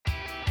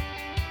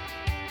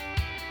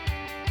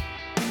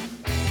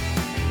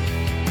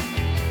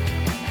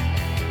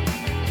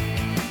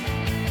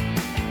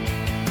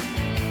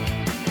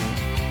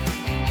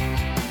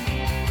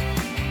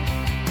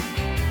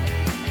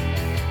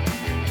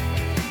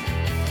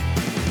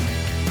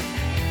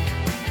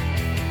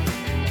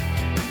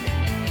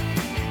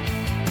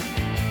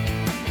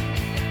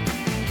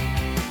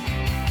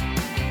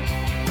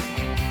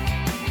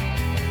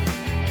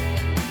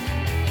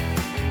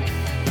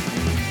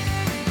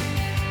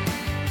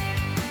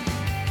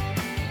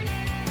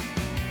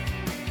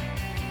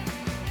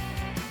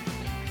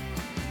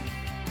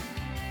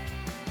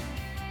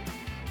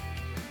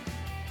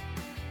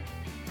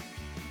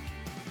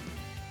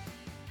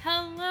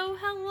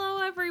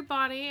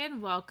everybody,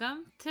 and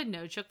welcome to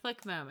No Chick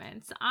Flick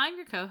Moments. I'm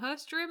your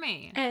co-host,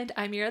 Remy. And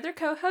I'm your other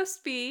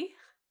co-host, B.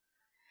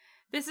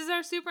 This is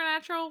our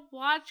Supernatural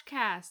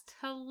Watchcast.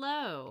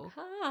 Hello.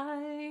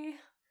 Hi.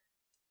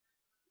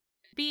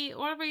 B,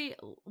 what are we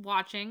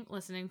watching,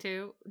 listening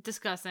to,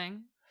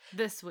 discussing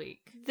this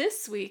week?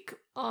 This week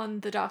on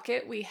the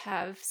docket, we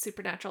have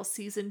Supernatural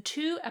Season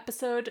 2,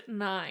 Episode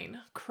 9,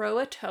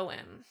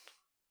 Croatoan.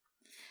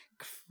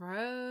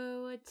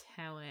 Croatoan.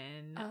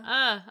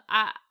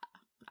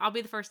 I'll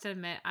be the first to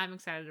admit I'm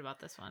excited about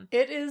this one.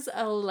 It is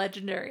a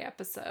legendary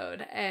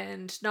episode,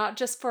 and not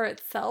just for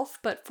itself,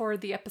 but for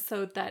the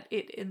episode that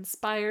it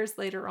inspires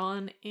later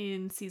on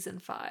in Season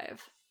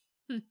 5.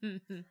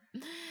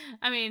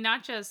 I mean,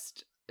 not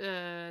just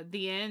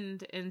the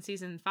end in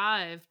Season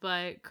 5,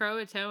 but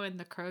Croatoan,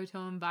 the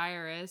Croatoan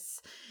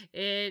virus,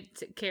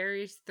 it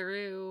carries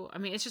through. I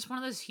mean, it's just one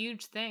of those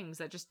huge things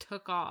that just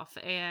took off,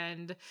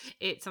 and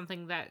it's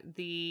something that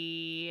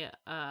the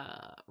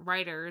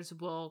writers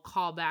will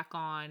call back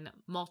on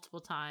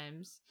multiple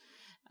times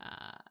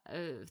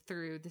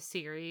through the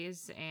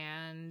series,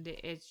 and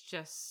it's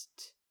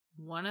just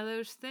one of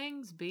those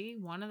things, B.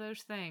 One of those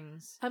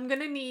things. I'm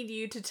gonna need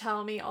you to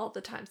tell me all the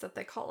times that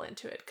they call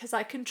into it, because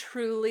I can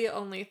truly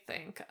only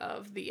think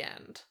of the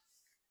end.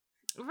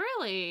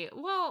 Really?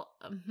 Well,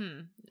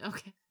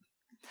 okay.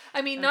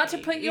 I mean, not to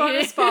put you on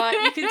the spot,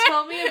 you can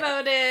tell me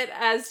about it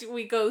as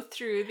we go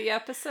through the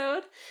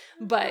episode,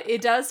 but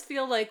it does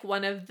feel like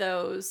one of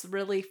those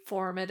really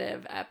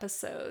formative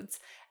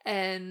episodes,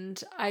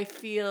 and I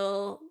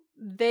feel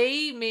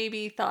they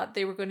maybe thought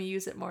they were going to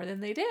use it more than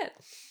they did.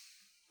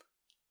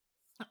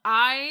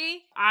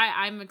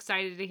 I'm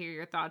excited to hear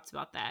your thoughts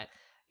about that.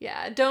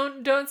 Yeah,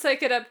 don't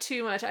psych it up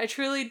too much. I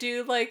truly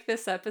do like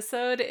this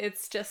episode.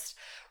 It's just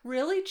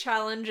really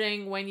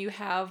challenging when you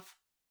have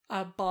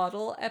a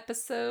bottle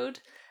episode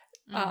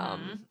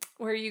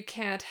where you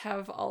can't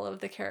have all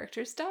of the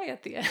characters die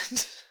at the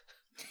end.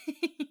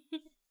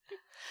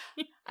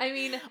 I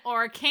mean,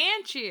 or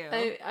can't you?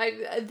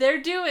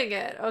 They're doing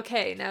it.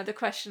 Okay, now the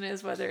question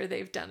is whether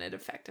they've done it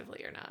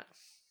effectively or not.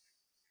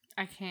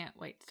 I can't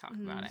wait to talk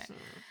about it.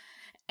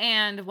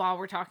 And while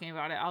we're talking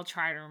about it, I'll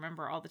try to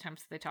remember all the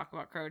times that they talk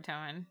about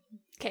Croatoan.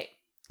 Okay.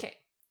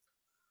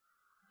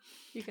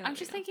 I'm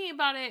just thinking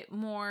about it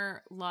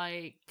more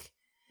like,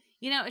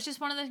 it's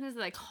just one of those things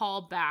that they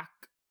call back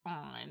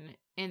on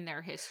in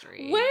their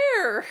history.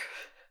 Where?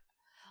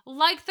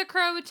 Like the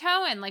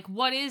Croatoan. Like,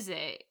 what is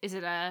it? Is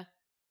it a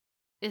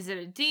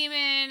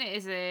demon?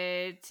 Is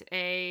it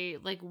a,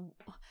 like...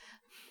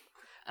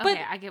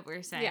 Okay, I get what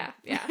you're saying.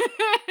 Yeah.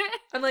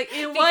 I'm like,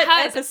 in what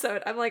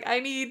episode? I'm like, I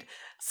need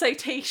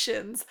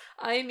citations.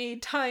 I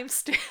need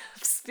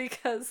timestamps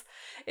because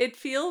it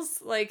feels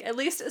like, at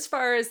least as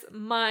far as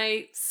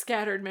my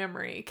scattered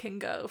memory can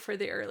go for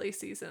the early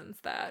seasons,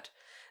 that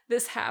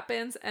this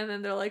happens and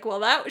then they're like, well,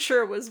 that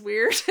sure was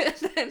weird. And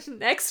then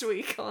next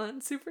week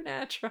on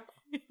Supernatural.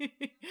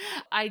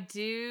 I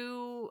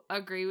do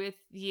agree with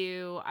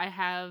you. I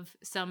have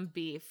some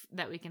beef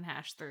that we can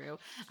hash through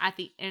at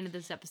the end of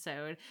this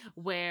episode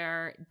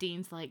where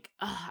Dean's like,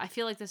 I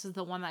feel like this is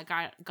the one that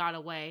got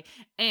away.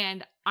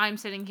 And I'm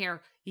sitting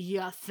here,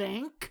 you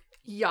think?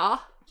 Yeah.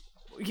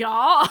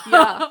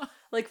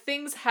 Like,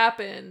 things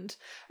happened.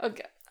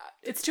 Okay.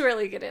 It's too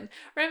early to get in.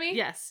 Remy?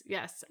 Yes.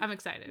 I'm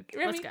excited.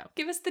 Remy, let's go.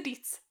 Give us the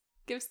deets.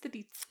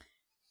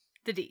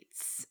 The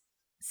deets.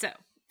 So,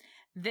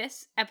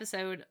 this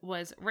episode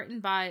was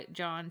written by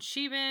John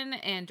Sheehan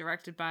and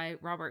directed by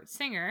Robert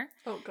Singer.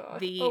 Oh, God.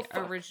 The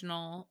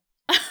original...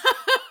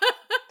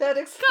 That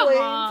explains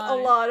a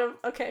lot of...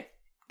 Okay,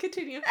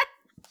 continue.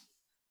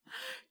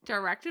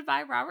 Directed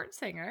by Robert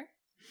Singer.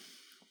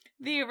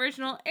 The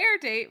original air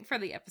date for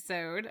the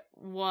episode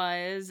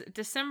was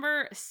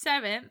December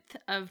 7th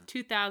of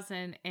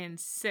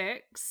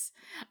 2006.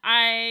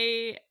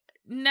 I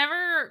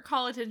never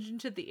call attention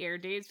to the air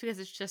dates because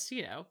it's just,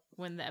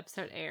 when the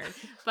episode aired.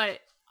 But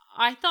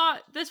I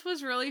thought this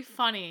was really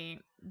funny,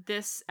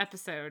 this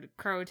episode,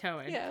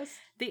 Croatoan. Yes.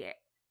 The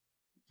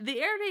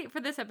air date for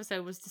this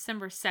episode was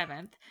December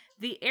 7th.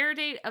 The air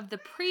date of the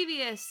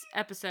previous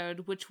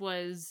episode, which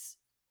was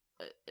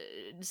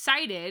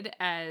cited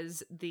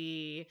as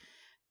the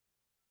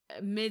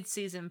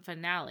mid-season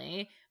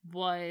finale,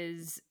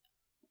 was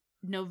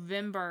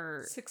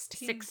November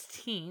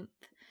 16th.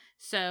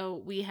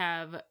 So we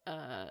have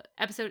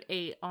episode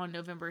 8 on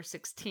November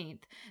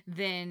 16th.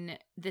 Then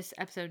this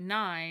episode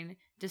 9,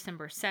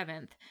 December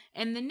 7th.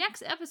 And the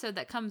next episode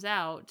that comes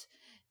out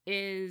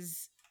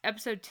is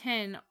episode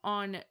 10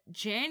 on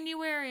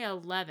January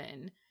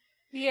 11.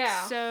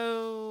 Yeah.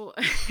 So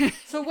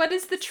what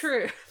is the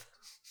truth?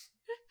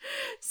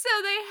 So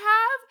they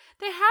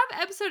have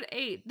episode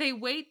 8. They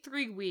wait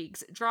 3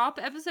 weeks, drop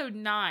episode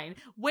 9,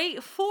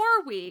 wait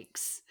 4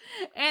 weeks,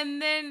 and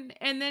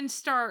then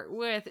start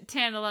with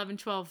 10, 11,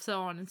 12,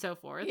 so on and so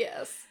forth.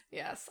 Yes.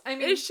 I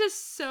mean, it's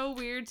just so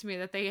weird to me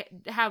that they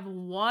have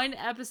one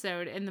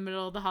episode in the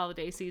middle of the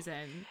holiday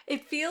season.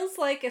 It feels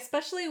like,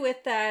 especially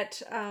with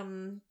that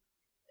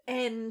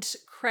end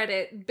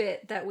credit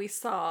bit that we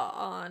saw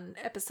on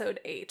episode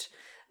 8,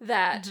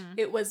 that Mhm.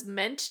 it was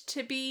meant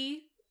to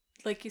be,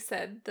 like you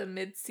said, the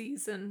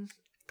mid-season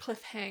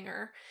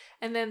cliffhanger.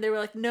 And then they were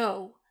like,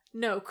 no,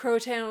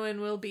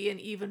 Croatoan will be an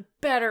even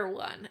better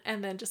one.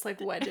 And then just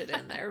like wedge it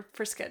in there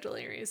for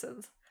scheduling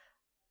reasons.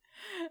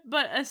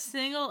 But a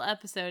single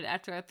episode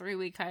after a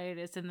 3-week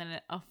hiatus and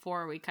then a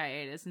 4-week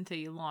hiatus until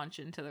you launch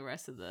into the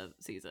rest of the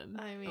season.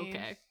 I mean,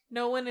 okay.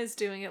 No one is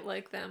doing it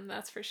like them,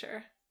 that's for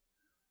sure.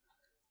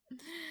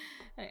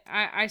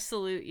 I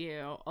salute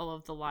you, all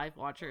of the live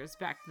watchers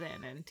back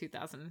then in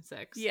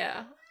 2006.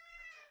 Yeah.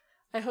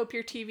 I hope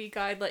your TV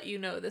guide let you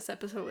know this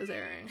episode was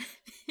airing.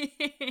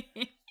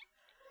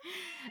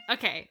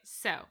 Okay,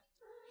 so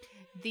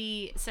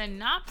the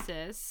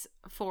synopsis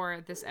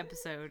for this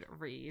episode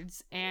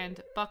reads,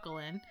 and buckle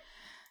in.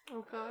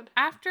 Oh, God.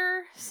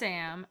 After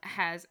Sam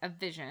has a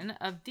vision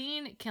of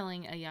Dean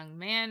killing a young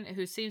man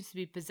who seems to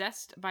be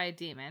possessed by a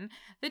demon,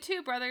 the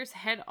two brothers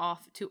head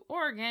off to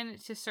Oregon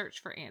to search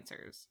for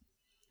answers.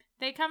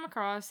 They come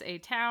across a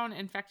town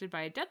infected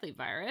by a deadly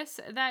virus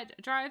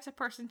that drives a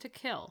person to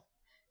kill.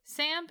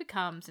 Sam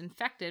becomes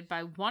infected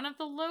by one of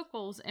the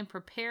locals and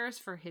prepares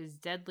for his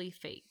deadly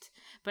fate.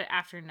 But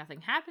after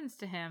nothing happens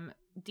to him,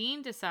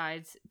 Dean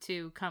decides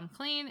to come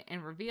clean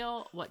and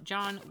reveal what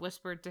John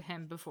whispered to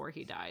him before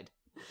he died.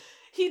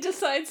 He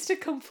decides to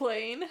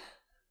complain.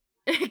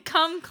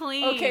 Come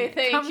clean. Okay,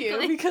 thank you.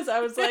 Clean. Because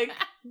I was like,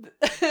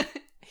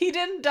 he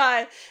didn't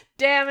die.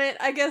 Damn it.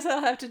 I guess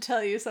I'll have to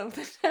tell you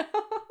something now.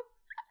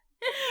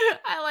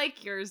 I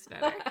like yours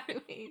better.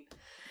 I mean,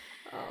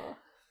 oh.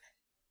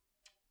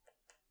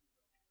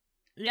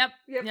 Yep.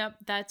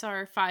 That's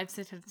our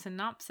 5-sentence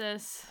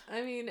synopsis.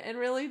 I mean, and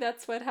really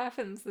that's what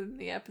happens in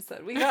the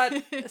episode. We got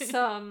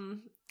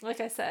some,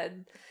 like I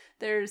said,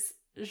 there's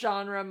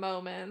genre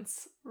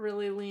moments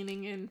really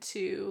leaning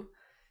into.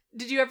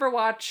 Did you ever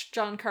watch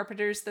John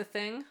Carpenter's The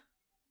Thing?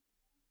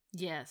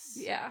 Yes.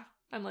 Yeah.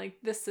 I'm like,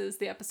 this is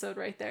the episode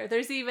right there.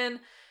 There's even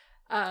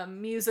a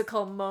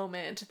musical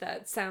moment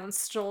that sounds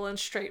stolen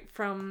straight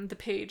from the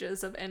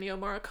pages of Ennio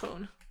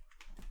Morricone.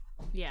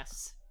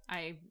 Yes.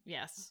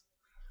 Yes.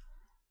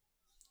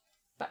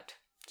 But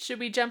should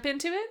we jump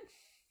into it?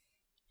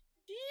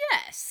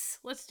 Yes.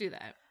 Let's do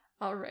that.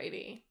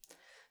 Alrighty.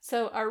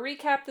 So our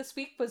recap this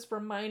week was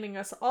reminding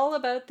us all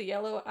about the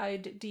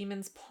Yellow-Eyed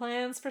Demon's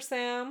plans for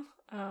Sam,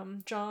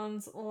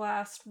 John's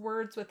last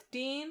words with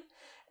Dean,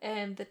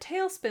 and the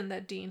tailspin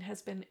that Dean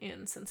has been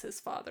in since his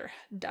father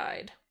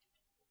died.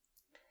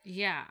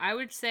 Yeah, I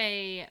would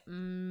say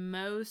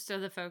most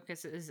of the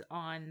focus is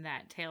on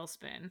that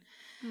tailspin.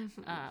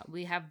 Mm-hmm.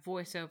 We have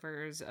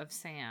voiceovers of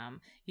Sam.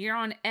 You're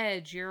on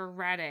edge, you're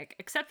erratic,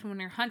 except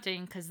when you're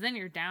hunting, because then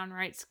you're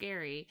downright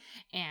scary.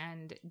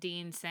 And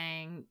Dean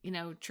saying,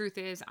 truth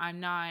is, I'm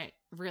not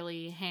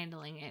really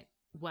handling it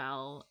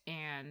well.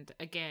 And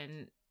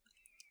again,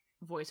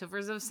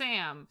 voiceovers of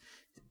Sam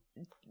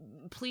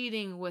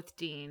pleading with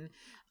Dean,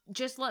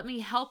 just let me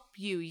help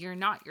you. You're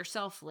not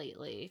yourself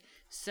lately.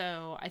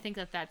 So I think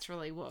that's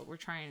really what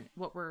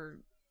we're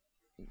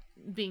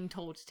being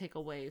told to take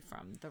away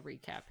from the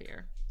recap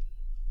here.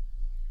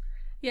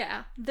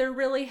 Yeah, they're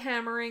really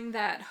hammering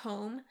that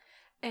home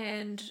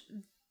and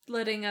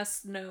letting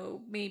us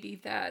know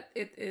maybe that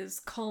it is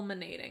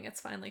culminating.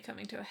 It's finally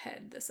coming to a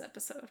head this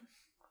episode.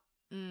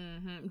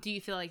 Mm-hmm. Do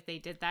you feel like they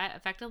did that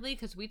effectively?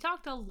 Because we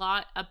talked a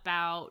lot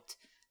about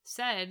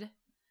said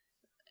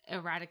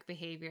erratic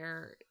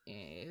behavior.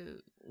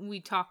 We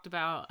talked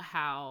about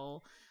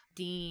how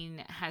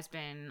Dean has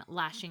been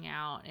lashing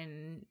out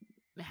and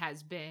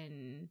has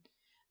been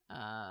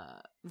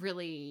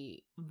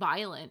really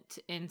violent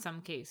in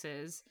some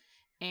cases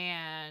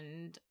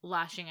and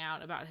lashing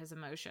out about his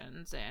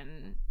emotions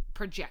and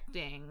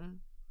projecting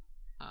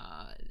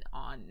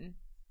on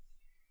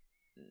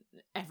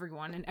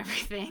everyone and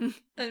everything.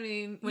 I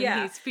mean,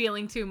 when he's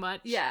feeling too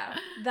much. Yeah,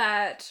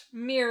 that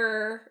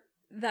mirror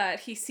that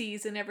he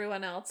sees in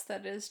everyone else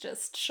that is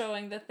just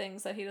showing the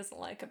things that he doesn't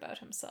like about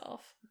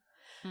himself.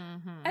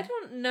 Mm-hmm. I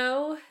don't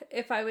know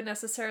if I would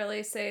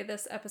necessarily say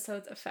this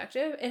episode's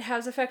effective. It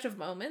has effective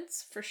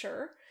moments, for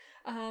sure.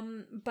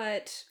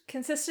 But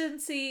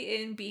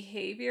consistency in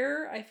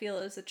behavior, I feel,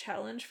 is a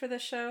challenge for the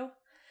show.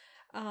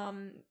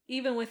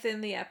 Even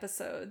within the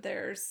episode,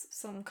 there's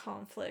some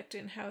conflict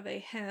in how they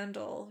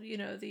handle,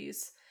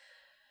 these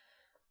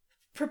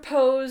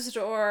proposed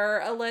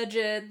or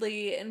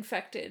allegedly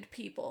infected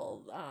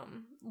people.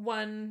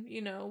 One,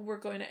 we're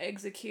going to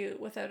execute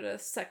without a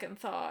second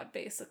thought,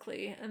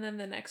 basically. And then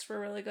the next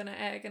we're really going to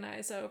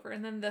agonize over.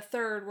 And then the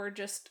third we're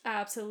just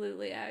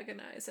absolutely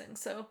agonizing.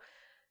 So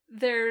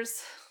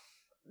there's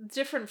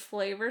different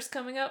flavors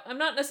coming up. I'm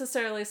not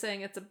necessarily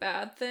saying it's a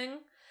bad thing.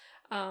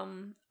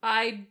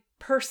 I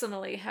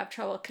personally have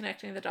trouble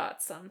connecting the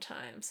dots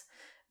sometimes.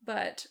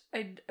 But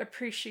I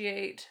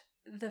appreciate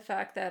the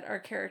fact that our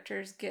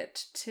characters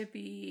get to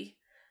be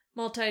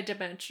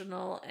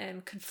multidimensional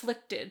and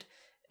conflicted,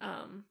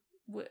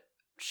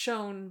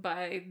 shown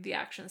by the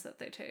actions that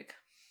they take.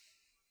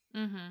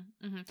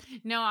 Mm-hmm, mm-hmm.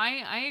 No,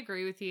 I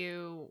agree with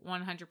you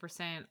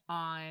 100%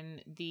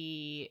 on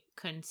the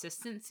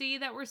consistency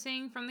that we're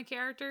seeing from the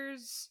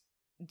characters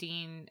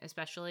Dean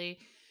especially.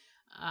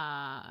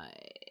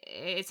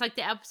 It's like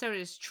the episode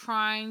is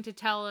trying to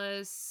tell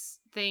us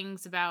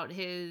things about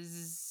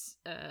his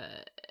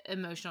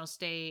emotional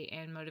state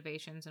and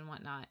motivations and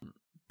whatnot,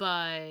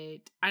 but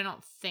I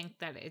don't think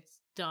that it's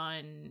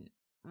done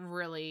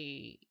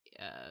really.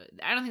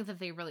 I don't think that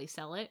they really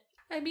sell it.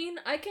 I mean,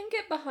 I can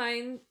get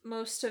behind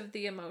most of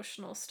the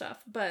emotional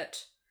stuff,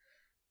 but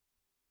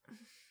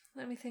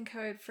let me think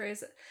how I'd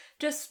phrase it.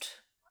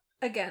 Just,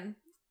 again,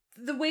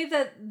 the way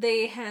that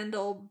they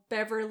handle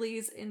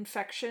Beverly's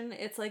infection,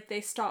 it's like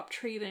they stop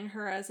treating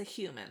her as a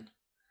human.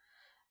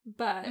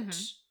 But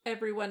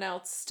everyone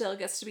else still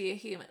gets to be a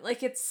human.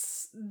 Like,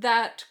 it's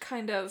that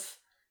kind of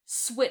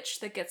switch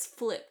that gets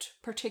flipped,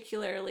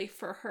 particularly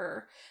for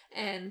her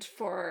and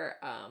for,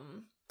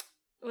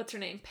 what's her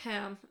name?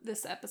 Pam,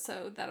 this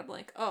episode, that I'm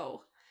like,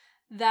 oh,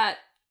 that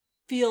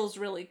feels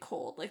really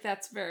cold. Like,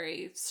 that's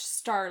very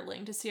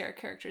startling to see our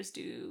characters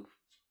do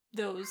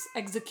those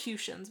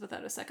executions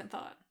without a second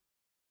thought.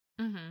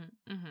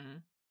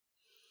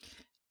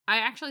 I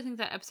actually think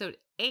that episode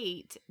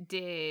 8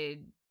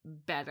 did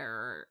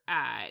better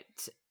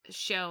at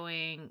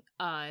showing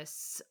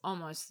us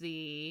almost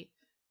the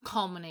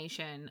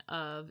culmination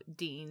of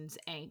Dean's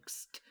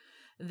angst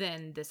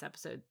than this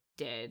episode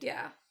did.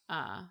 Yeah.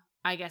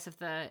 I guess if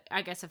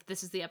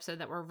this is the episode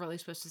that we're really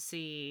supposed to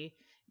see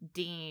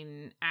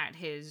Dean at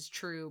his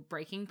true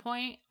breaking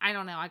point, I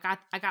don't know. I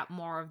got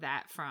more of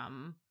that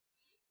from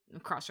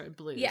Crossroad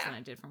Blues than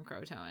I did from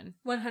Croatoan.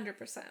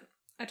 100%.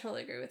 I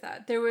totally agree with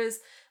that. There was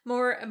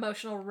more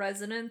emotional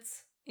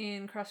resonance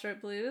in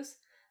Crossroad Blues.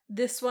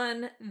 This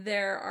one,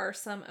 there are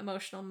some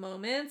emotional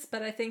moments,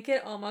 but I think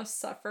it almost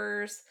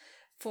suffers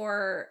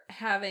for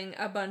having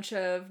a bunch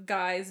of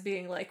guys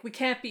being like, we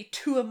can't be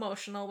too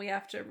emotional, we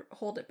have to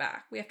hold it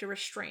back, we have to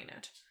restrain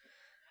it.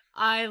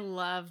 I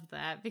love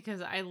that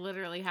because I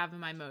literally have in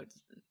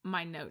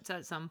my notes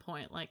at some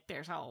point, like,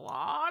 there's a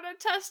lot of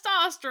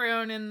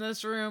testosterone in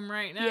this room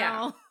right now.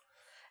 Yeah.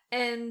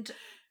 And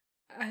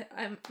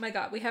I'm my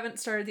God, we haven't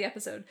started the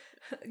episode.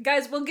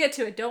 Guys, we'll get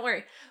to it, don't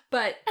worry.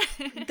 But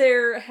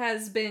there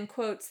has been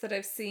quotes that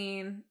I've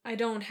seen. I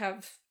don't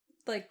have,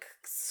 like,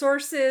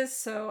 sources,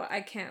 so I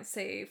can't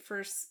say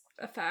for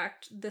a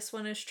fact this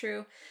one is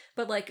true.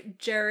 But, like,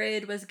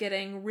 Jared was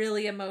getting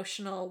really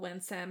emotional when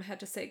Sam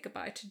had to say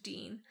goodbye to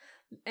Dean.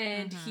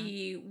 And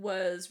he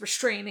was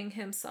restraining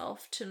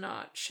himself to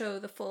not show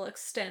the full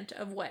extent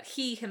of what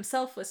he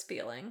himself was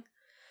feeling.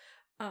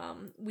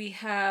 We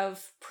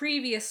have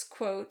previous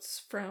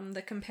quotes from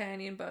the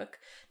companion book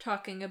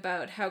talking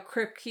about how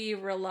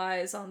Kripke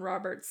relies on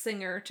Robert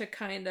Singer to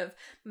kind of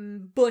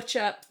butch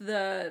up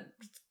the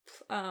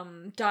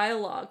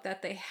dialogue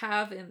that they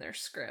have in their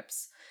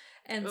scripts.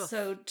 And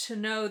so to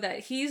know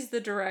that he's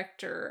the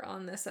director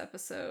on this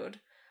episode,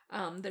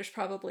 there's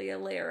probably a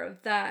layer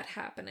of that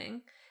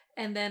happening.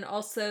 And then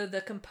also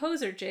the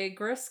composer, Jay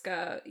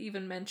Gruska,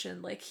 even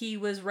mentioned, like, he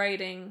was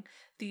writing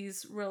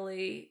these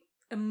really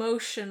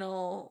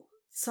emotional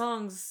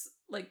songs.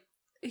 Like,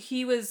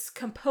 he was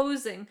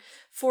composing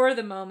for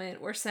the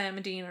moment where Sam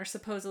and Dean are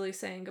supposedly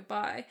saying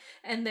goodbye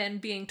and then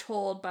being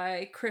told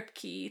by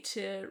Kripke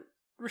to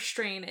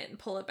restrain it and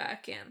pull it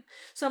back in.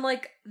 So I'm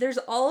like, there's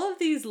all of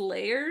these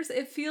layers,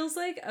 it feels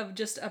like, of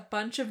just a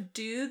bunch of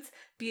dudes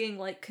being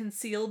like,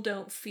 conceal,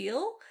 don't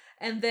feel.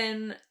 And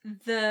then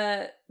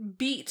the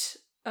beat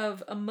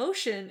of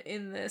emotion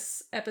in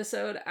this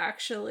episode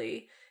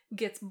actually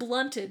gets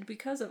blunted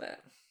because of it.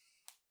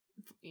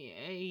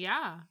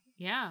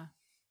 Yeah,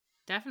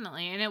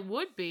 definitely. And it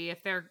would be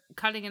if they're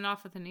cutting it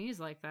off at the knees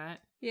like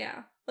that.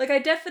 Yeah. Like, I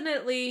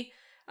definitely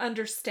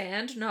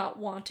understand not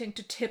wanting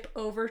to tip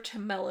over to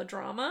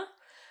melodrama,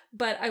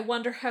 but I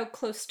wonder how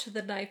close to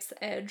the knife's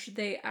edge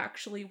they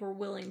actually were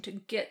willing to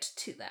get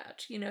to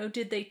that. You know,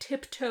 did they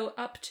tiptoe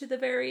up to the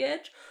very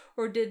edge,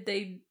 or did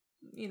they,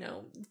 you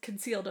know,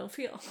 conceal, don't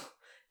feel?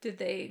 Did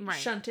they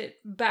shunt it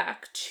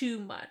back too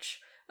much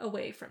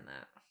away from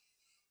that?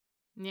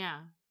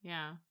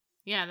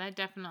 Yeah, that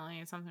definitely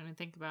is something to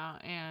think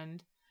about.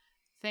 And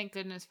thank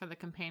goodness for the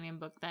companion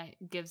book that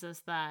gives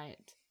us that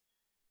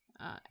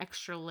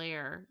extra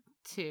layer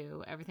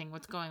to everything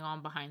what's going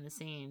on behind the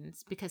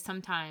scenes, because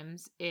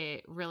sometimes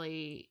it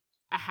really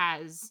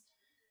has,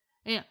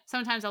 you know,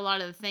 sometimes a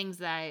lot of the things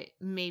that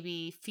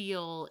maybe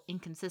feel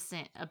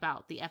inconsistent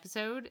about the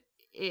episode,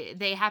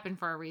 they happen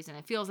for a reason.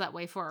 It feels that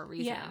way for a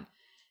reason. Yeah.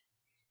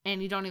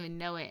 And you don't even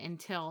know it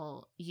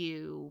until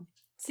you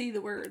see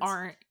the words.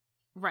 Aren't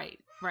right.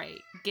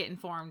 Get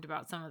informed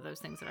about some of those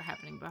things that are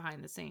happening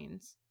behind the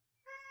scenes.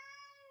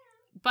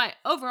 But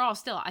overall,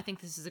 still, I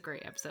think this is a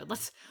great episode.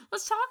 Let's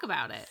talk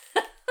about it.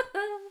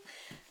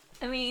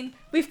 I mean,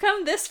 we've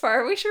come this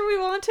far. Are we sure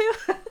we want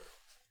to?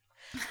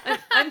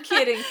 I'm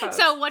kidding, folks.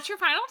 So, what's your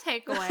final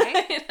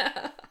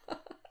takeaway?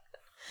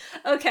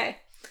 Okay.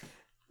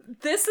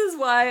 This is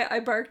why I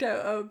barked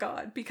out, oh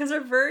God, because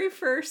our very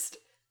first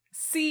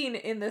scene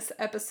in this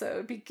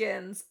episode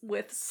begins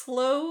with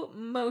slow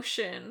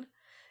motion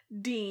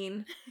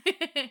Dean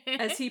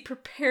as he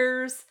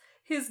prepares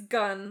his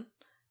gun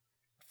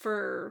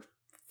for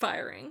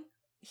firing.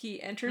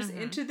 He enters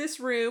into this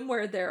room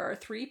where there are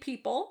 3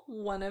 people,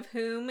 one of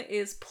whom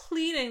is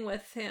pleading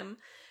with him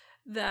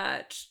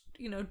that,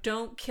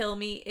 don't kill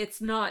me,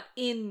 it's not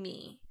in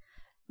me.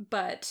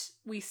 But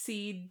we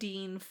see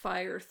Dean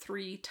fire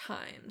 3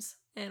 times,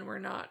 and we're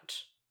not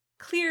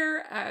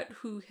clear at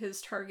who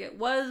his target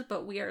was,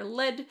 but we are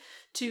led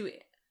to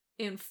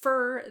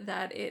infer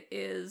that it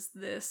is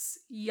this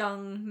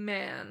young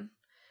man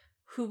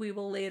who we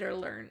will later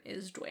learn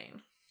is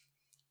Dwayne.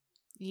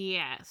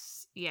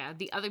 Yes. Yeah.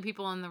 The other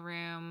people in the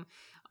room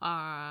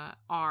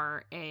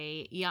are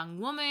a young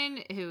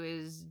woman who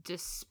is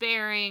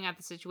despairing at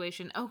the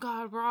situation. Oh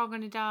God, we're all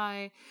going to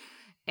die.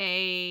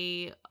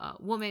 A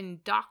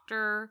woman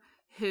doctor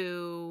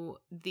who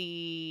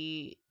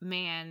the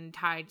man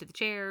tied to the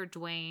chair,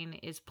 Dwayne,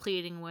 is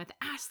pleading with,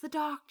 ask the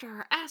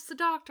doctor,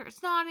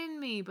 it's not in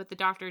me. But the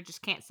doctor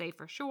just can't say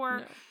for sure.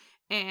 No.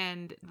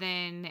 And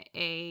then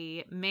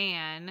a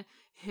man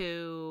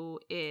who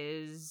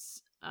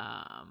is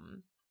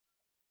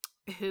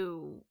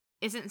who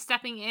isn't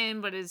stepping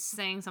in but is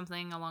saying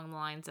something along the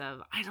lines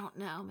of, I don't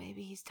know,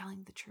 maybe he's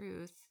telling the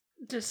truth.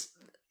 Just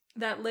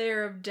that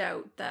layer of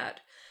doubt that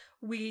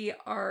we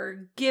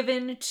are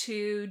given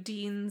to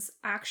Dean's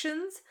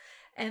actions,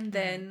 and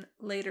then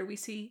later we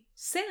see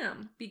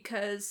Sam,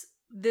 because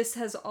this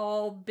has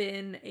all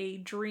been a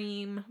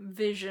dream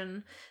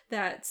vision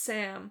that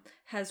Sam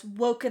has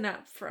woken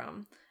up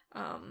from.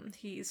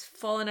 He's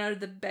fallen out of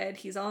the bed,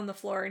 he's on the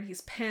floor, and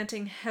he's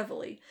panting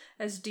heavily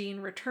as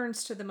Dean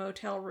returns to the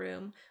motel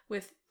room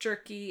with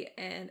jerky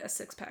and a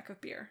 6-pack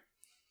of beer.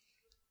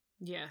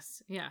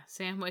 Yes, yeah.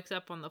 Sam wakes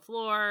up on the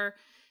floor,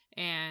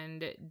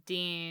 and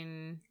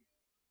Dean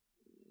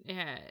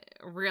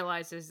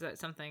realizes that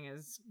something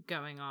is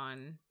going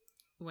on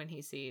when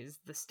he sees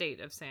the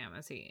state of Sam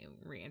as he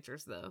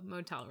re-enters the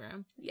motel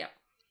room. Yep.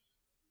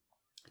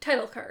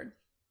 Title card.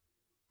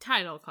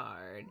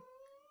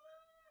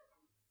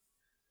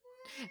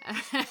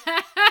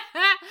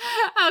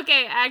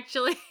 Okay,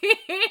 actually,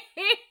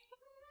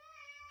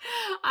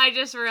 I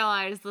just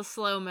realized the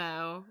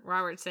slow-mo,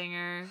 Robert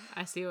Singer.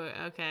 I see what,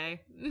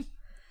 okay.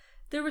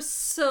 There was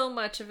so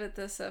much of it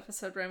this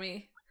episode,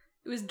 Remy.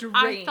 It was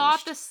deranged.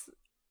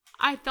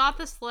 I thought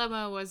the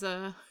slow-mo was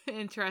a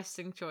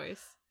interesting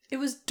choice. It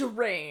was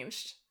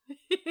deranged.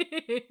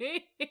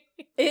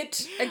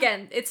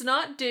 It's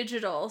not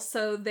digital,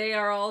 so they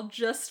are all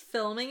just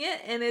filming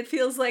it, and it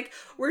feels like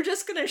we're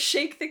just gonna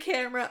shake the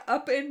camera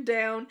up and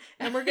down,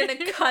 and we're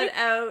gonna cut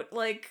out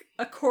like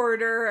a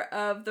quarter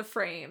of the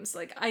frames.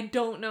 Like, I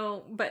don't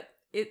know, but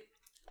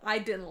I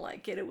didn't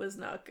like it. It was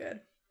not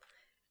good.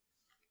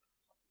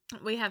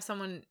 We have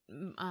someone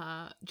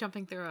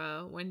jumping through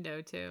a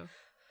window too.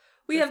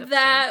 We have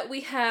that.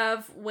 We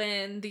have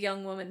when the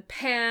young woman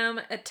Pam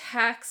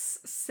attacks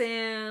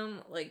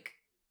Sam. Like,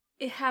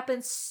 it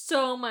happens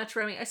so much,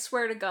 Remy. I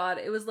swear to God.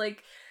 It was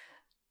like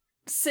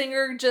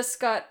Singer just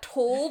got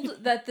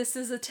told that this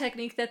is a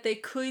technique that they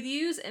could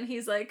use, and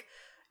he's like,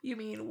 you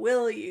mean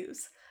will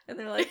use? And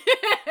they're like,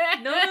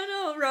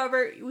 no,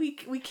 Robert, we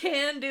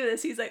can do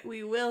this. He's like,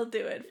 we will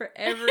do it for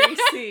every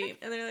scene.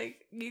 And they're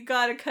like, you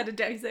gotta cut it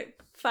down. He's like,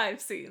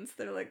 5 scenes.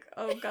 They're like,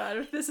 oh God,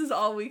 if this is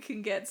all we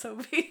can get, so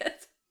be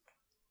it.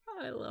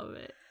 I love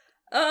it.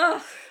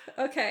 Oh,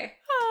 okay.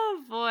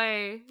 Oh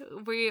boy.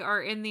 We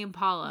are in the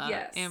Impala.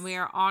 Yes. And we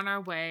are on our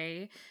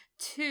way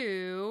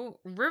to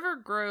River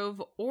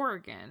Grove,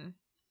 Oregon.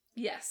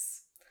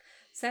 Yes.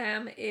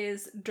 Sam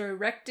is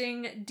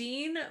directing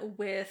Dean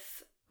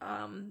with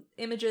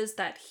images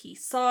that he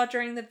saw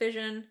during the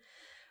vision.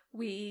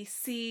 We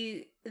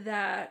see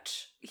that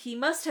he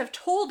must have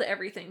told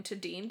everything to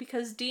Dean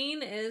because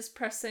Dean is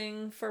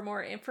pressing for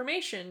more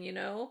information,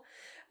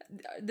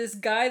 This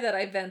guy that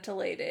I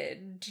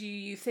ventilated, do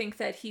you think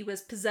that he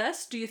was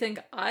possessed? Do you think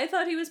I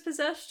thought he was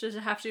possessed? Does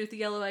it have to do with the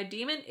yellow-eyed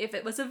demon? If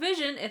it was a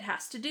vision, it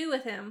has to do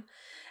with him.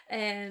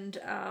 And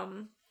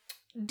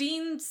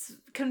Dean's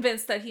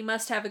convinced that he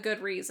must have a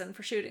good reason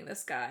for shooting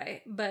this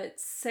guy, but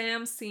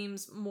Sam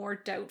seems more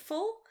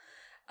doubtful.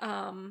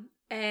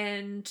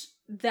 And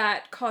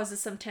that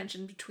causes some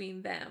tension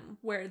between them,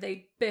 where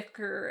they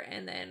bicker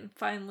and then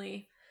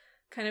finally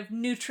kind of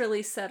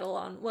neutrally settle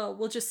on, well,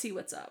 we'll just see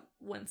what's up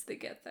once they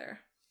get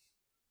there.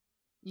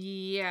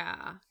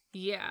 Yeah,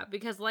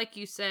 because like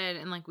you said,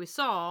 and like we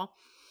saw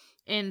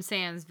in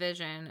Sam's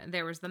vision,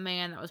 there was the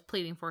man that was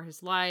pleading for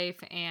his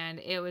life, and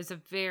it was a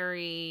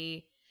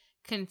very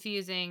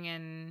confusing,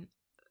 and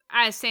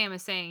as Sam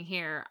is saying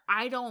here,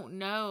 I don't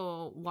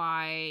know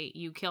why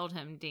you killed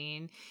him,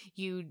 Dean.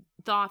 You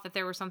thought that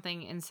there was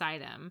something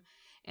inside him,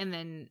 and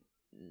then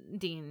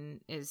Dean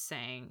is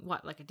saying,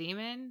 what, like a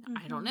demon?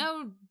 Mm-hmm. I don't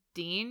know,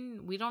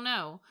 Dean. We don't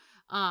know.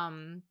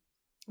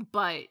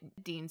 But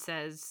Dean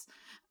says,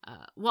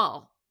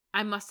 well,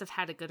 I must have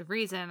had a good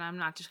reason. I'm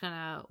not just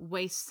gonna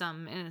waste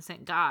some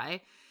innocent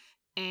guy.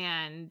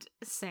 And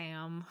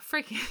Sam,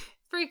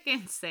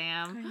 freaking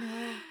Sam. I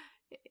know.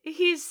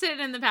 He's sitting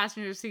in the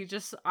passenger seat,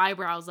 just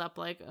eyebrows up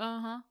like,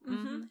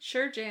 Mm-hmm.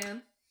 Sure,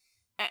 Jan.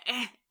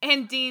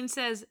 And Dean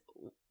says,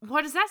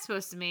 what is that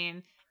supposed to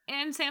mean?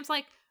 And Sam's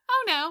like,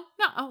 Oh no.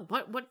 Oh,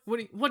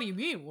 what do you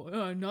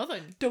mean?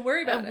 Nothing. Don't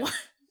worry about it.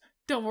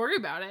 Don't worry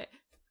about it.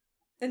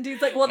 And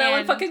Dean's like, well, now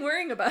I'm fucking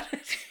worrying about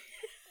it.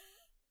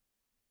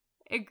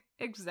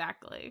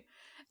 Exactly.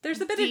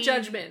 There's a bit of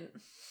judgment.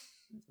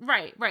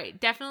 Right.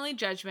 Definitely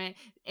judgment.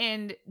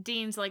 And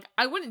Dean's like,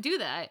 I wouldn't do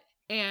that.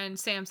 And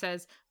Sam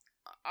says,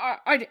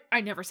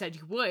 I never said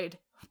you would,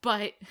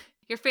 but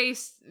your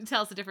face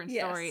tells a different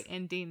story,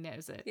 and Dean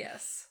knows it.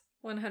 Yes,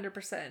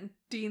 100%.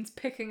 Dean's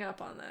picking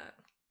up on that.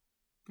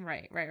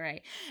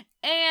 Right.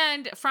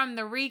 And from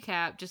the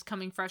recap, just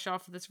coming fresh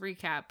off of this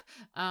recap,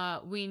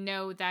 we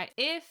know that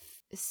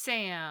if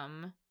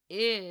Sam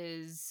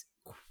is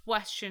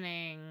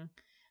questioning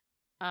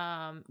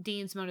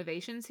Dean's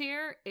motivations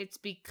here, it's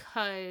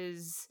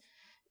because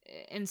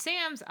in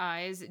Sam's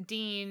eyes,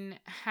 Dean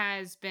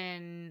has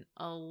been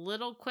a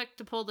little quick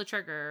to pull the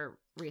trigger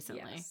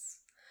recently.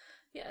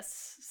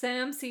 Yes.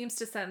 Sam seems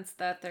to sense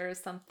that there is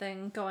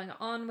something going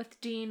on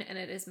with Dean and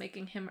it is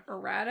making him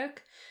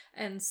erratic.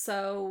 And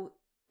so,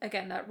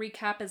 again, that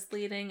recap is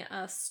leading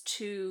us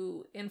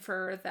to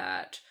infer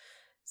that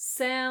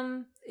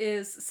Sam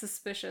is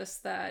suspicious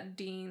that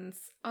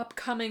Dean's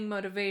upcoming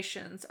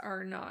motivations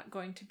are not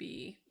going to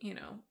be,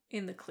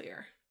 in the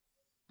clear.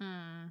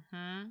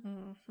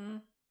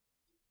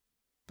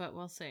 But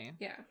we'll see.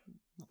 Yeah.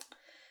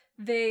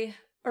 They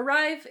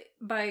arrive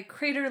by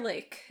Crater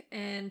Lake,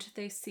 and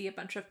they see a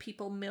bunch of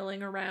people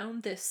milling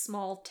around this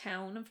small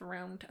town of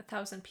around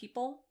 1,000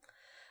 people.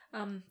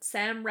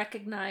 Sam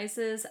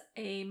recognizes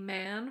a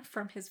man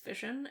from his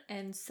vision,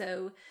 and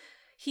so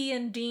he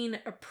and Dean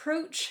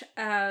approach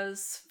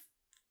as,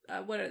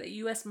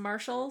 U.S.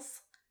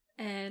 Marshals,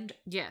 and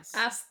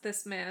ask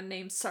this man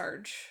named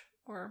Sarge,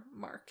 or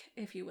Mark,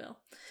 if you will,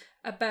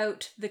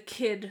 about the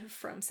kid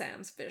from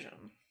Sam's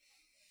vision.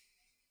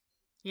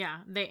 Yeah,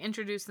 they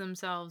introduce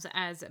themselves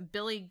as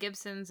Billy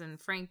Gibson's and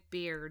Frank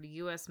Beard,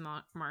 U.S.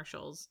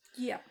 Marshals.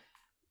 Yeah.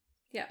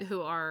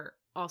 Who are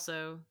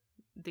also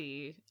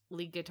the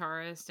lead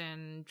guitarist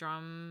and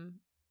drummist?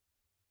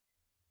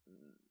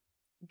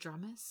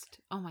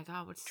 Oh my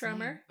god, what's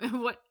drummer?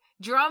 What?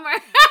 Drummer?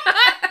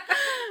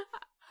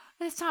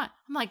 That's not,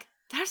 I'm like,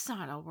 that's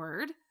not a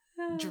word.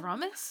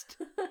 Drummist?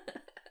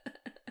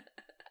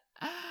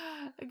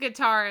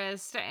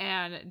 Guitarist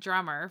and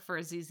drummer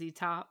for ZZ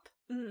Top.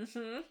 And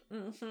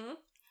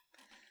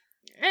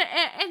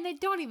they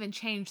don't even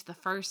change the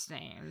first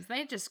names.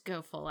 They just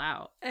go full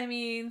out. I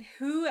mean,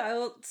 who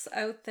else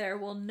out there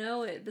will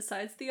know it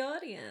besides the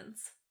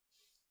audience?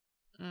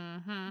 They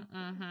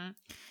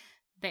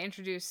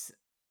introduce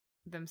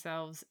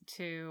themselves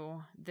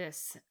to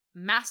this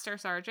Master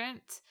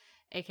Sergeant,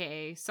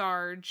 aka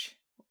Sarge,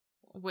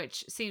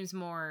 which seems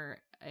more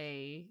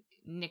a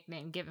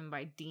nickname given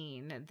by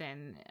Dean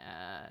than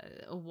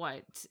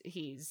what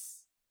he's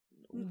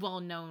well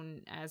known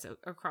as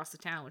across the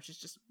town, which is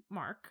just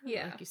Mark,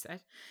 like you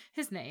said,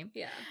 his name.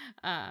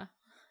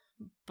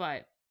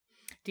 But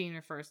Dean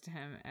refers to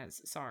him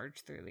as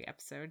Sarge through the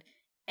episode.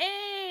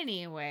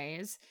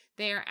 Anyways,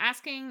 they are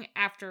asking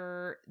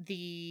after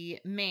the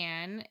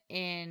man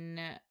in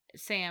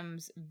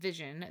Sam's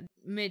vision,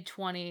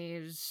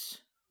 mid-20s,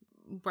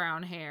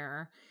 brown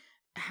hair,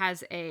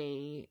 has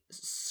a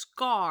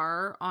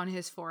scar on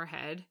his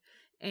forehead,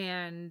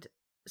 and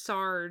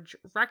Sarge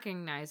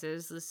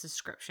recognizes this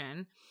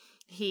description.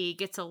 He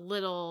gets a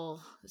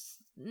little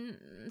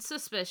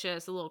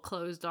suspicious, a little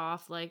closed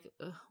off, like,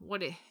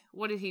 what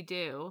did he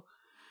do?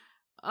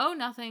 Oh,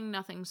 nothing,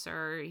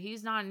 sir.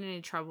 He's not in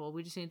any trouble.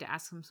 We just need to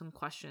ask him some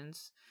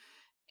questions.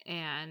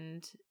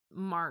 And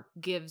Mark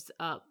gives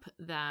up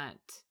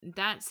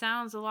that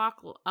sounds a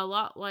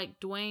lot like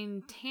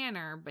Dwayne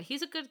Tanner, but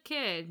he's a good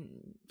kid,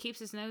 keeps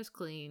his nose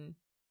clean.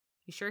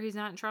 You sure he's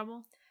not in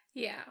trouble?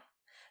 Yeah.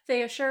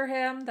 They assure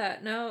him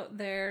that no,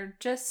 they're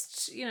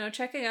just,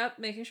 checking up,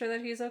 making sure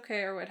that he's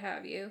okay or what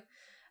have you.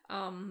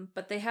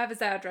 But they have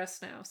his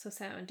address now, so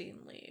Sam and Dean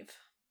leave.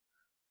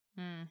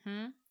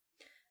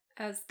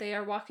 As they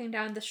are walking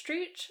down the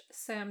street,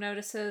 Sam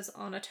notices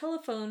on a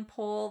telephone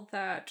pole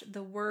that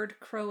the word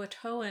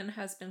Croatoan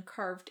has been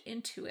carved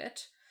into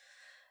it.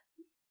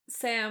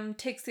 Sam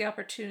takes the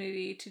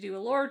opportunity to do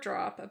a lore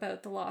drop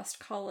about the lost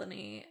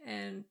colony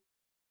and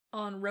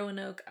on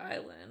Roanoke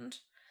Island.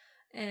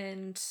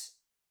 And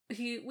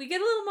we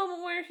get a little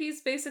moment where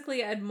he's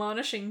basically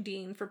admonishing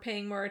Dean for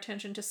paying more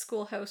attention to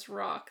Schoolhouse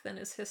Rock than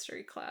his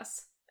history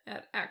class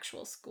at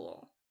actual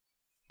school.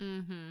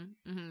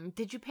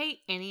 Did you pay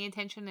any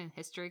attention in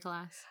history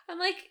class? I'm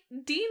like,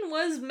 Dean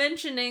was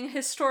mentioning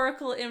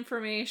historical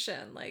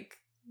information. Like,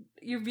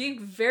 you're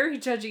being very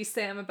judgy,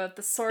 Sam, about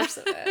the source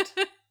of it.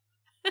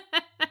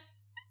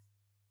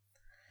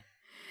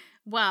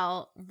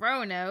 Well,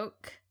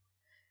 Roanoke,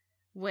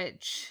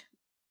 which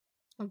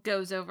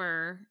goes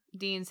over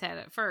Dean's head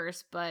at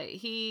first, but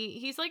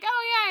he's like,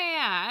 oh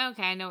yeah,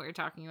 okay, I know what you're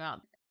talking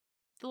about.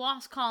 The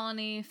Lost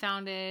Colony,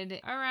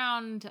 founded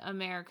around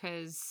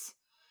America's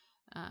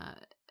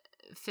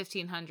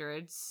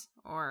 1500s,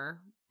 or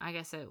I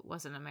guess it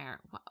wasn't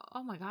America.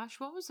 Oh my gosh,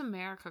 what was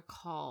America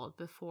called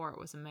before it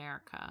was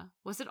America?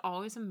 Was it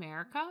always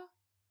America?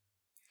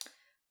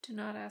 Do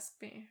not ask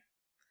me.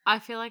 I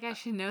feel like I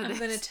should know this. I'm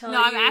going to tell no,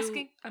 you. I'm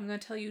asking. I'm going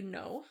to tell you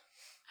no.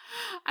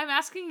 I'm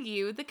asking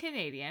you, the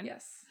Canadian.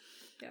 Yes.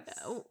 Yes.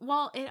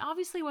 Well, it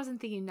obviously wasn't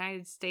the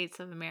United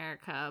States of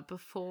America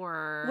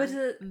before. Was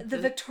it the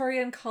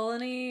Victorian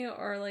colony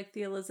or like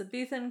the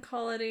Elizabethan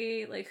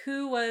colony? Like,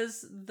 who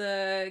was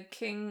the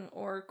king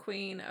or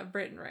queen of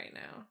Britain right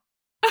now?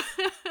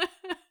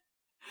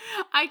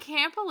 I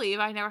can't believe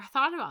I never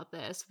thought about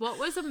this. What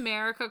was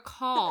America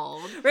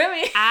called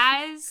Really?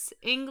 as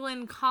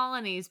England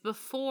colonies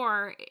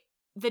before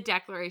the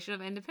Declaration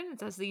of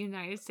Independence as the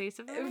United States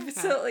of America?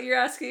 So you're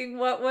asking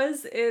what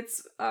was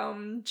its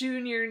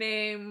junior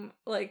name?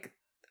 Like,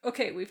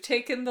 okay, we've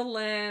taken the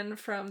land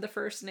from the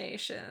First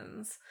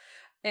Nations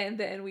and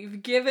then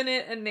we've given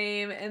it a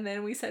name and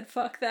then we said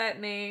fuck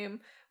that name.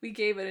 We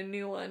gave it a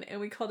new one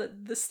and we called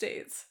it the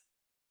States.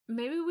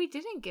 Maybe we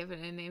didn't give it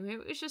a name.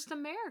 Maybe it was just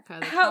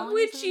America. How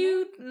would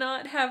you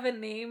not have a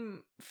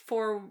name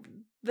for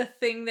the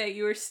thing that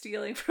you were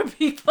stealing from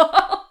people?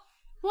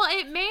 Well,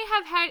 it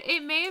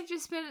may have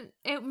just been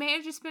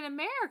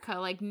America.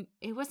 Like,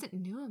 it wasn't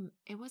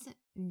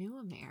New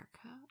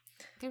America.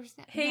 There was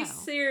no. Hey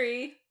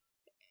Siri,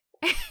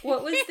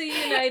 what was the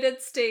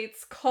United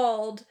States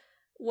called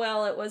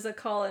while it was a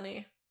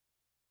colony?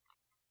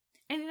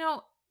 And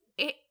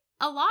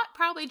a lot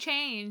probably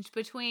changed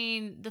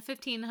between the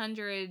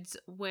 1500s,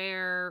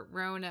 where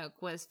Roanoke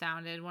was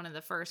founded, one of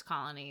the first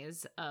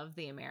colonies of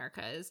the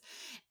Americas,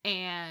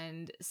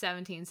 and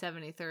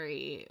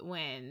 1773,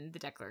 when the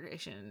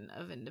Declaration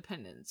of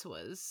Independence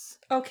was.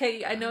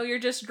 Okay, I know you're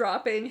just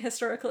dropping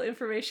historical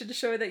information to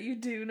show that you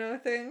do know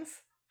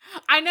things.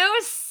 I know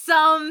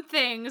some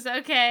things,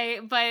 okay,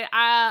 but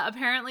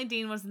apparently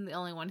Dean wasn't the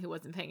only one who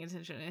wasn't paying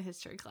attention in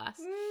history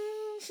class.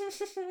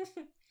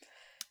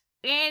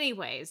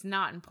 Anyways,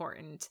 not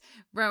important.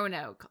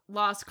 Roanoke,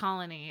 lost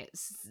colony.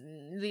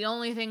 The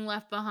only thing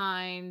left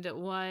behind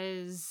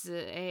was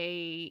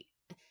the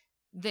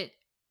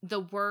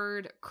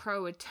word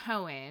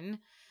Croatoan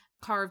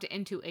carved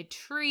into a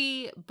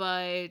tree,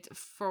 but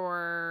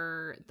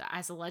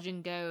as the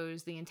legend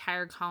goes, the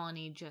entire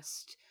colony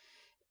just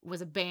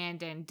was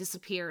abandoned,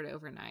 disappeared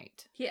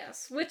overnight.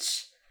 Yes,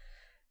 which,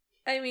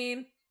 I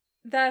mean,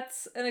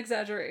 that's an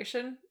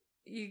exaggeration.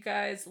 You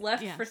guys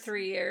left for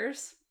 3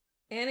 years.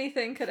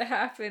 Anything could have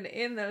happened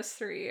in those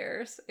 3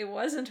 years. It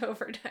wasn't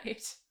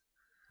overnight.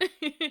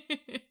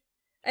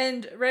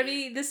 And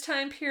Remy, this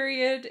time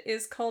period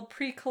is called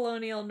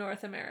pre-colonial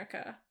North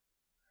America.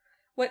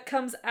 What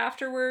comes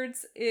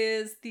afterwards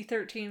is the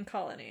 13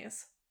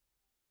 colonies.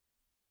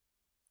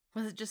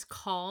 Was it just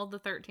called the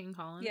 13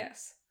 colonies?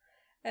 Yes.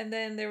 And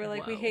then they were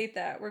like, Whoa. We hate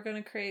that. We're going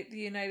to create the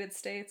United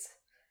States,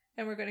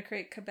 and we're going to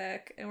create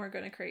Quebec, and we're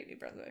going to create New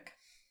Brunswick.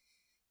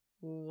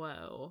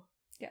 Whoa.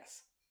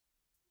 Yes.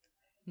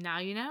 Now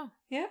you know.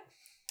 Yep.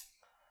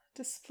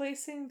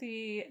 Displacing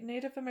the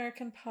Native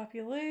American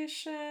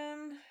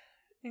population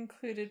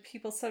included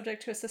people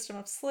subject to a system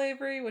of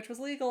slavery, which was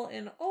legal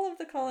in all of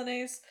the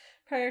colonies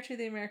prior to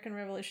the American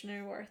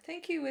Revolutionary War.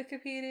 Thank you,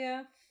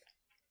 Wikipedia.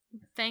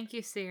 Thank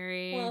you,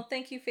 Siri. Well,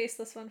 thank you,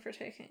 Faceless One, for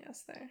taking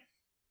us there.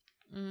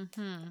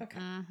 Mm-hmm. Okay.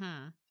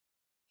 Mm-hmm.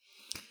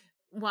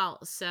 Well,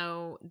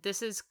 so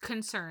this is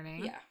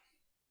concerning. Yeah.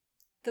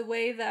 The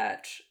way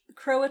that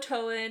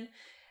Croatoan,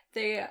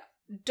 they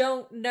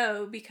don't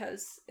know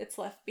because it's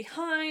left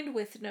behind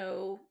with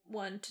no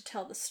one to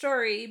tell the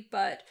story,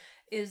 but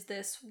is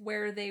this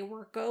where they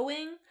were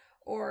going,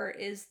 or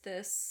is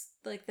this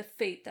like the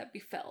fate that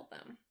befell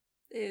them?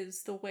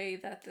 Is the way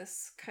that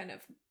this kind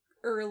of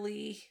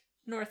early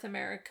North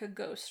America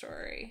ghost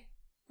story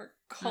or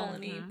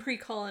colony,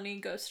 pre-colony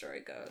ghost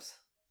story goes.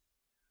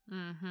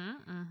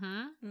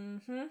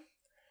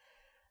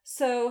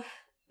 So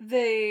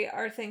they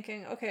are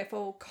thinking, okay, if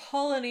a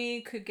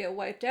colony could get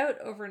wiped out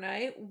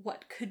overnight,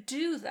 what could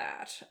do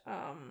that?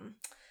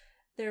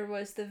 There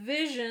was the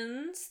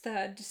visions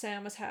that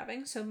Sam was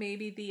having, so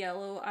maybe the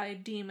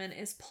yellow-eyed demon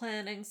is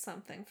planning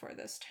something for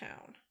this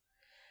town.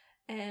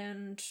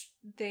 And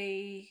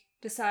they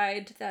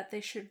decide that they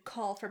should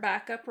call for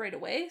backup right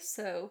away,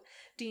 so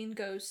Dean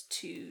goes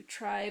to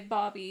try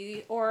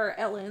Bobby or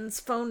Ellen's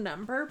phone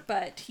number,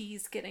 but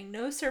he's getting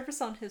no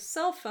service on his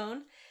cell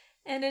phone.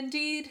 And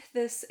indeed,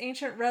 this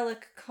ancient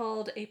relic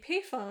called a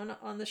payphone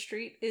on the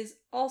street is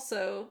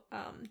also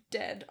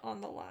dead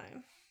on the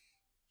line.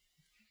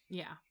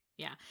 Yeah.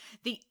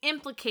 The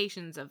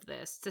implications of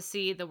this, to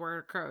see the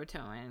word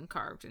Croatoan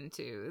carved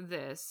into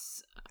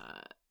this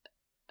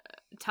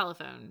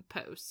telephone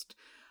post,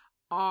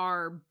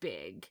 are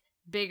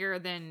bigger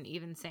than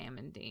even Sam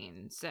and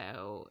Dean.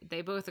 So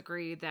they both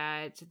agree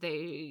that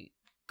they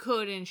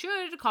could and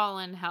should call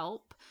in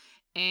help.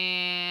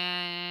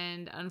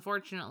 And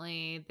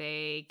unfortunately,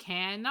 they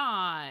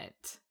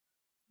cannot.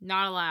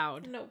 Not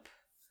allowed. Nope.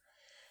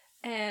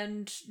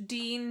 And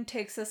Dean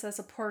takes this as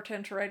a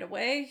portent right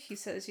away. He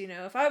says,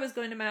 if I was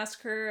going to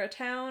massacre a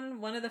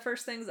town, one of the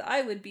first things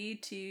I would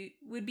be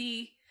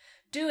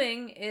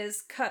doing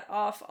is cut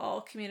off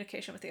all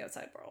communication with the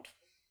outside world.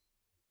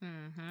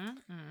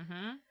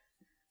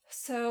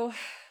 So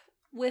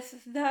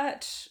with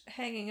that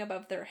hanging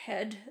above their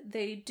head,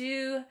 they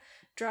do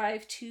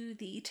drive to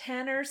the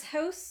Tanner's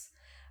house.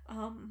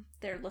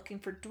 They're looking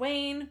for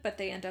Dwayne, but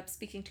they end up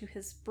speaking to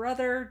his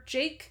brother,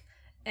 Jake,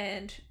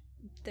 and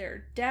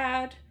their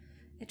dad.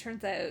 It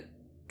turns out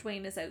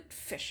Dwayne is out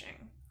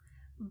fishing.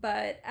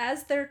 But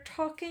as they're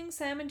talking,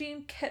 Sam and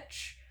Dean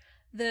catch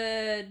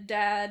the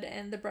dad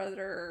and the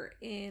brother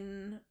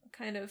in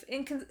kind of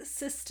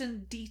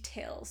inconsistent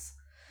details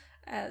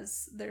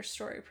as their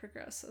story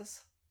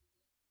progresses.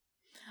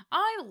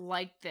 I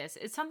like this.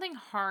 It's something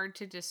hard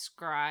to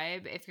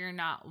describe if you're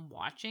not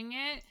watching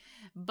it,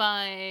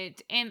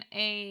 but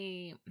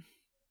I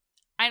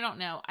don't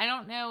know. I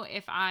don't know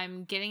if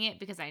I'm getting it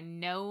because I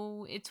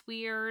know it's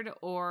weird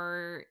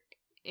or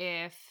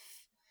if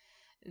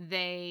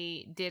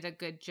they did a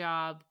good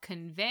job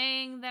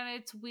conveying that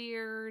it's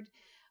weird.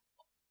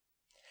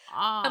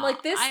 I'm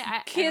like, this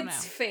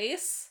kid's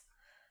face,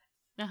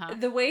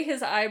 the way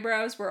his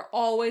eyebrows were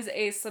always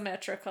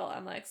asymmetrical.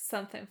 I'm like,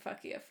 something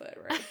fucky afoot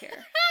right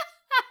here.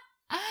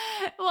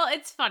 Well,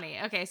 it's funny.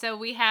 Okay, so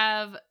we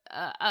have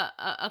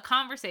a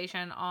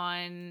conversation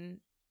on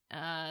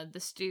the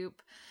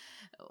stoop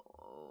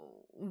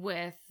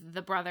with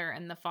the brother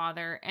and the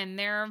father, and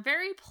they're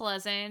very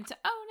pleasant.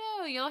 Oh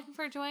no, you're looking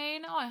for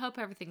Dwayne? Oh, I hope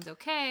everything's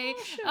okay.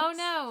 Oh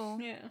no.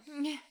 Yeah.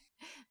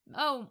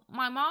 Oh,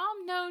 my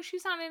mom? No,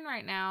 she's not in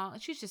right now.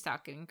 She's just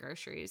out getting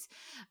groceries.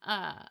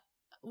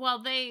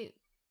 Well, I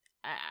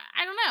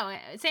don't know.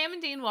 Sam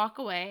and Dean walk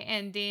away,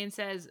 and Dean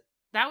says,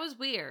 that was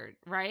weird,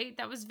 right?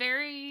 That was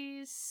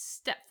very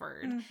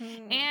Stepford.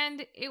 Mm-hmm.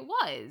 And it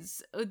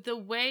was. The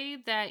way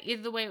that,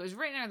 either the way it was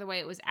written or the way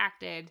it was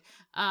acted,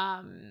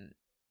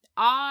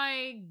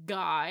 I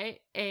got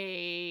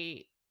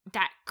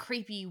that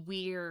creepy,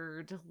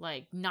 weird,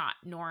 like, not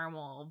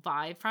normal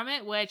vibe from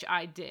it, which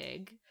I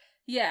dig.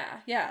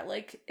 Yeah,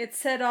 like, it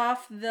set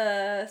off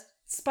the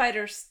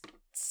spider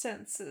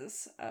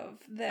senses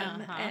of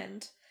them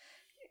and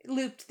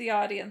looped the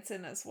audience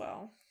in as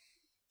well.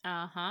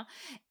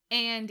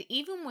 And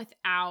even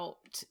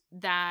without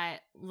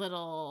that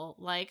little,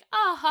 like,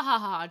 oh, ha, ha,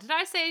 ha, did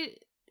I say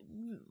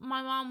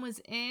my mom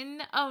was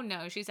in? Oh,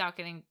 no, she's out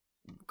getting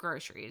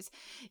groceries.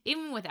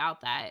 Even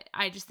without that,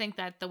 I just think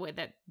that the way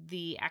that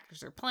the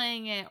actors are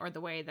playing it or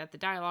the way that the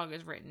dialogue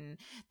is written,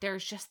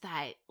 there's just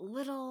that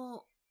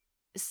little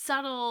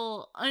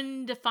subtle,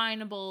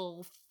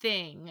 undefinable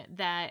thing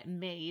that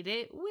made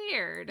it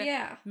weird.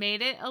 Yeah.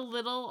 Made it a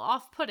little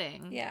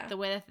off-putting. Yeah. The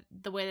way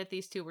that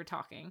these two were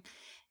talking.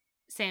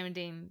 Sam and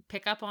Dean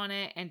pick up on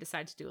it and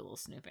decide to do a little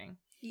snooping.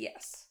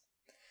 Yes.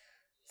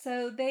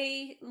 So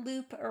they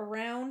loop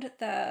around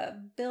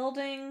the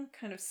building,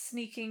 kind of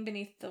sneaking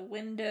beneath the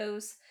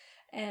windows.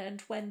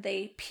 And when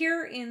they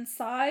peer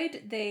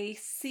inside, they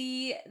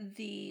see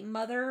the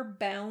mother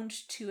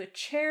bound to a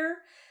chair.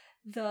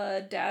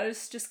 The dad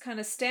is just kind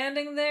of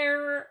standing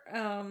there,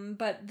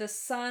 but the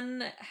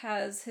son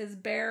has his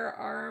bare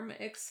arm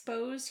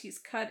exposed. He's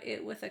cut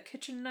it with a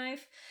kitchen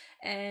knife,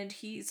 and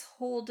he's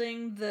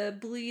holding the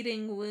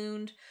bleeding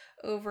wound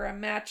over a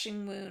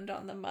matching wound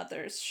on the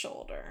mother's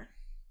shoulder.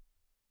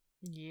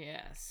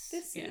 Yes.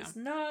 This is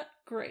not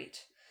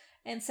great.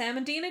 And Sam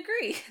and Dean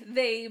agree.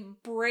 They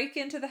break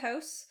into the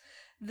house.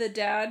 The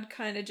dad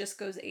kind of just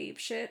goes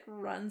apeshit,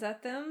 runs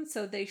at them,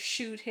 so they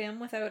shoot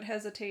him without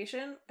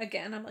hesitation.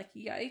 Again, I'm like,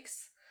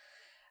 yikes.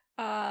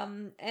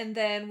 And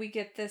then we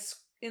get this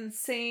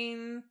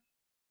insane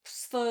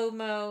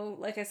slow-mo,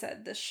 like I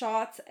said, the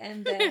shots,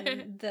 and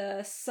then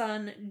the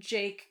son,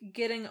 Jake,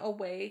 getting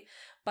away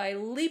by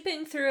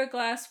leaping through a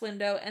glass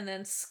window and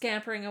then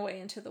scampering away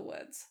into the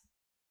woods.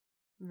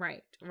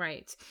 Right.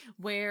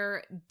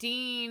 Where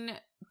Dean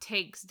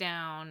takes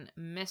down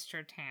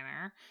Mr.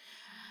 Tanner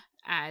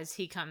as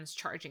he comes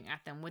charging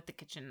at them with the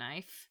kitchen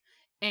knife.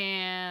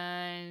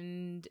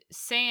 And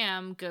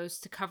Sam goes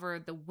to cover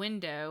the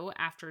window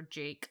after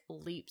Jake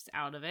leaps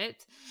out of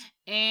it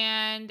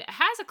and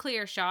has a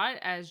clear shot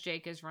as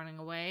Jake is running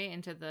away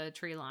into the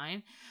tree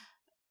line,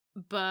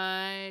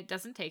 but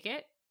doesn't take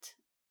it.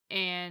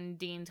 And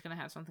Dean's going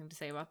to have something to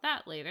say about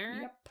that later.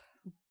 Yep.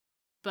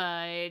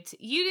 But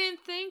you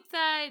didn't think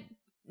that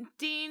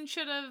Dean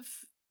should have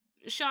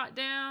shot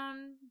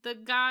down the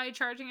guy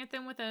charging at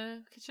them with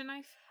a kitchen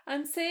knife?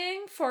 I'm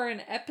saying for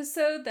an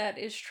episode that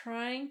is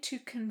trying to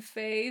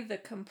convey the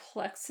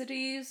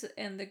complexities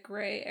and the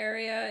gray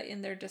area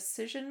in their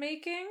decision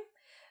making,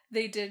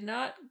 they did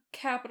not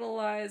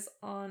capitalize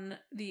on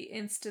the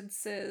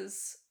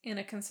instances in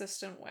a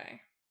consistent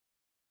way.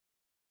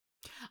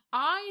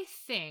 I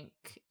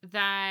think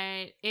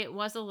that it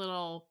was a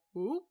little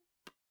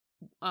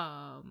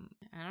I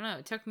don't know,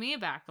 it took me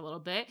aback a little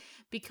bit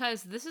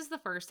because this is the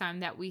first time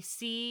that we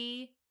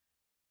see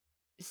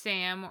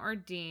Sam or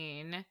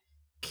Dean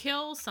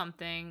kill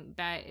something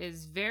that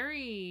is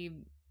very,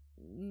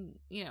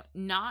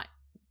 not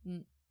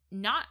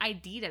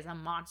ID'd as a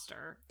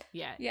monster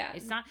yet. Yeah.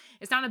 It's not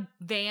a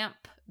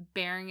vamp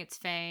bearing its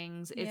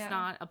fangs. It's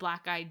not a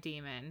black-eyed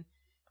demon.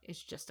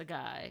 It's just a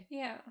guy.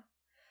 Yeah.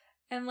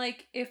 And,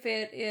 like, if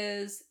it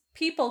is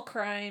people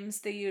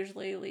crimes, they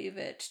usually leave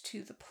it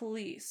to the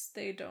police.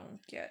 They don't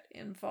get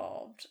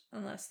involved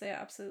unless they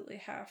absolutely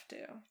have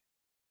to.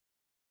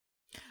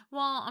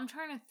 Well, I'm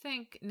trying to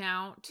think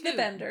now, too. The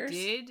Benders.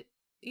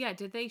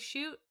 Did they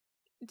shoot?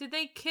 Did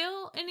they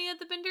kill any of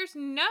the Benders?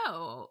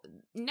 No.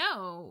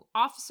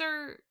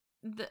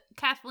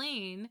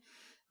 Kathleen,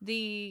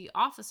 the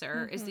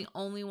officer, is the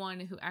only one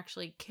who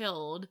actually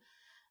killed,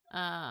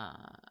 I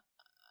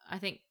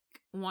think,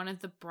 one of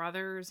the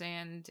brothers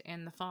and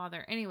the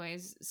father.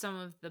 Anyways, some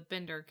of the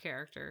Bender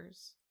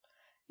characters.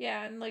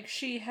 Yeah, and like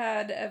she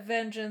had a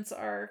vengeance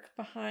arc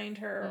behind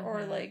her,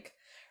 or like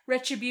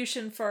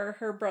retribution for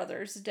her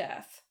brother's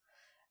death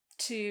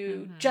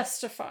to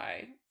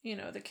justify,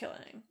 the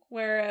killing.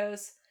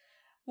 Whereas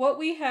what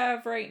we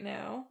have right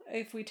now,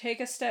 if we take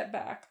a step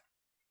back,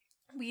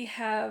 we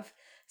have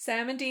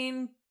Sam and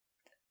Dean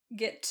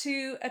get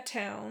to a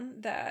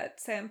town that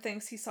Sam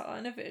thinks he saw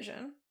in a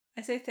vision.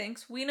 I say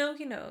thinks. We know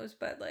he knows,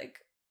 but like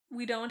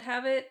we don't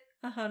have it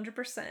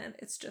 100%.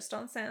 It's just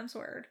on Sam's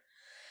word.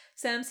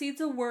 Sam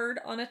sees a word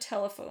on a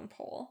telephone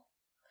pole.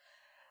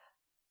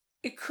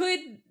 It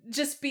could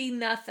just be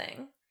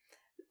nothing.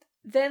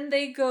 Then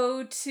they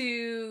go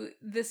to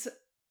this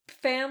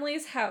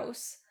family's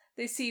house.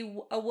 They see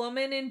a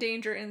woman in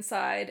danger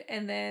inside,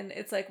 and then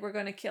it's like, we're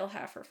going to kill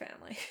half her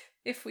family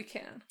if we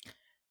can.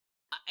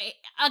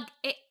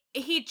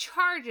 He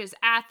charges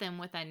at them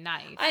with a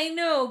knife. I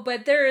know,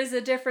 but there is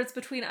a difference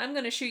between I'm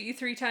going to shoot you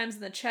 3 times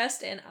in the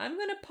chest and I'm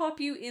going to pop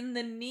you in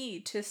the knee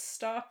to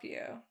stop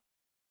you.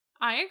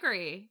 I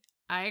agree.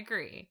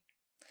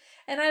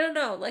 And I don't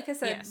know, like I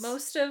said,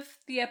 most of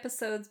the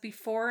episodes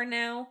before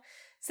now,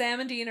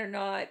 Sam and Dean are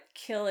not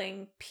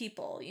killing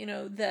people.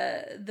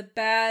 The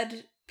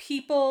bad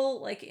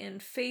people, like in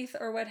Faith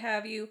or what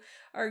have you,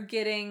 are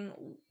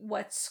getting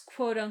what's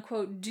quote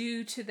unquote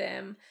due to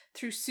them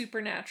through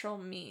supernatural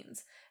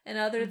means. And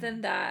other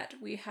than that,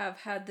 we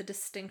have had the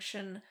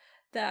distinction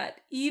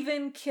that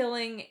even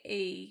killing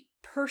a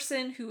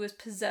person who is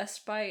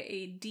possessed by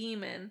a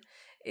demon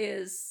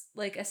is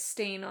like a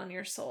stain on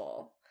your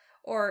soul,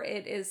 or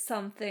it is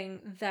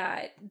something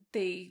that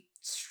they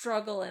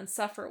struggle and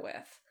suffer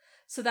with.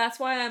 So that's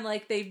why I'm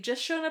like, they've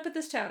just shown up at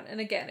this town. And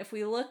again, if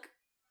we look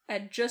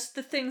at just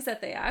the things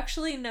that they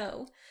actually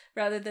know,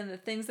 rather than the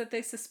things that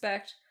they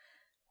suspect,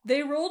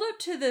 they rolled up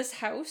to this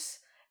house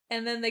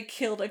and then they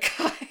killed a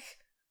guy.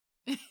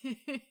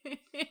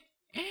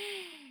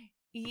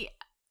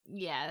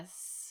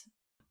 Yes.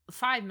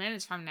 5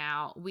 minutes from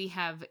now, we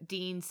have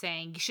Dean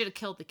saying, you should have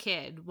killed the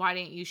kid. Why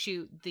didn't you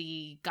shoot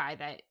the guy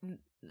that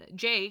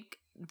Jake,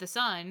 the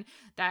son,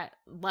 that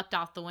leapt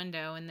out the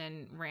window and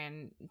then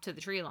ran to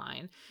the tree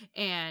line?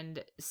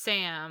 And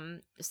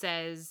Sam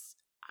says,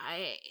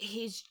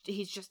 he's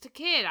just a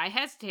kid. I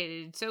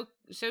hesitated. So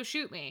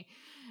shoot me.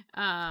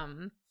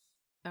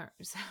 Or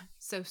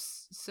so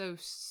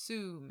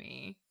sue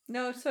me.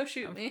 No, so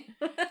shoot me.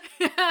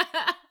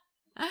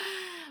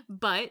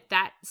 But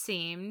that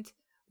seemed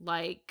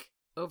like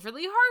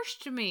overly harsh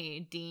to me.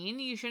 Dean,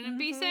 you shouldn't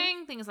be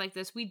saying things like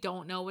this. We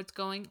don't know what's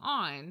going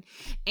on.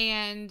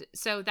 And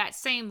so that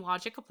same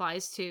logic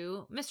applies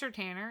to Mr.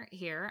 Tanner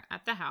here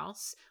at the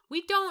house.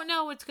 We don't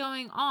know what's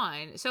going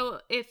on.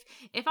 So if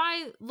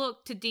I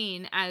look to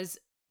Dean as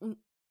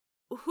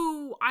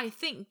who I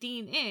think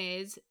Dean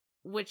is,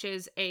 which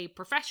is a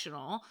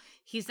professional,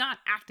 he's not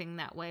acting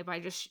that way by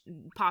just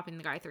popping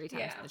the guy 3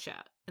 times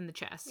in the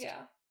chest.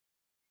 Yeah.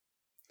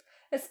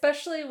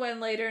 Especially when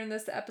later in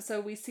this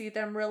episode we see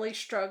them really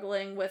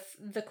struggling with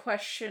the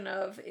question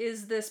of,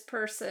 is this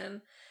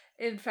person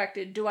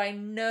infected? Do I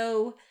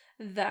know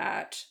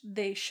that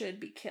they should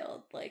be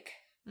killed? Like,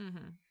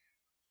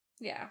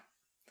 yeah.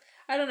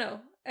 I don't know.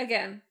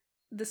 Again,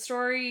 the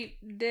story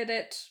did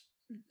it.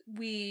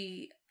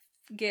 We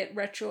get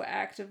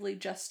retroactively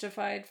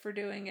justified for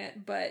doing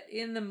it, but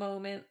in the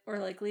moment, or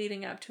like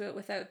leading up to it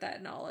without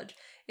that knowledge,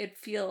 it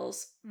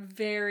feels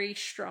very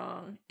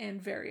strong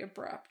and very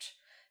abrupt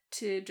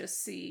to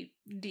just see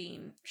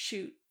Dean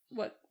shoot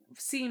what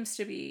seems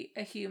to be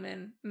a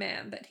human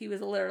man that he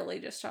was literally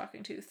just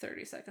talking to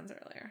 30 seconds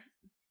earlier.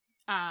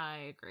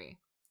 I agree.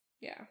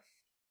 Yeah.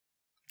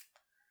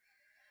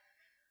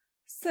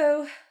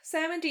 So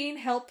Sam and Dean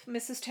help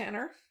Mrs.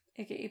 Tanner,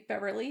 aka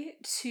Beverly,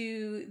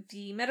 to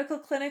the medical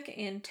clinic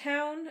in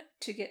town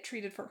to get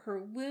treated for her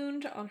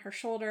wound on her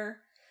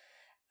shoulder.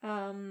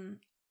 The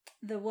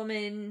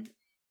woman,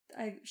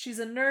 she's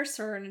a nurse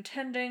or an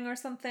attending or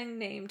something,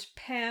 named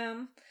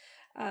Pam,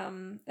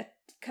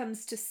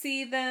 comes to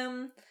see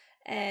them,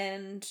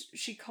 and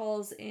she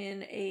calls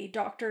in a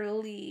Dr.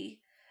 Lee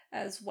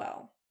as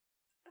well.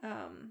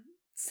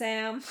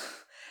 Sam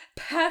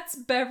pats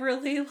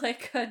Beverly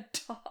like a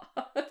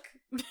dog.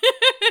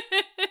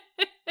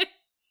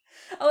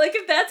 Like,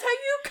 if that's how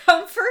you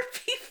comfort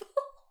people.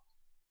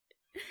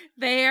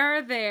 They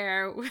are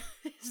there with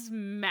this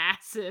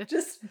massive...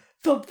 Just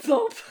thump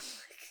thump.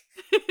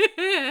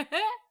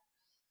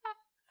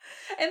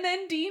 And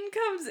then Dean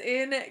comes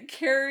in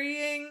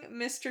carrying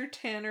Mr.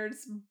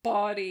 Tanner's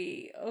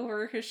body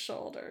over his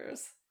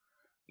shoulders.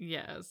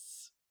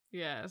 Yes.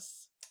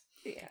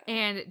 Yeah.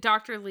 And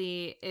Dr.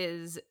 Lee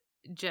is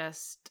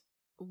just,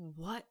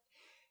 what?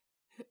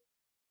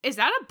 Is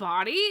that a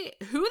body?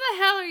 Who the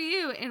hell are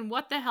you? And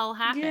what the hell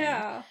happened?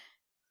 Yeah.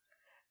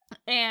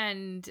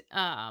 And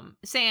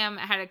Sam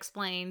had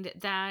explained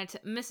that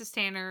Mrs.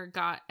 Tanner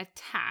got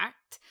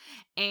attacked.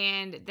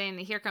 And then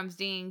here comes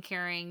Dean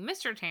carrying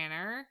Mr.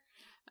 Tanner,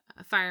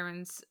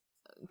 fireman's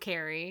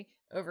carry,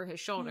 over his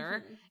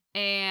shoulder. Mm-hmm.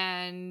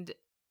 And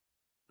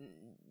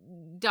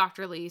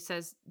Dr. Lee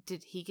says,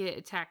 did he get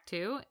attacked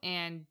too?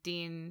 And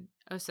Dean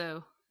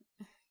also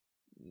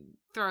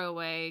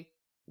throwaway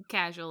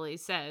casually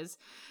says,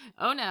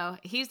 oh no,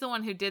 he's the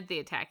one who did the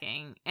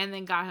attacking and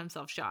then got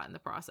himself shot in the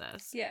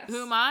process. Yes.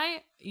 Who am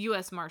I?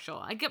 U.S. Marshal.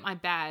 I get my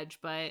badge,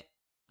 but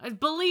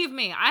believe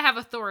me, I have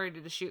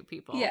authority to shoot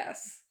people.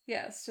 Yes.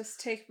 Just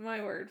take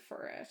my word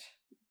for it.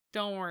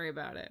 Don't worry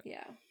about it.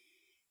 Yeah.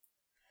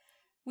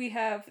 We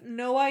have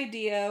no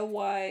idea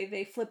why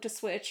they flipped a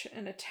switch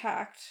and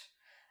attacked,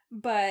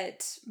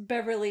 but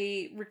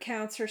Beverly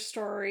recounts her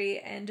story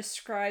and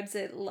describes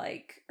it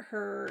like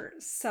her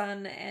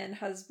son and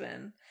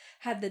husband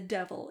had the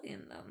devil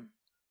in them.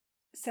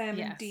 Sam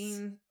and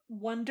Dean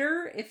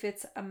wonder if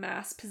it's a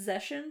mass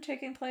possession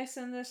taking place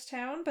in this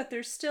town, but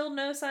there's still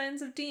no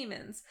signs of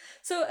demons.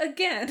 So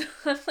again,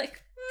 I'm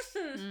like,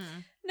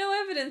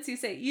 no evidence, you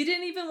say. You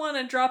didn't even want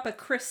to drop a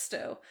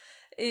Christo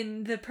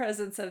in the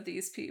presence of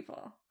these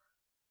people.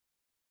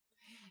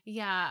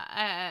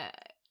 Yeah,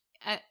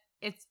 I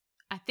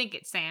think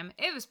it's Sam.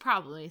 It was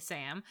probably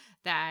Sam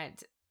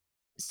that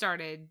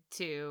started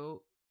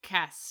to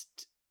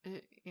cast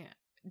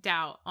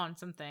doubt on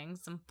some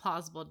things, some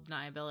plausible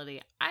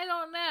deniability. I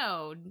don't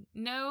know.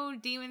 No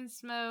demon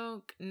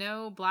smoke,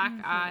 no black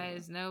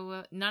eyes,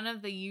 none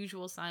of the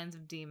usual signs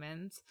of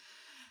demons.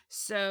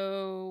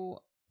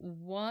 So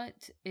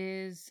what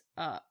is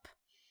up?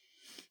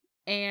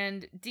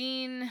 And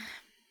Dean,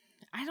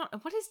 I don't know,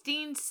 what does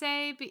Dean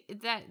say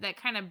that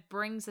kind of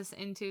brings us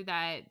into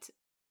that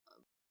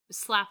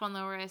slap on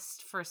the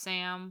wrist for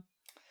Sam?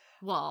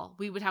 Well,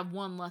 we would have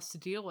one less to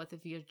deal with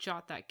if he had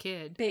shot that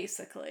kid.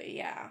 Basically,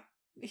 yeah.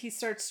 He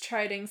starts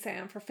chiding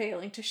Sam for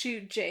failing to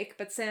shoot Jake,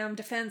 but Sam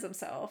defends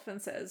himself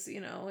and says,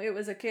 it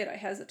was a kid, I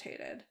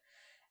hesitated.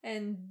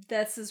 And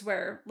this is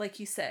where, like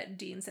you said,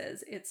 Dean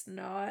says, it's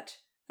not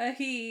a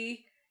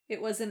he,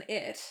 it was an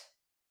it.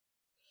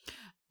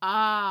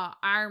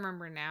 I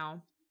remember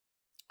now.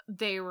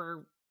 They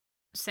were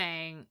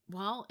saying,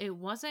 well, it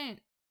wasn't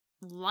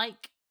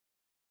like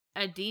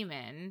a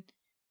demon,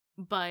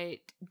 but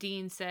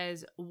Dean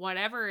says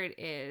whatever it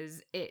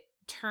is, it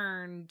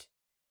turned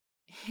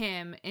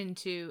them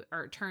into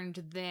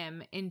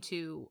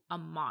a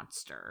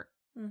monster.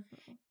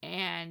 Mm-hmm.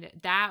 And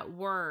that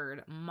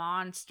word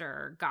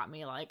monster got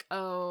me like,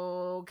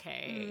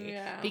 okay.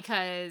 Yeah.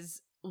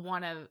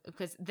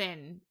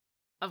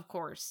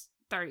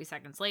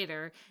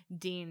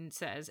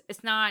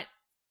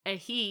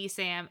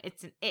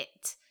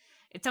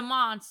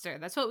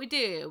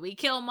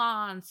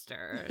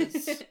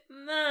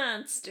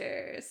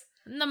 Monsters.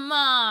 The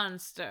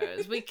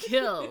monsters. We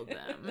kill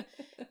them.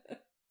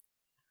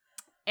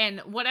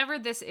 And whatever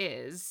this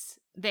is,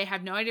 they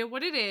have no idea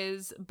what it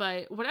is,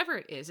 but whatever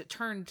it is, it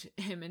turned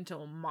him into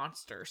a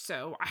monster.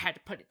 So I had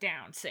to put it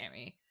down,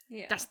 Sammy.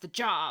 Yeah. That's the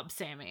job,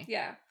 Sammy.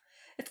 Yeah.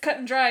 It's cut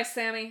and dry,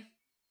 Sammy.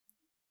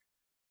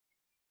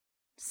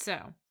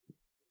 So,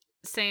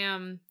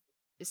 Sam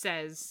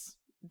says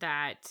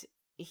that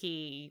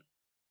he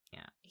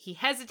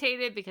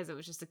hesitated because it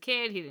was just a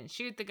kid. He didn't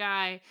shoot the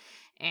guy.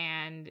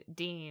 And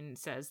Dean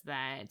says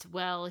that,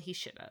 well, he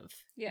should have.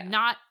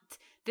 Yeah.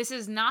 This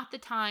is not the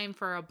time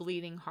for a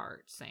bleeding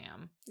heart,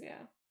 Sam.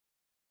 Yeah.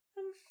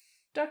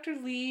 Dr.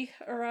 Lee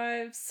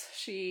arrives.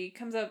 She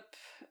comes up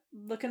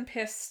looking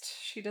pissed.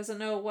 She doesn't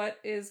know what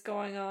is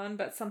going on,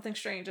 but something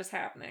strange is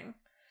happening.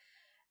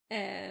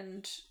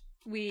 And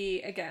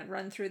we, again,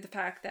 run through the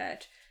fact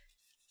that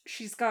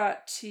she's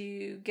got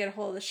to get a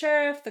hold of the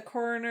sheriff, the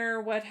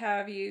coroner, what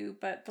have you,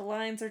 but the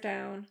lines are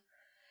down.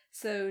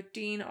 So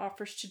Dean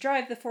offers to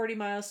drive the 40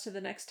 miles to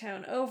the next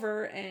town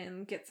over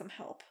and get some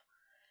help.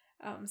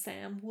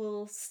 Sam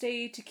will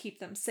stay to keep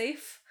them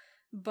safe,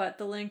 but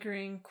the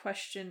lingering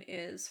question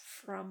is,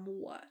 from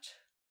what?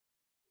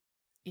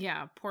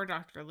 Yeah, poor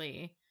Dr.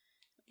 Lee.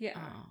 Yeah.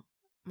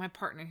 My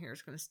partner here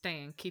is going to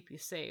stay and keep you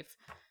safe.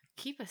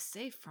 Keep us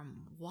safe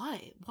from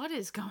what? What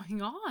is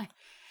going on?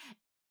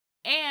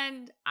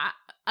 And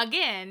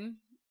again,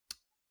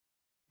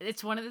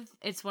 it's one of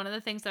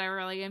the things that I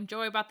really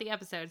enjoy about the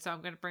episode, so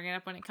I'm going to bring it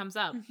up when it comes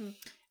up. Mm-hmm.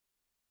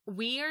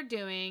 We are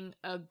doing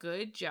a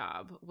good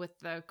job with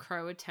the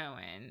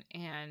Croatoan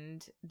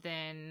and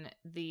then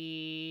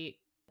the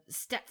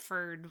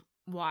Stepford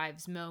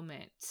wives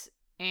moment,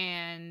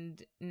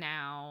 and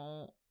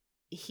now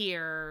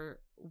here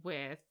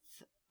with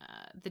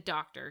the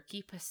doctor.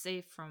 Keep us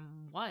safe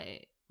from what?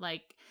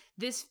 Like,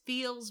 this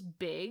feels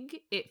big.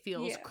 It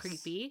feels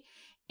creepy.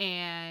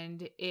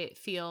 And it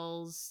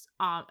feels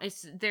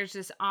there's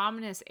this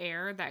ominous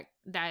air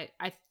that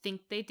I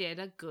think they did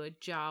a good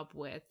job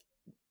with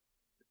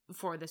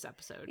for this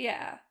episode.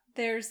 Yeah.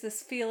 there's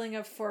this feeling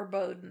of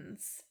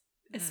forebodings,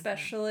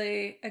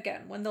 especially,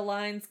 again, when the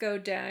lines go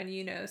down,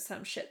 you know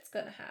some shit's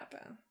gonna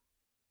happen.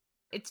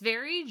 It's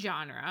very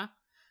genre.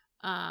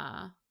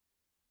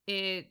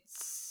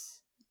 It's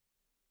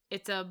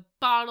a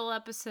bottle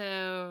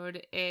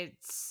episode.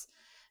 It's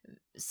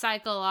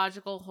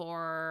psychological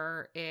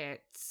horror.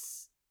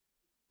 It's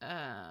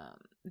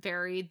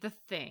very The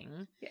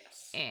Thing.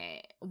 Yes.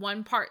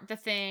 One part The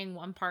Thing,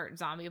 one part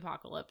zombie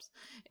apocalypse.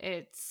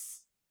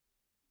 It's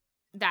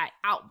that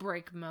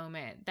outbreak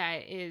moment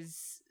that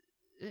is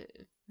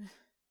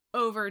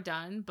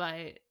overdone,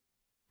 but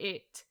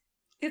it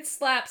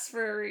slaps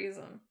for a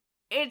reason.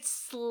 It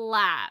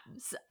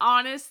slaps.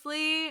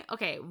 Honestly,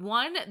 okay,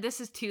 one,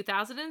 this is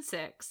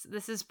 2006.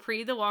 This is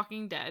pre The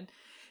Walking Dead.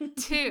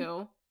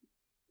 Two,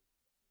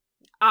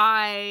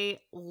 I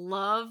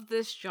love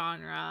this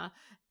genre.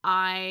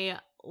 I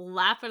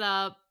lap it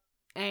up,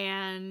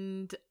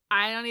 and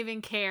I don't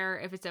even care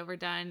if it's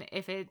overdone.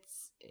 If it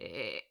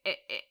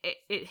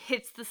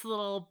hits this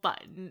little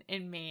button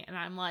in me, and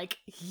I'm like,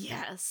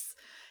 yes,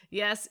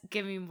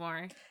 give me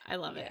more. I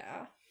love it.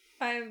 Yeah,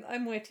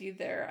 I'm with you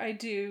there. I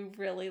do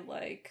really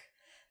like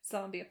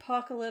zombie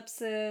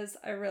apocalypses.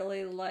 I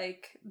really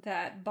like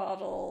that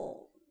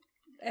bottle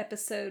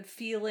episode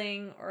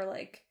feeling, or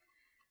like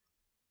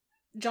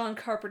John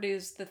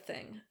Carpenter's The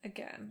Thing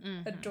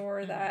again.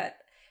 Adore that.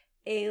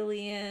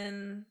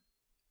 Alien,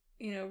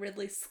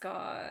 Ridley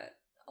Scott.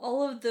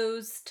 All of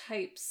those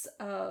types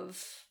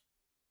of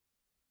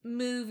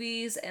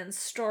movies and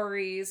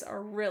stories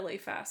are really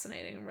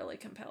fascinating and really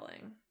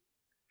compelling.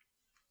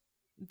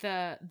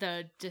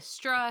 The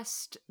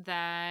distrust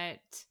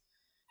that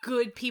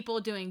good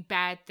people doing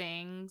bad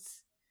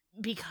things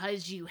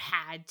because you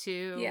had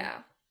to.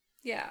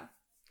 Yeah.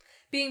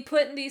 Being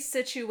put in these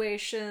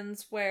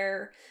situations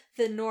where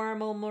the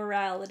normal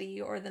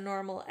morality or the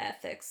normal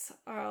ethics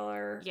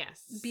are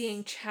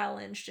being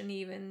challenged and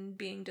even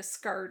being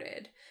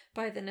discarded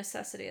by the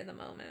necessity of the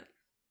moment.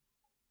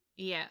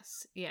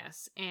 Yes.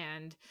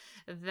 And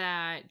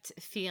that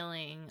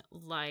feeling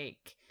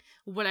like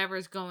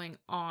whatever's going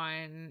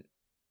on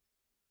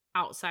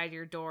outside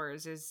your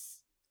doors is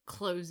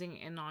closing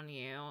in on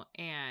you,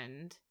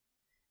 and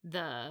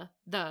the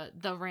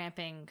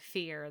ramping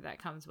fear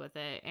that comes with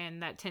it,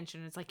 and that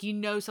tension. It's like,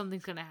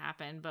 something's gonna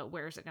happen, but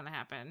where's it gonna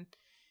happen?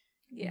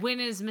 When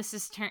is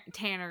Mrs.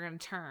 Tanner gonna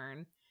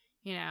turn?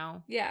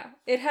 Yeah,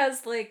 it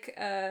has like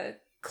a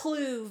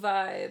Clue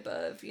vibe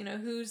of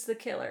who's the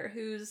killer,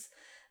 who's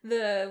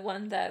the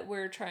one that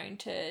we're trying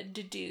to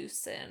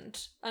deduce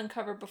and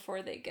uncover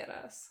before they get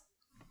us.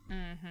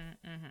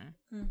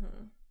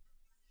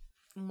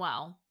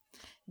 Well,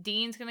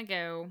 Dean's gonna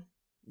go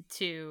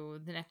to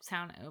the next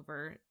town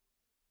over,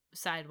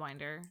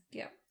 Sidewinder.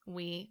 Yeah.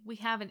 We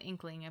have an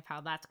inkling of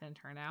how that's going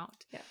to turn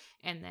out. Yeah.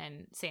 And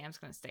then Sam's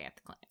going to stay at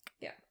the clinic.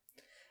 Yeah.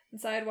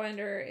 And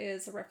Sidewinder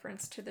is a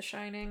reference to The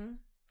Shining.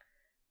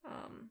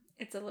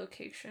 It's a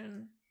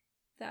location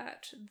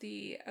that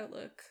the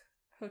Outlook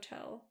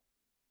Hotel,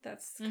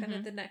 that's kind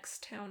of the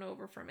next town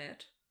over from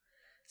it.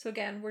 So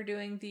again, we're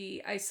doing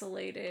the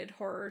isolated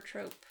horror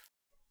trope.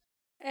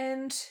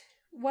 And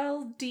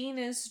while Dean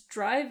is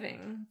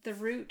driving the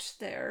route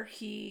there,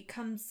 he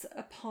comes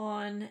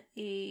upon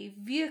a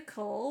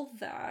vehicle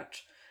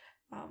that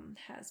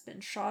has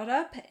been shot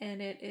up,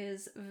 and it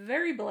is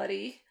very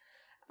bloody.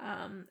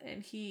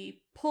 And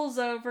he pulls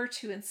over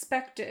to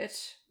inspect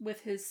it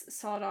with his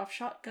sawed-off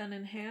shotgun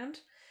in hand,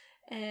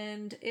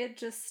 and it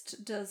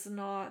just does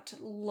not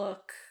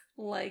look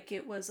like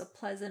it was a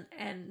pleasant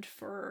end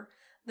for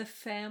the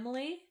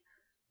family.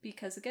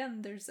 Because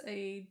again, there's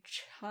a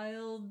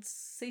child's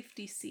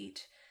safety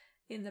seat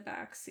in the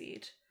back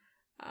seat.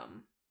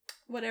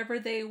 Whatever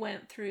they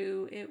went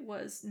through, it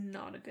was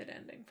not a good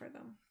ending for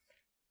them.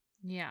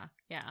 Yeah.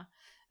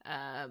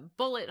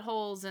 Bullet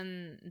holes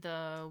in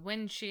the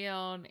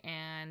windshield,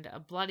 and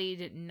a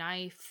bloodied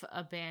knife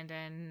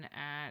abandoned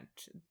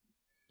at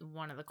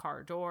one of the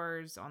car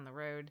doors on the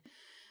road.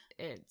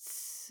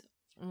 It's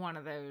one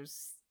of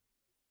those,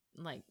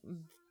 like,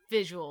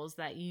 visuals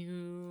that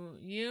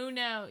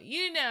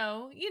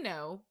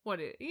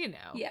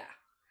Yeah.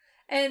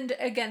 And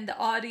again, the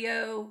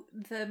audio,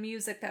 the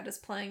music that is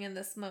playing in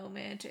this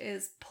moment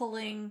is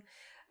pulling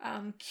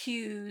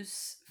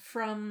cues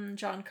from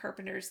John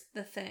Carpenter's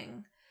The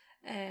Thing,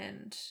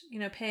 and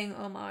paying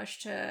homage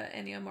to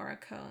Ennio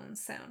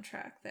Morricone's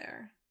soundtrack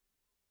there.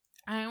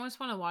 I almost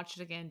want to watch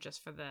it again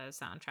just for the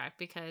soundtrack,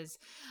 because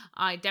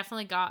I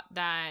definitely got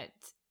that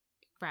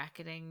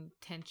racketing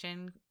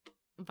tension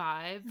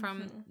vibe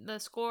from the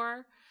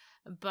score,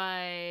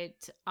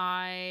 but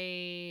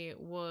I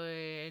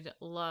would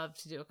love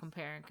to do a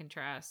compare and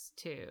contrast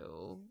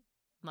to,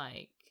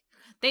 like,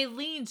 they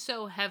lean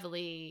so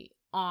heavily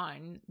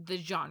on the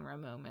genre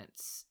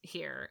moments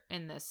here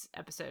in this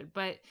episode,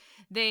 but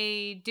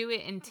they do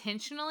it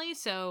intentionally,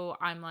 so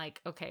I'm like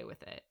okay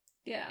with it.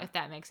 Yeah, if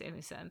that makes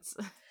any sense.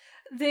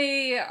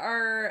 They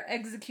are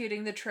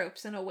executing the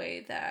tropes in a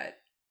way that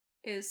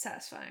is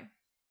satisfying.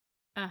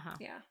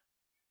 Yeah.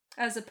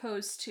 As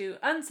opposed to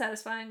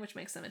unsatisfying, which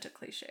makes them into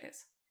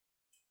cliches.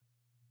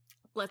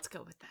 Let's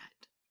go with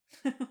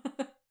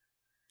that.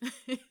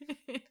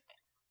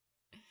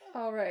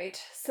 All right.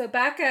 So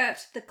back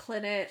at the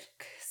clinic,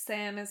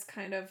 Sam is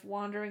kind of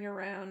wandering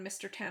around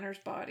Mr. Tanner's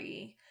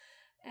body,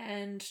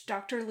 and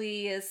Dr.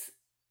 Lee is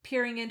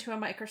peering into a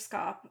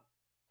microscope,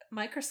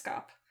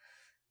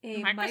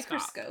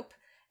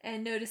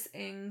 and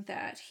noticing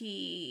that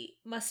he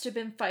must have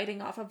been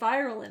fighting off a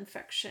viral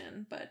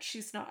infection, but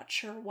she's not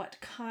sure what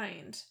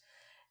kind.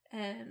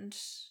 And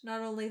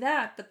not only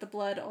that, but the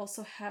blood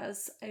also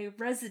has a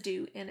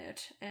residue in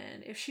it.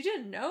 And if she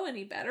didn't know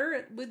any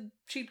better,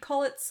 she'd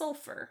call it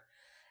sulfur.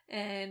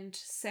 And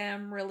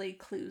Sam really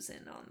clues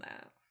in on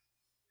that.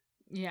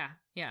 Yeah.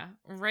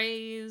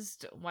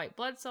 Raised white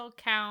blood cell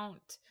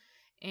count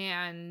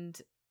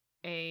and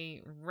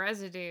a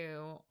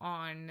residue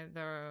on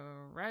the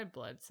red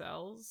blood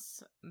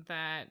cells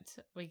that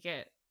we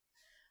get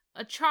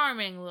a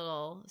charming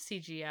little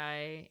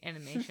CGI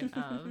animation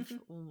of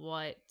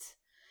what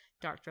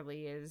Dr.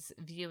 Lee is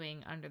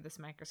viewing under this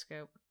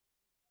microscope.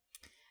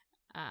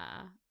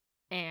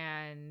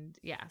 And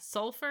yeah,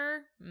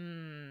 sulfur.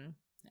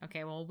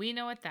 Okay, well, we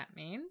know what that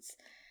means.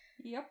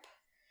 Yep.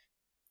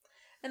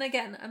 And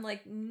again, I'm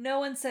like, no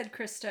one said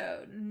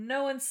Christo.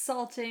 No one's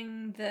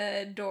salting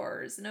the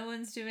doors. No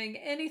one's doing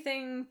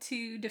anything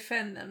to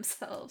defend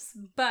themselves.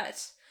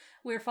 But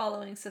we're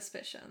following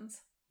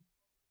suspicions.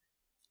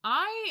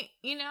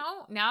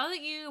 Now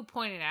that you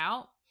pointed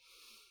out,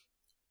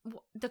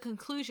 the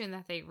conclusion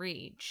that they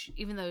reach,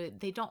 even though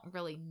they don't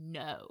really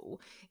know,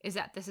 is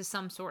that this is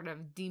some sort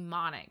of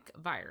demonic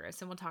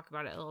virus. And we'll talk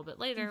about it a little bit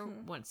later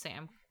once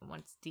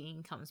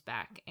Dean comes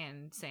back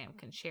and Sam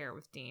can share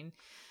with Dean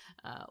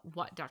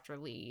what Dr.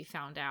 Lee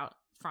found out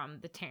from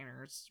the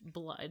Tanner's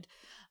blood.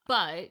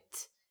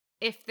 But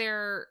if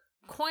they're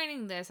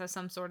coining this as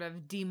some sort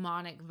of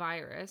demonic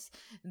virus,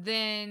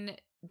 then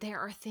there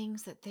are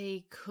things that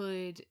they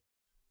could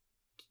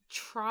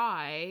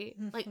try.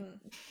 Like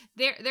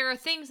there are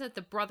things that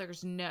the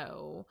brothers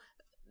know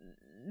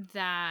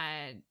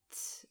that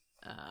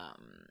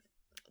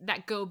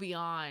that go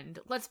beyond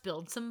let's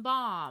build some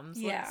bombs.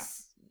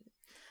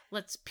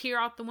 Let's peer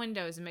out the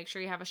windows and make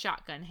sure you have a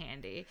shotgun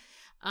handy.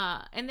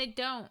 And they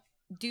don't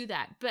do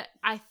that. But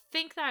I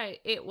think that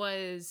it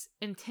was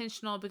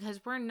intentional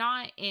because we're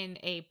not in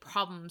a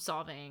problem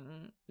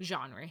solving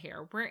genre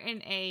here. We're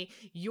in a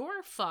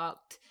you're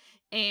fucked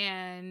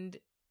and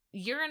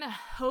you're in a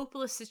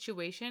hopeless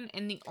situation,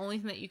 and the only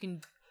thing that you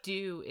can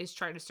do is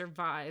try to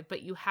survive,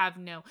 but you have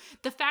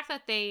the fact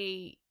that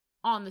they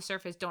on the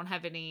surface don't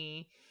have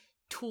any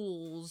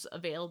tools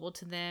available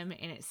to them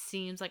and it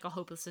seems like a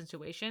hopeless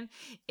situation,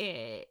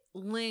 it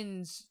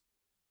lends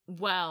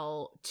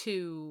well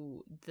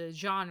to the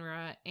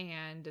genre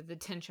and the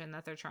tension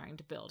that they're trying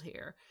to build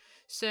here.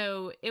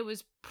 So it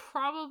was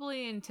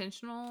probably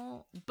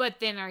intentional,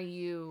 but then are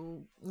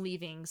you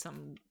leaving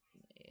some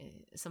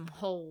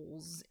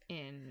holes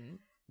in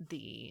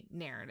the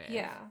narrative?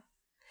 Yeah.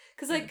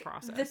 Because, like,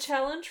 the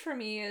challenge for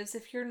me is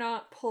if you're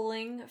not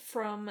pulling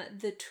from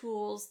the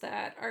tools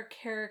that our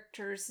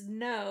characters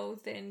know,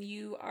 then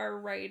you are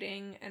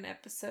writing an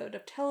episode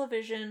of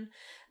television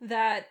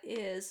that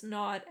is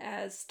not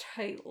as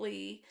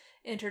tightly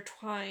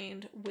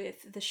intertwined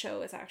with the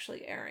show it's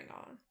actually airing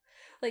on.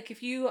 Like,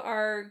 if you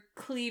are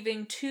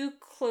cleaving too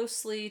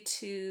closely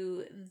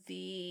to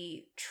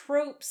the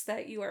tropes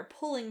that you are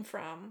pulling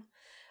from,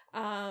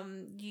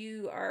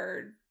 you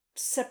are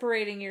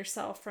separating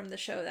yourself from the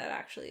show that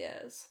actually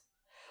is.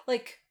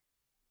 Like,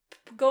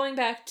 going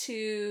back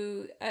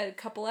to a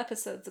couple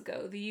episodes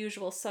ago, The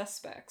Usual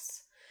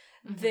Suspects,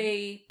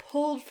 they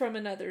pulled from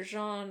another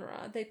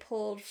genre. They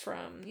pulled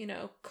from,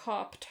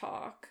 cop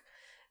talk.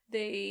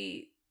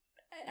 They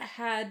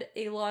had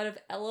a lot of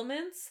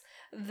elements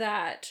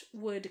that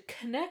would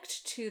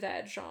connect to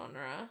that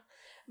genre,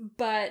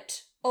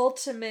 but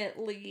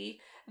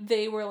ultimately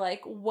they were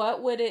like,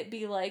 what would it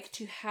be like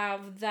to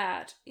have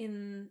that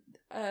in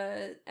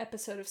an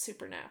episode of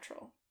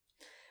Supernatural?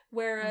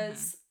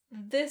 Whereas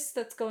this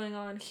that's going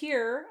on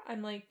here,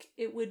 I'm like,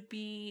 it would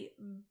be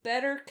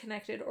better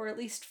connected, or at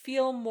least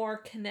feel more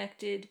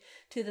connected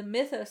to the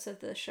mythos of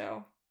the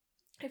show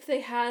if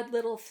they had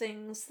little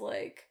things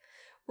like,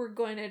 we're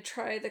going to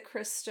try the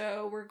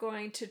Christo, we're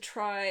going to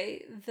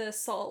try the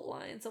salt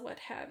lines and what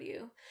have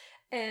you.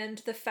 And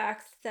the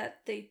fact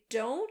that they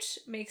don't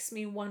makes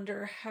me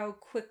wonder how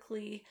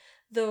quickly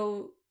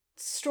the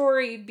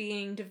story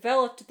being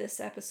developed this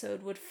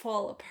episode would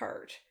fall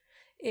apart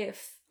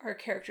if our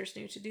characters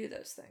knew to do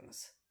those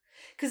things.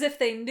 Because if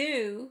they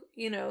knew,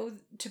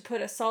 to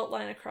put a salt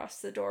line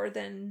across the door,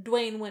 then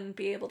Dwayne wouldn't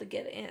be able to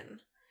get in.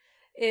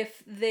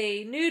 If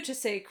they knew to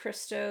say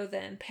Christo,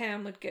 then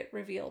Pam would get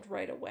revealed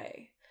right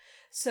away.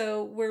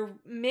 So we're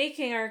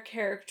making our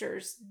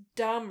characters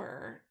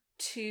dumber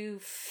to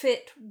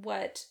fit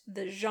what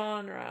the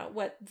genre,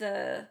 what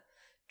the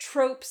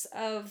tropes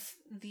of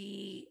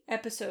the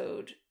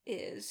episode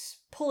is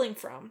pulling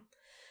from.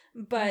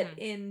 But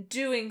in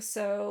doing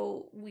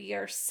so, we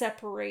are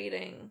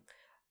separating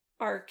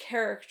our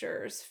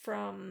characters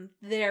from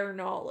their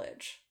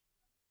knowledge.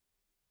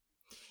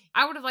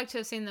 I would have liked to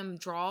have seen them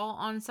draw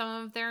on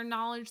some of their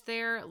knowledge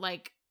there,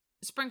 like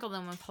sprinkle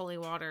them with holy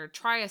water,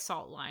 try a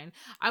salt line.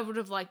 I would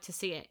have liked to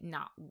see it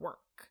not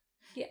work.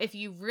 Yeah. If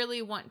you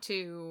really want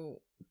to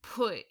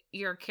put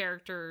your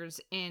characters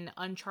in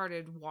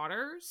uncharted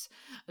waters,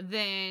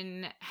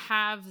 then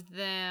have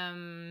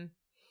them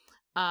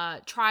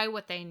try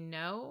what they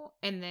know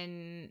and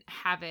then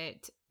have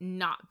it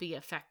not be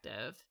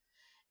effective.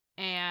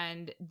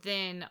 And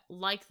then,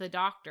 like the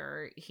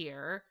doctor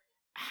here,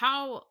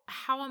 how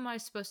am I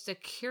supposed to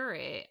cure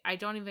it? I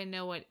don't even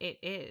know what it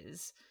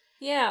is.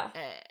 Yeah.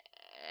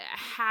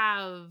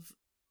 Have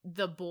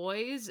the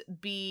boys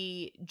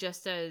be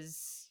just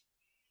as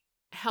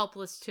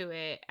helpless to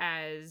it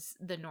as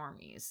the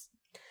normies.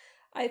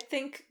 I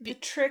think the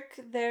trick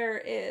there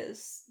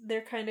is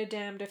they're kind of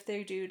damned if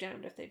they do,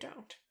 damned if they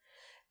don't.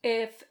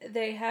 If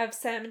they have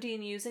Sam and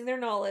Dean using their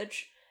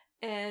knowledge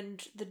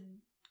and the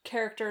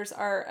characters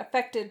are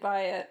affected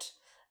by it,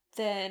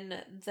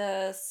 then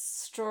the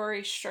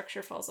story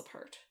structure falls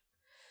apart.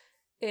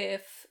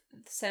 If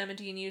Sam and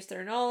Dean use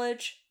their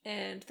knowledge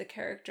and the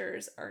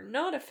characters are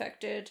not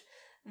affected,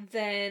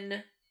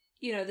 then,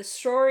 you know, the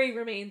story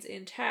remains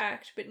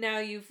intact, but now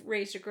you've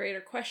raised a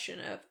greater question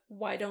of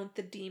why don't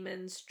the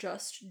demons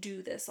just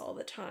do this all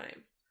the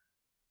time?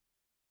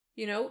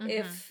 You know,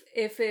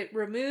 if it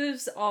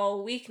removes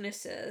all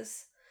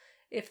weaknesses,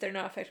 if they're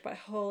not affected by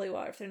holy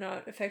water, if they're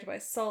not affected by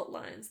salt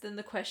lines, then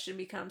the question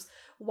becomes,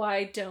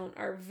 why don't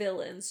our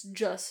villains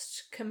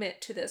just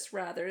commit to this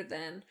rather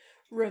than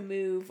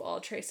remove all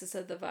traces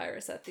of the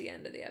virus at the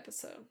end of the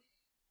episode?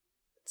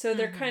 So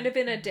they're kind of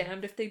in a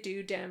damned if they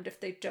do, damned if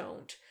they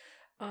don't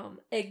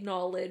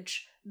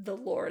acknowledge the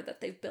lore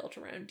that they've built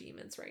around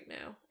demons right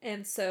now.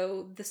 And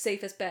so the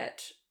safest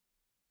bet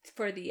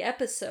for the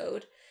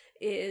episode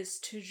is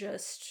to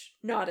just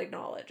not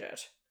acknowledge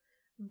it.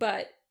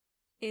 But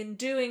in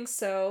doing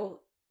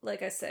so,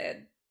 like I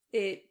said,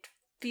 it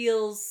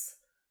feels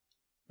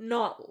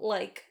not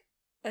like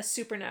a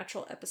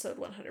Supernatural episode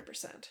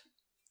 100%.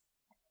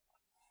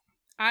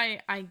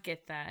 I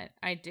get that.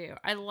 I do.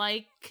 I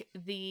like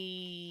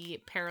the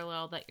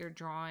parallel that you're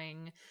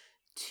drawing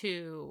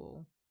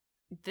to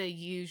the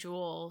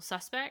Usual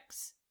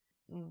Suspects,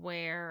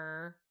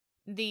 where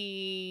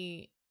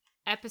the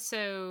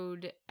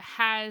episode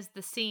has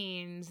the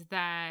scenes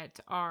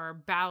that are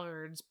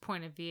Ballard's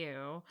point of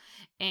view,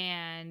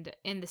 and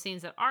in the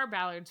scenes that are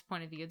Ballard's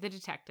point of view, the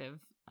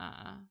detective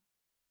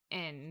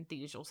in The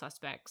Usual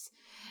Suspects,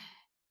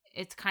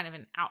 it's kind of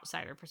an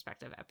outsider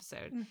perspective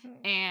episode.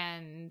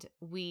 And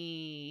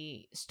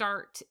we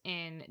start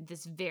in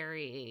this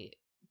very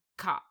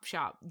cop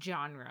shop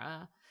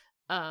genre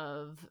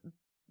of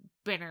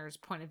Benner's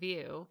point of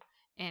view,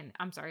 and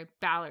I'm sorry,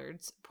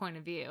 Ballard's point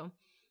of view.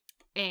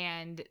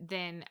 And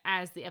then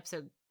as the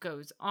episode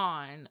goes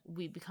on,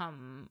 we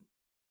become,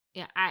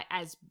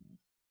 as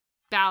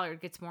Ballard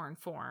gets more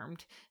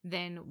informed,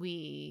 then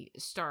we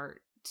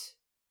start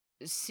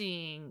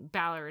seeing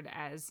Ballard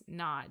as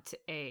not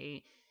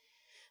a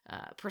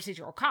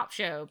procedural cop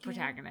show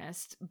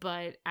protagonist,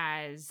 but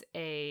as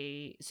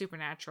a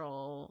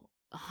supernatural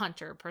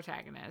hunter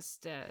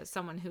protagonist,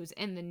 someone who's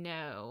in the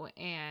know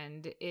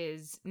and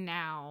is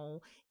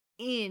now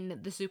in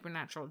the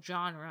supernatural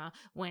genre,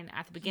 when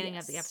at the beginning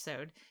of the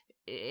episode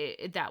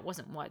that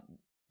wasn't what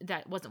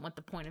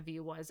the point of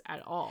view was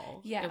at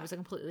all. It was a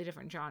completely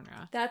different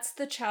genre. That's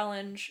the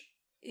challenge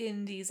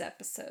in these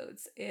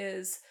episodes,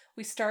 is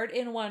we start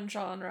in one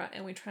genre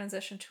and we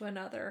transition to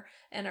another,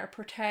 and our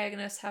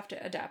protagonists have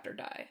to adapt or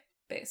die,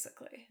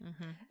 basically.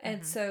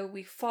 And so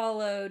we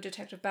follow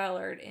Detective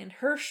Ballard in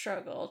her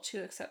struggle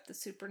to accept the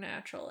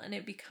supernatural, and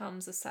it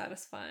becomes a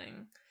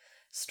satisfying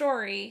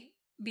story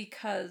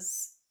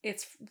because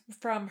it's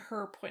from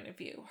her point of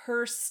view.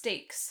 Her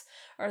stakes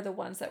are the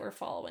ones that we're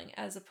following,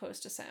 as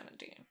opposed to Sam and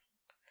Dean.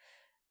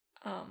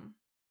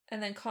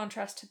 And then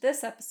contrast to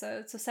this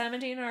episode, so Sam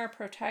and Dean are our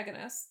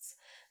protagonists.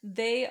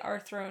 They are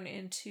thrown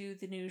into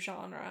the new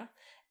genre.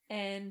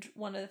 And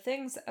one of the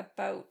things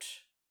about,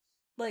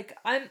 like,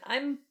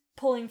 I'm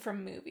pulling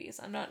from movies.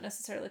 I'm not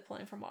necessarily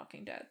pulling from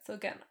Walking Dead. So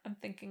again, I'm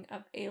thinking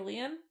of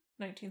Alien,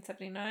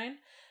 1979.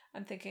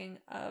 I'm thinking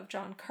of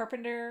John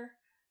Carpenter's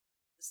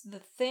The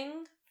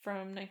Thing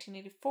from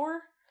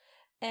 1984.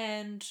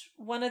 And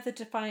one of the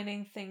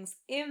defining things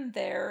in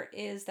there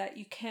is that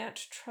you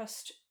can't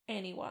trust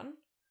anyone.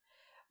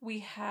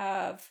 We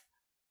have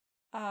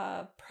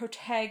a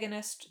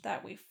protagonist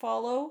that we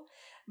follow,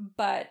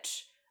 but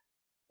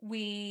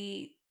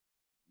we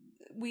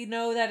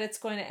know that it's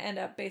going to end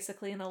up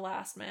basically in a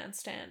last man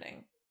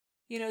standing.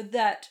 You know,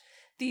 that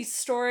these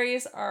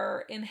stories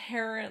are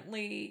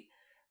inherently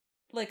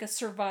like a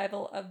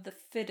survival of the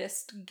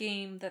fittest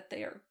game that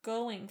they are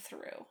going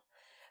through.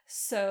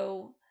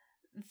 So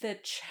the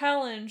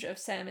challenge of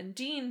Sam and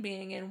Dean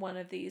being in one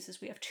of these is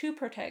we have two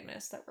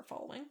protagonists that we're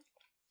following.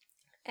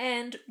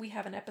 And we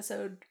have an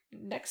episode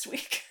next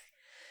week.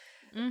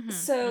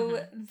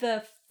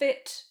 The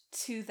fit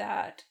to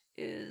that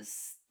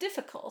is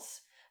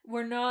difficult.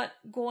 We're not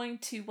going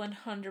to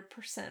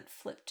 100%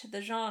 flip to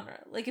the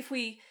genre. Like, if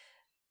we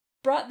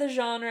brought the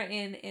genre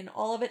in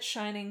all of its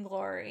shining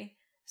glory,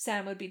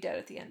 Sam would be dead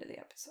at the end of the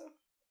episode.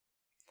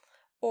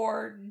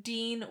 Or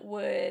Dean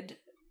would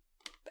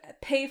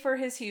pay for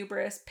his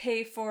hubris,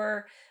 pay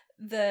for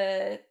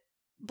the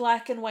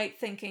black and white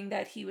thinking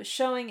that he was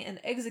showing and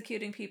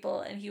executing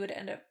people, and he would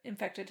end up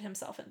infected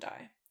himself and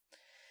die.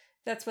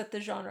 That's what the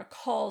genre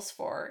calls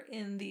for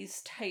in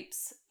these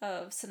types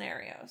of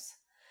scenarios.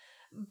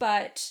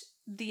 But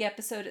the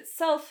episode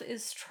itself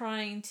is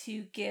trying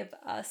to give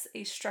us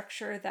a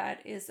structure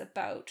that is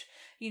about,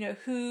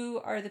 who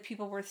are the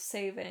people worth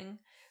saving,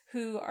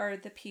 who are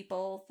the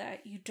people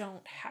that you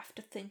don't have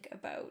to think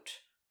about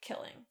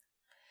killing.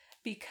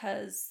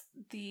 Because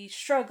the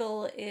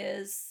struggle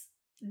is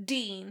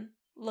Dean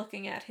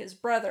looking at his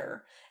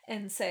brother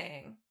and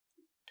saying,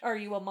 are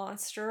you a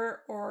monster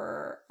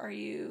or are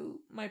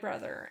you my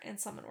brother and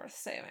someone worth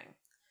saving?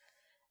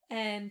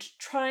 And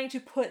trying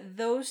to put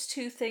those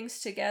two things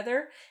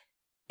together,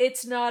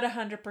 it's not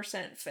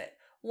 100% fit.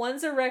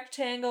 One's a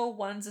rectangle,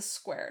 one's a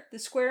square. The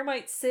square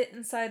might sit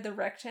inside the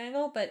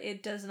rectangle, but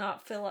it does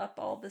not fill up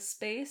all the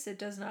space. It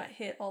does not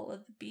hit all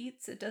of the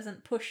beats. It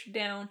doesn't push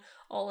down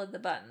all of the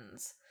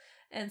buttons.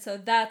 And so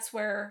that's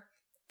where,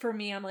 for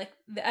me, I'm like,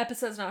 the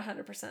episode's not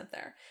 100%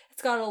 there.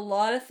 It's got a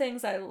lot of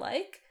things I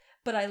like,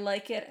 but I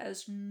like it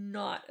as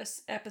not an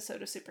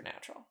episode of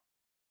Supernatural.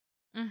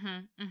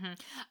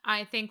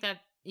 I think that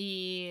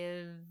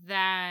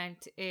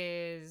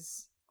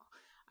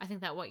I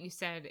think that what you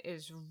said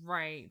is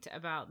right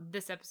about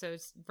this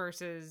episode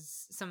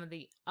versus some of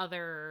the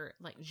other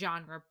like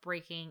genre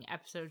breaking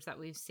episodes that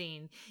we've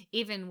seen,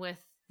 even with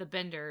the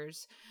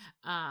Benders,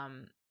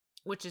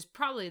 which is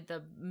probably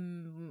the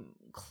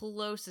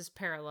closest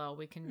parallel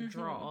we can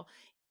draw.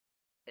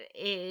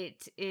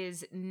 It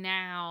is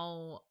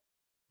now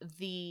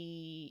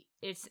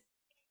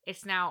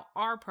it's now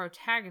our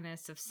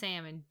protagonists of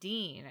Sam and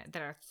Dean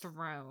that are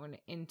thrown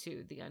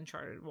into the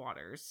uncharted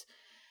waters.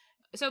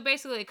 So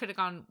basically it could have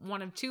gone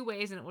one of two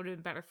ways and it would have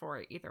been better for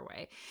it either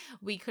way.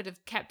 We could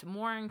have kept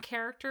more in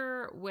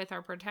character with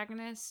our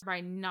protagonists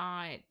by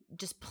not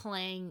just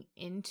playing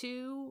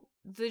into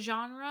the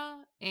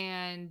genre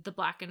and the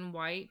black and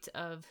white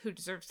of who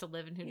deserves to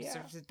live and who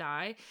deserves to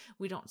die.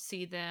 We don't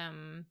see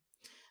them.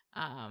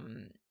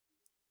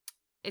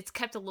 It's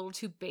kept a little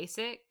too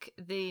basic,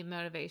 the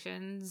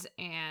motivations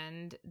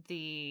and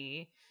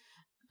the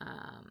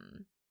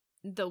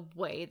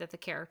way that the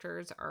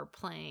characters are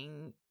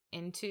playing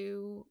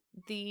into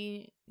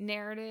the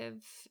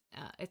narrative.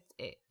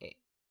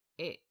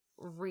 It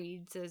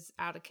reads as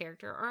out of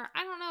character, or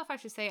I don't know if I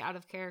should say out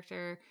of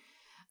character.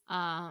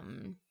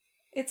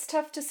 It's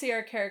tough to see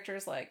our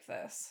characters like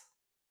this.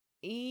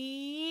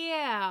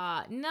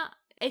 Yeah,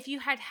 if you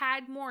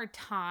had more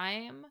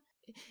time.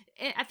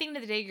 At the end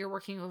of the day, you're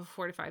working with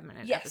a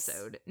 45-minute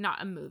episode, not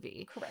a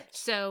movie. Correct.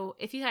 So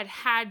if you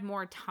had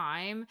more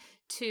time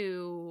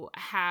to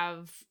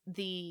have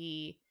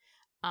the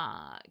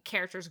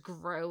characters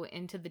grow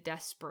into the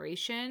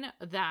desperation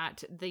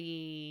that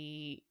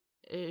the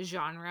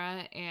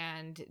genre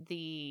and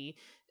the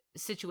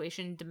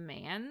situation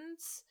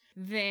demands,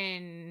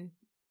 then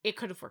it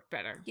could have worked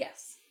better.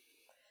 Yes.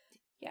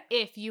 Yeah.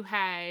 If you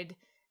had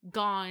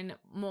gone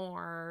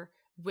more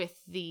with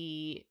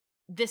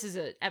this is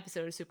an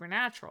episode of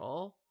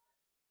Supernatural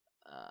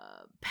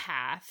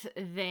path,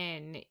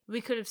 then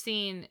we could have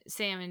seen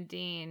Sam and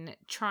Dean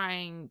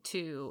trying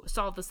to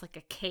solve this like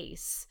a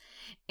case.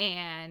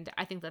 And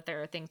I think that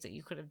there are things that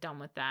you could have done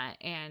with that.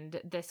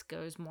 And this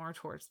goes more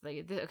towards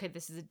okay,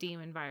 this is a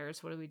demon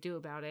virus. What do we do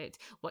about it?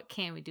 What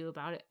can we do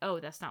about it? Oh,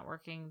 that's not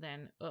working.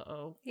 Then,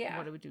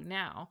 what do we do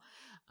now?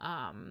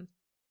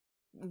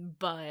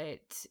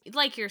 But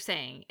like you're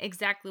saying,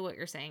 exactly what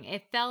you're saying,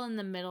 it fell in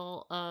the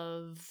middle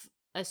of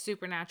a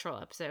Supernatural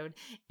episode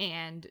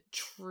and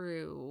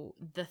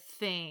The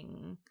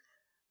Thing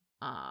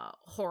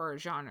horror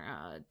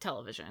genre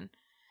television.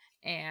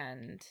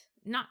 And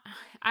not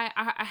I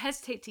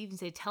hesitate to even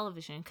say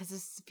television because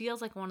this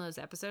feels like one of those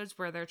episodes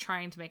where they're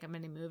trying to make a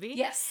mini movie.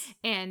 Yes.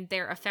 And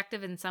they're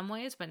effective in some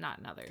ways but not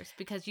in others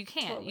because you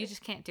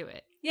just can't do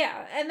it.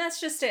 Yeah, and that's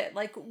just it.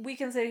 Like, we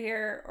can sit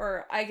here,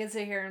 or I can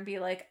sit here and be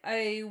like,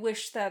 I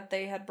wish that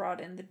they had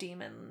brought in the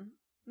demon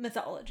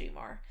mythology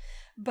more.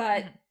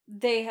 But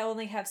they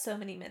only have so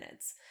many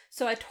minutes.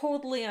 So I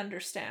totally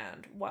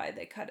understand why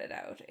they cut it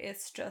out.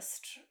 It's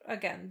just,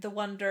 again, the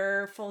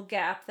wonderful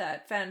gap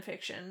that fan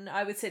fiction,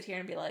 I would sit here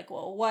and be like,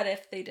 well, what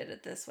if they did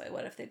it this way?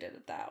 What if they did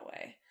it that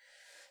way?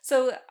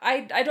 So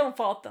I don't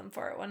fault them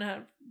for it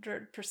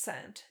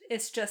 100%.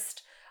 It's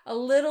just a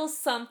little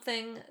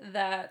something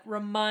that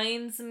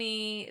reminds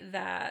me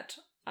that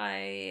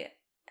I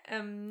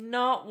am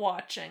not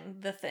watching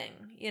The Thing.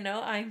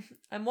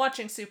 I'm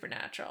watching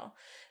Supernatural.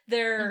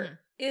 There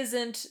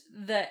isn't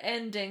the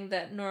ending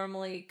that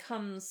normally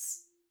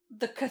comes,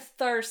 the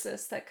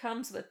catharsis that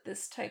comes with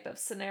this type of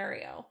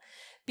scenario,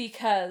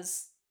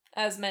 because,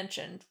 as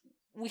mentioned,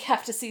 we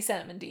have to see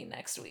Sam and Dean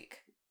next week.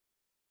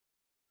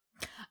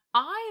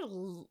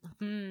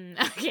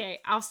 Okay,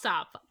 I'll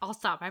stop,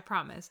 I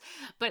promise.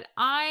 But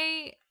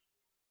I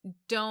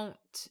don't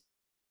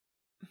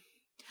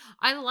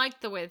I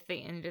like the way that they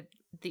ended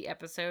the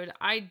episode.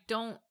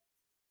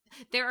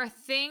 There are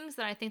things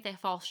that I think they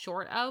fall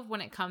short of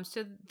when it comes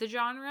to the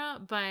genre,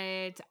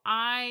 but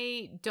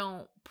I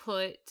don't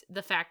put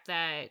the fact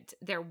that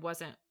there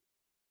wasn't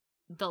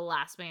the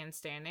last man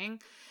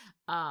standing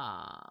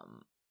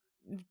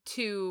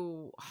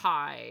too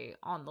high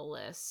on the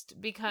list,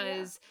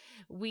 because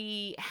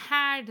we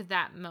had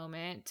that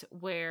moment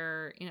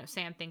where, you know,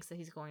 Sam thinks that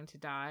he's going to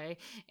die,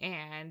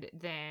 and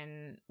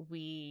then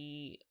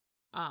we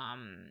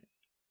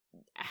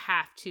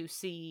have to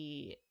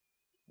see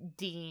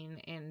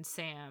Dean and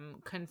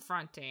Sam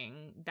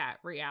confronting that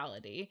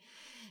reality,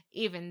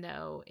 even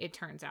though it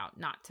turns out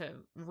not to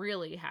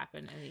really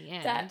happen in the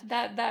end.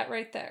 That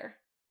right there.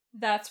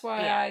 That's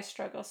why I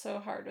struggle so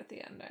hard with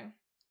the ending.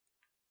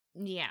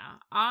 Yeah,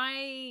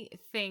 I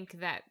think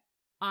that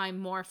I'm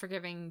more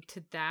forgiving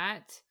to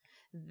that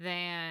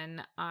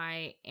than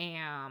I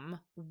am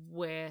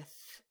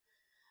with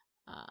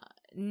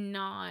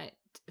not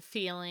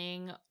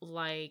feeling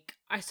like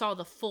I saw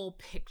the full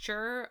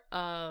picture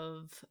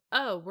of,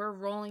 oh, we're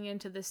rolling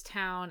into this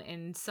town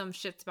and some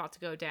shit's about to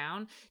go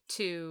down,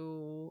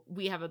 to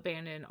we have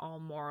abandoned all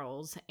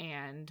morals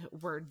and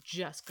we're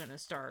just gonna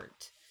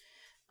start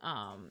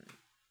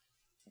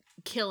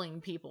killing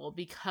people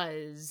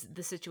because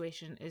the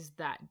situation is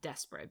that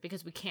desperate,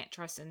 because we can't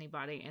trust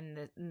anybody,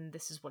 and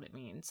this is what it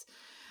means.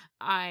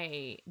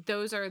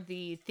 Those are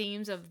the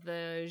themes of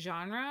the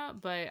genre,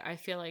 but I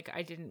feel like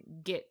I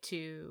didn't get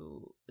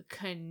to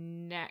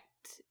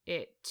connect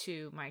it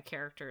to my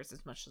characters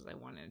as much as I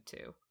wanted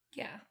to.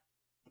 Yeah.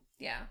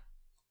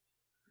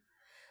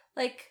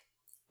 Like,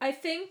 I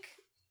think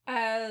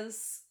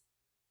as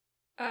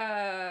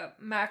a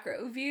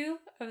macro view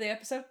of the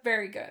episode,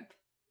 very good.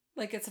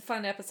 Like, it's a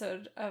fun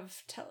episode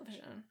of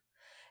television.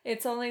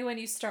 It's only when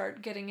you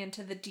start getting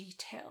into the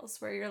details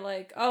where you're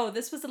like, oh,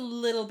 this was a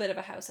little bit of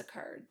a House of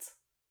Cards.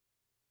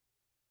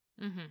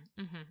 And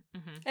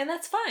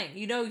that's fine.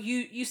 You know,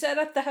 you set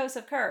up the House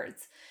of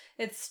Cards.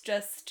 It's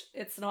just,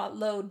 it's not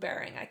load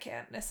bearing. I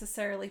can't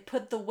necessarily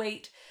put the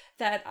weight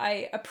that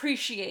I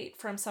appreciate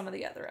from some of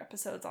the other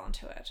episodes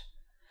onto it.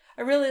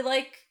 I really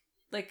like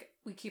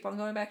we keep on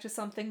going back to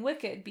Something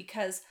Wicked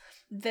because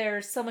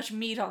there's so much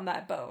meat on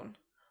that bone.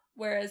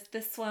 Whereas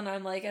this one,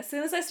 I'm like, as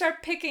soon as I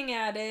start picking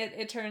at it,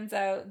 it turns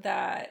out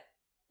that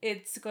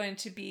it's going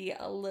to be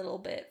a little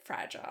bit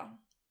fragile.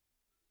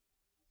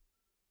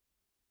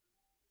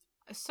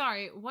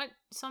 Sorry, what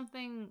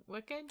Something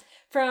Wicked?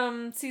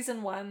 From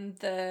season 1,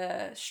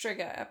 the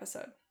Striga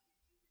episode.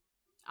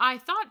 I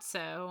thought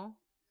so.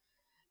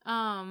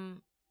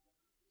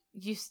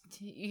 You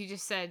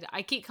just said,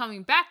 I keep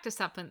coming back to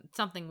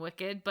something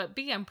Wicked, but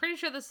B, I'm pretty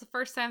sure this is the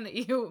first time that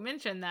you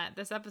mentioned that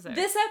this episode.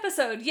 This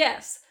episode,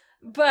 yes.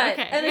 But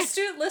an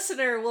astute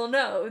listener will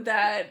know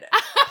that,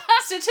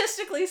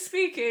 statistically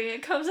speaking,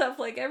 it comes up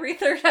like every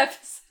third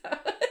episode.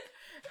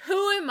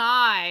 Who am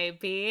I,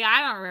 B?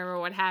 I don't remember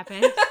what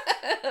happened.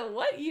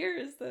 What year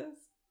is this?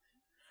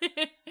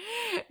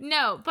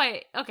 No,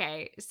 but,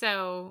 okay,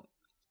 so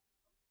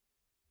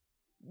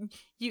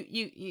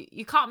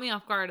you caught me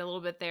off guard a little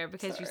bit there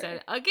because you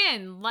said,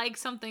 again, like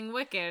Something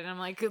Wicked, and I'm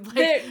like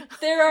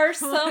there are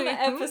some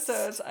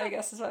episodes, I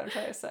guess is what I'm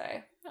trying to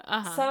say.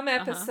 Some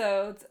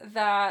episodes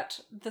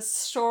that the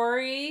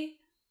story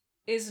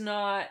is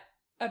not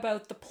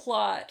about the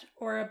plot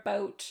or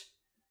about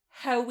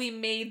how we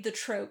made the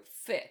trope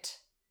fit.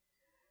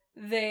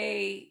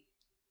 They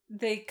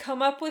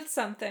come up with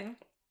something,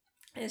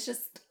 and it's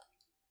just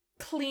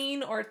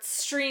clean or it's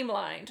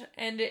streamlined,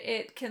 and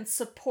it can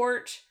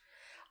support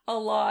a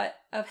lot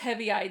of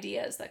heavy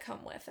ideas that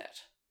come with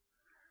it.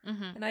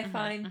 And I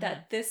find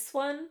that this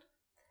one,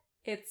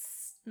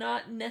 it's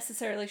not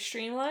necessarily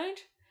streamlined,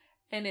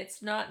 and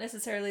it's not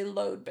necessarily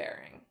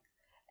load-bearing.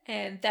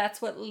 And that's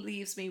what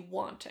leaves me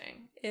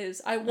wanting,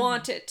 is I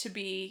want it to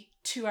be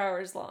 2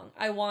 hours long.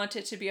 I want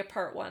it to be a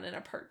part 1 and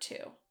a part 2.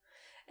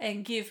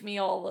 And give me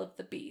all of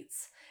the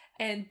beats.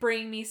 And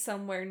bring me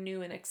somewhere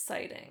new and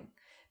exciting.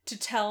 To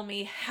tell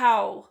me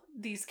how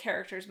these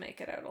characters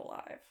make it out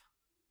alive.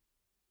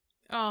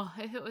 Oh,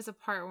 if it was a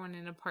part 1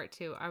 and a part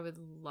 2, I would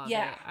love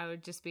it. I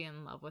would just be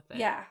in love with it.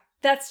 Yeah,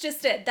 that's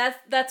just it.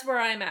 That's where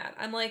I'm at.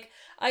 I'm like,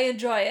 I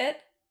enjoy it.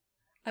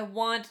 I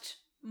want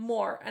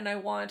more, and I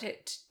want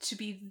it to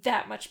be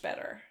that much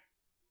better.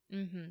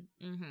 And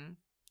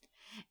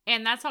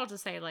that's all to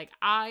say, like,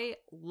 I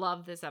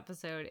love this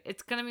episode.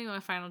 It's gonna be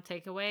my final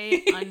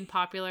takeaway.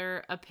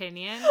 Unpopular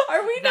opinion.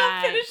 Are we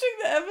not finishing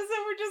the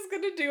episode? We're just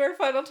gonna do our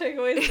final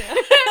takeaways now.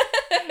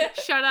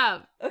 Shut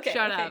up. Okay,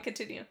 Shut up.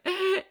 Continue.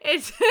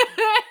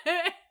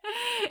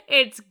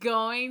 It's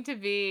going to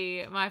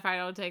be my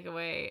final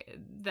takeaway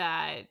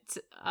that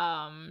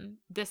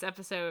this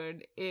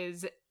episode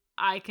is,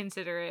 I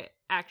consider it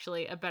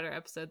actually a better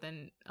episode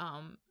than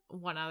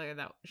one other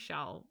that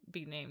shall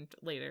be named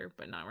later,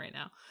 but not right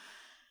now.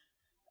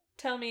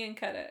 Tell me and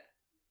cut it.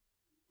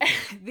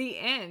 The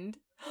end.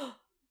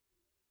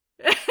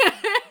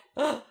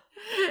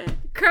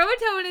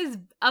 Croatoan is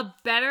a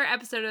better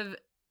episode of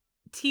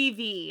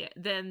TV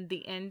than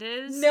the end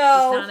is.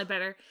 No.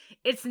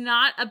 It's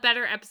not a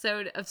better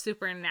episode of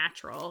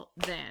Supernatural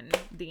than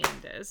the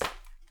end is.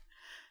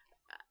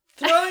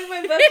 Throwing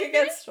my book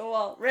against a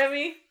wall.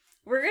 Remy,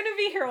 we're gonna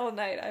be here all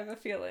night, I have a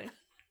feeling.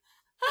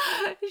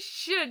 No.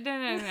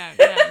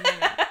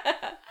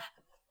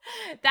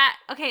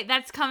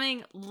 That's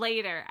coming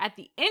later at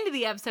the end of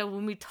the episode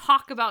when we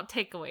talk about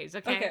takeaways,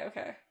 okay?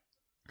 Okay.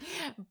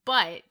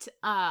 But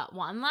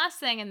one last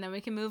thing and then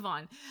we can move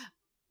on.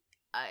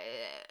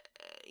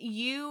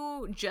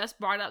 You just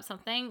brought up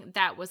something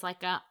that was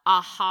like a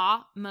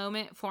aha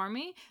moment for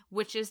me,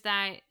 which is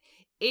that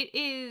it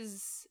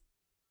is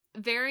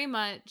very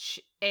much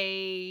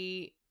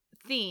a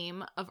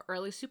theme of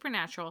early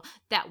Supernatural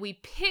that we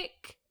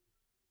pick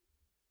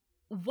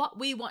what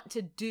we want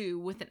to do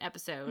with an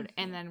episode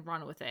and then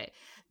run with it.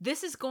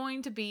 This is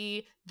going to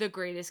be the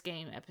Greatest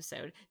Game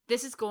episode.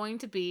 This is going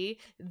to be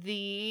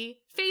the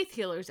Faith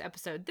Healers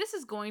episode. This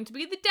is going to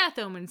be the Death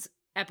Omens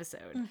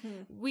episode.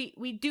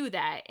 We do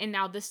that, and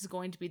now this is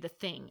going to be the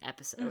Thing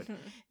episode.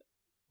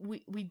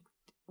 We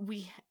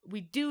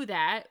do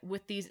that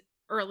with these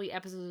early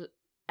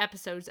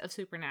episodes of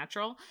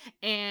Supernatural,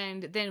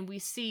 and then we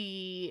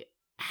see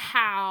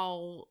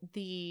how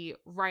the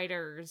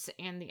writers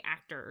and the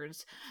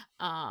actors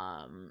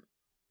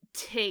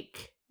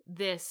take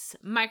this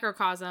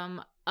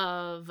microcosm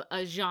of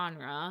a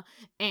genre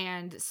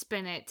and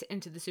spin it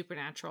into the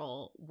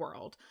supernatural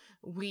world.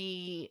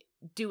 We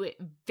do it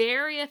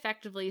very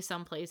effectively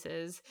some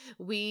places.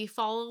 We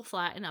fall a little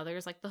flat in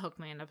others, like the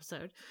Hookman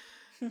episode.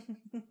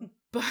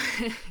 But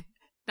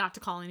not to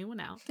call anyone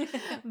out.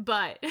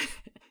 But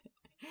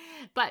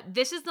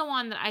this is the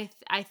one that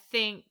I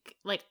think,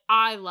 like,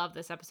 I love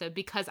this episode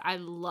because I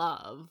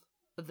love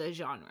the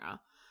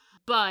genre.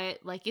 But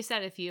like you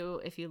said, if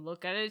you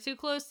look at it too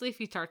closely, if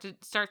you start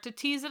to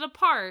tease it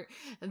apart,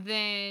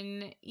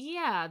 then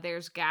yeah,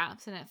 there's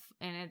gaps in it,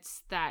 and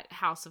it's that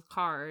house of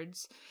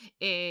cards.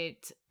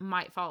 It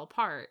might fall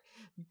apart,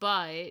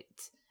 but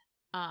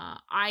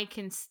I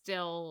can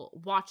still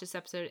watch this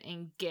episode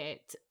and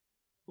get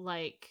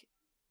like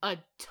a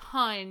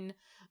ton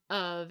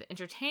of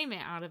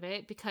entertainment out of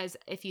it, because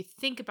if you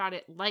think about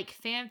it like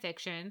fan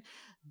fiction,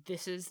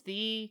 this is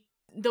the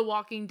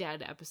Walking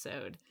Dead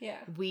episode. Yeah.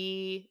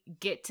 We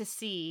get to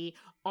see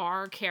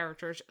our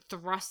characters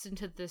thrust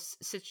into this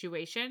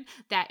situation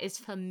that is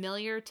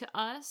familiar to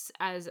us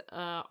as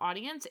an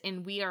audience,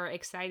 and we are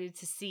excited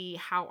to see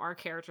how our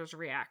characters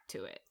react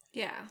to it.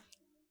 Yeah.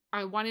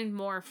 I wanted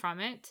more from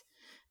it,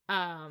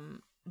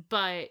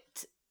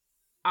 but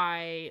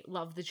I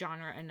love the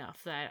genre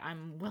enough that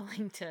I'm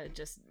willing to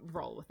just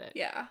roll with it.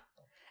 Yeah.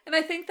 And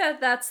I think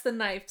that that's the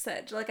knife's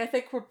edge. Like, I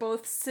think we're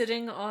both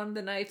sitting on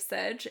the knife's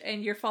edge,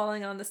 and you're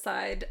falling on the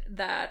side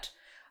that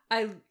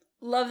I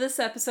love this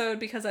episode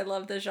because I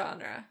love the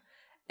genre.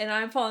 And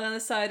I'm falling on the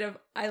side of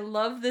I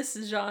love this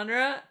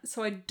genre,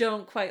 so I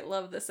don't quite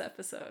love this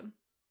episode.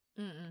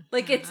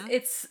 Like,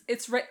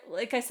 it's right.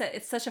 Like I said,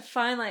 it's such a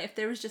fine line. If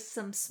there was just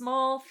some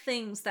small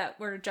things that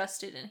were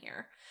adjusted in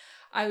here,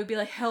 I would be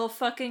like, hell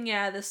fucking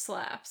yeah, this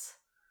slaps.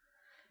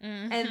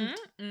 And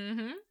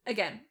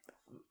again,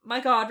 my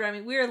God,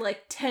 Remy, we're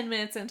like 10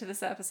 minutes into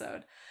this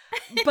episode.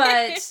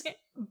 But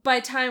by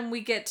the time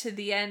we get to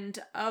the end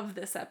of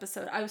this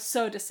episode, I was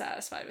so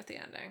dissatisfied with the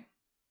ending.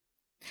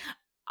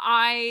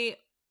 I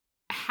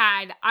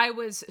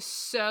was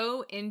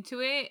so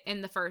into it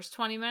in the first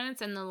 20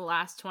 minutes, and the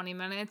last 20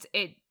 minutes,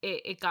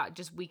 it got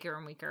just weaker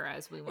and weaker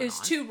as we went on. It was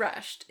too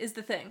rushed, is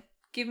the thing.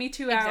 Give me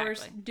 2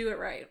 hours, do it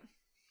right.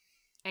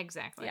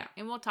 Exactly. Yeah.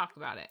 And we'll talk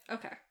about it.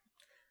 Okay.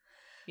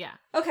 Yeah.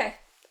 Okay.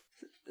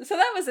 So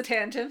that was a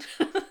tangent.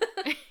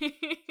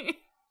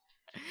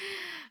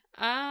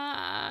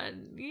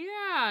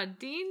 Yeah,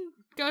 Dean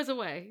goes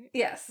away.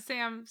 Yes.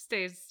 Sam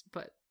stays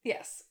put.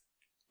 Yes.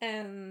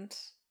 And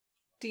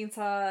Dean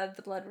saw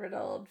the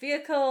blood-riddled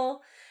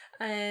vehicle,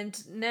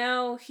 and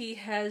now he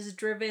has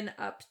driven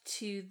up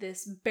to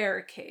this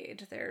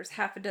barricade. There's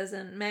half a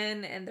dozen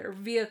men and their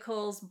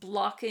vehicles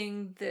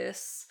blocking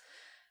this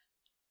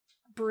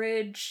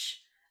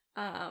bridge.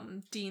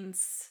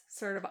 Dean's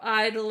sort of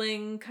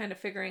idling, kind of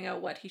figuring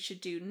out what he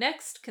should do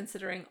next,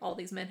 considering all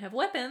these men have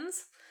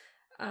weapons.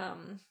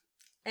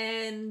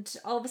 And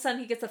all of a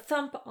sudden he gets a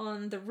thump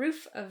on the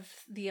roof of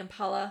the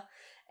Impala,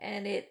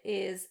 and it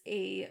is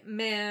a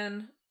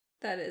man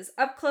that is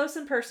up close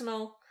and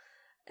personal,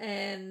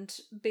 and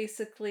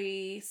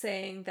basically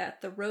saying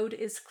that the road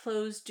is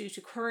closed due to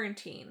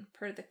quarantine,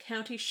 per the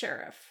county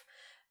sheriff.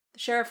 The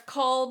sheriff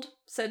called,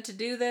 said to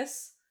do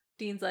this.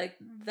 Dean's like,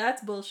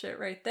 that's bullshit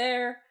right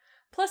there.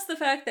 Plus the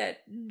fact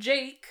that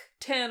Jake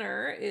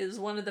Tanner is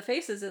one of the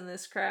faces in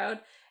this crowd.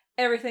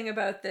 Everything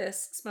about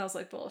this smells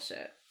like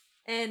bullshit.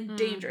 And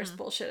dangerous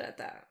bullshit at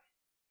that.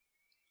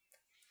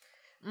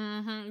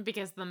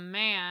 Because the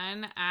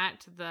man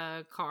at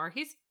the car,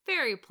 he's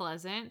very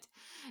pleasant,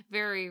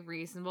 very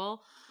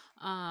reasonable.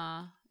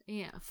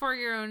 Yeah, for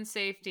your own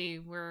safety,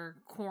 we're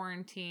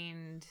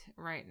quarantined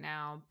right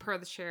now per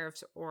the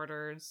sheriff's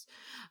orders.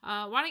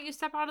 Why don't you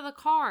step out of the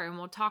car and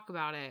we'll talk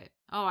about it?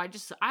 Oh,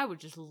 I would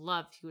just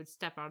love if you would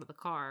step out of the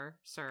car,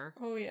 sir.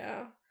 Oh,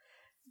 yeah.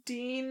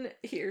 Dean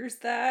hears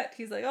that.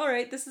 He's like, all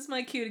right, this is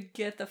my cue to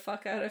get the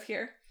fuck out of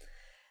here.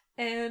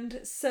 And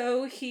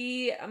so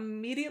he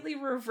immediately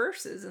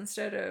reverses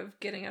instead of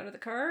getting out of the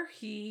car.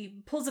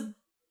 He pulls a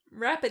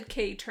rapid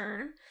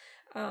K-turn.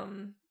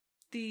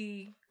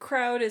 The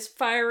crowd is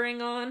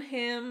firing on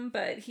him,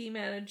 but he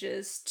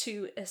manages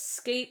to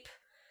escape.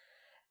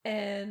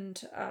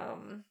 And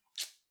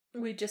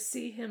we just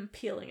see him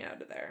peeling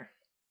out of there.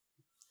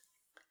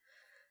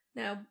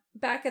 Now,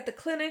 back at the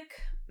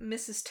clinic,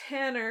 Mrs.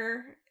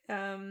 Tanner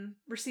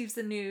receives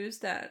the news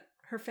that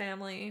her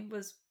family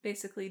was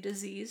basically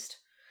diseased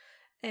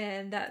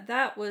and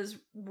that was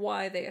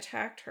why they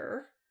attacked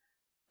her.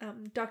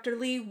 Dr.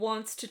 Lee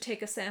wants to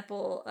take a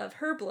sample of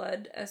her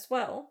blood as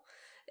well,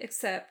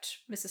 except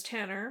Mrs.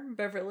 Tanner,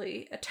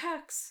 Beverly,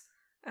 attacks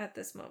at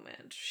this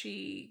moment.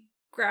 She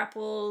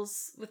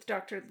grapples with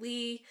Dr.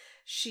 Lee.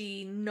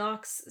 She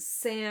knocks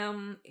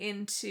Sam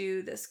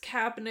into this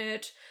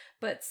cabinet,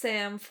 but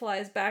Sam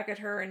flies back at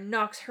her and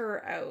knocks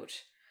her out.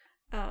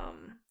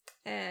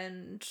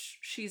 And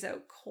she's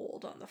out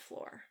cold on the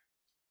floor.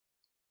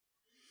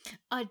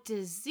 A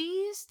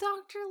disease,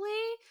 Dr.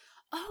 Lee?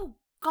 Oh,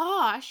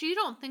 gosh, you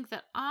don't think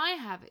that I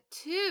have it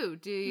too,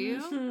 do you?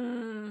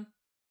 Mm-hmm.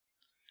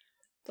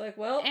 It's like,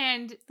 well,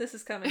 and this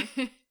is coming.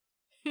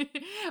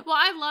 Well,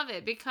 I love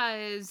it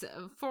because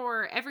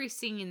for every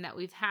scene that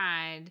we've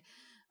had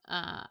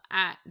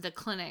at the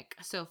clinic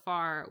so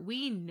far,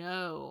 we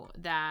know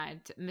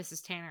that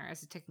Mrs. Tanner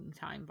is a ticking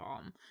time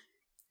bomb.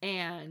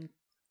 And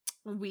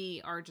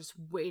we are just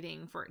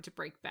waiting for it to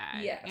break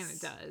bad. Yes. And it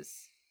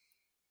does.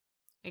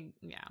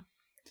 Yeah.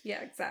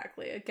 Yeah,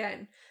 exactly.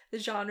 Again, the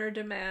genre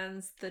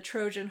demands the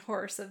Trojan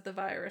horse of the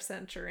virus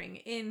entering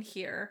in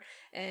here,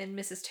 and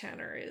Mrs.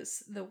 Tanner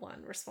is the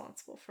one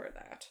responsible for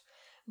that.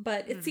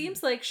 But it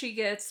seems like she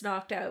gets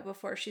knocked out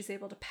before she's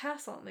able to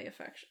pass on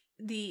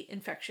the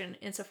infection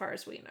insofar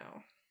as we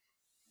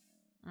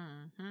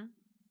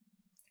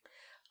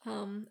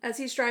know. As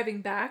he's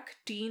driving back,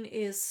 Dean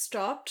is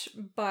stopped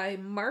by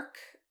Mark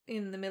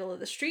in the middle of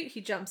the street.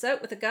 He jumps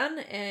out with a gun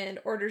and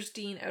orders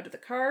Dean out of the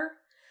car.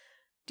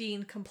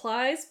 Dean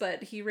complies,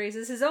 but he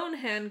raises his own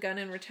handgun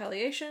in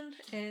retaliation,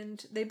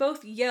 and they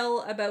both yell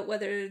about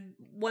whether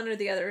one or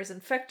the other is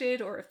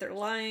infected or if they're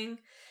lying,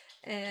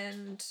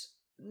 and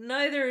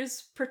neither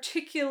is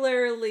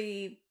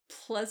particularly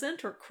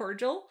pleasant or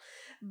cordial,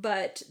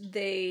 but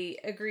they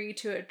agree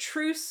to a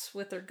truce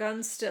with their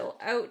guns still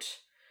out.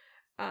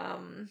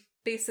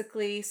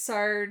 Basically,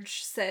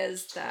 Sarge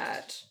says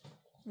that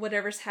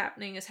whatever's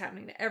happening is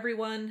happening to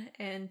everyone,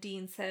 and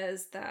Dean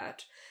says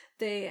that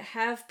they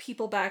have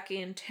people back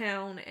in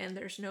town and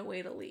there's no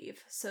way to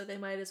leave, so they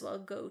might as well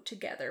go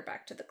together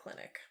back to the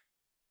clinic.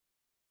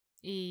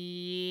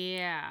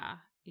 Yeah.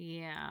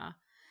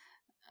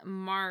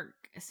 Mark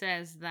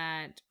says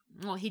that,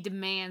 well, he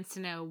demands to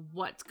know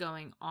what's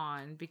going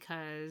on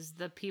because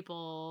the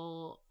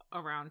people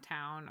around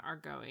town are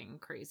going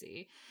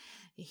crazy.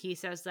 He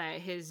says that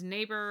his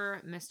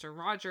neighbor, Mr.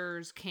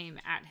 Rogers, came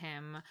at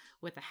him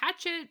with a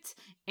hatchet,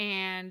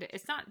 and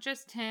it's not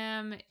just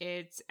him,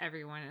 it's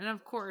everyone. And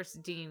of course,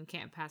 Dean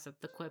can't pass up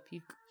the quip,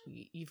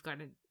 you've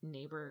got a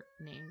neighbor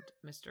named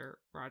Mr.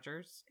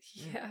 Rogers.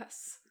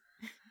 Yes.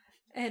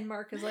 And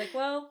Mark is like,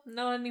 well,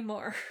 not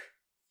anymore.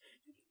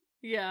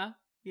 Yeah.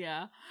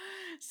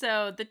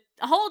 So the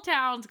whole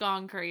town's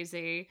gone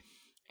crazy.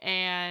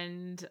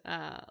 And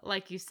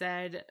like you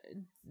said,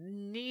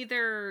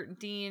 neither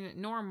Dean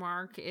nor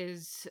Mark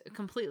is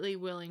completely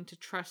willing to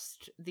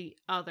trust the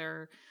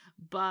other,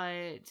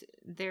 but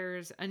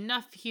there's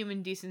enough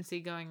human decency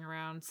going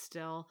around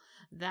still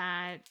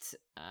that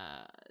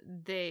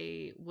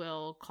they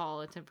will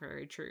call a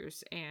temporary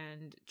truce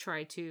and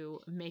try to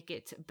make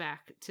it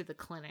back to the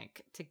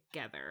clinic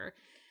together.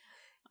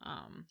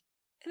 And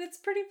it's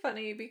pretty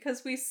funny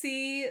because we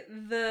see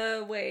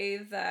the way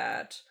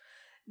that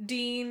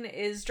Dean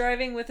is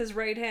driving with his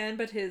right hand,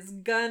 but his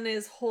gun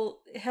is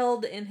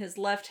held in his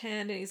left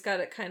hand, and he's got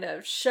it kind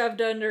of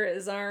shoved under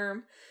his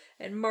arm.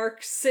 And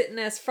Mark's sitting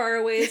as far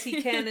away as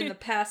he can in the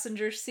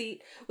passenger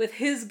seat with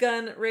his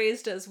gun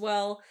raised as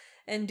well.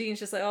 And Dean's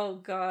just like, oh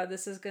god,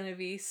 this is going to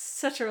be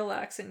such a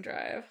relaxing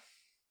drive.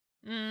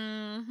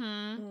 And,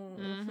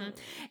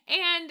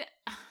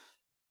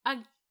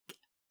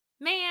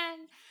 man,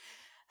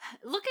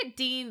 look at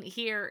Dean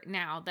here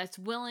now that's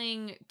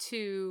willing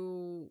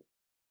to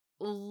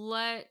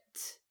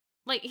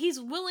he's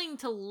willing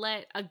to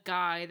let a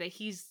guy that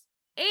he's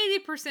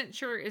 80%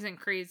 sure isn't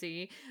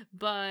crazy,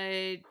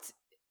 but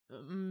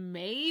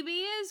maybe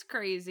is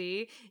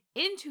crazy,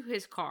 into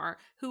his car,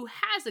 who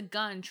has a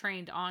gun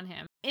trained on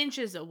him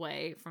inches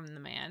away from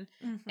the man.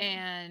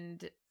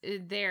 And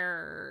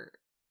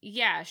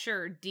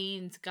sure,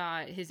 Dean's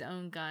got his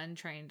own gun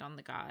trained on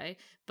the guy,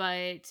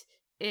 but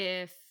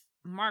if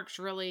Mark's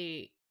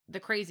really the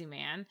crazy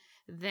man,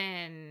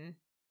 then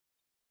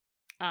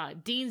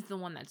Dean's the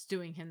one that's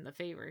doing him the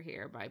favor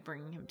here by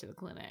bringing him to the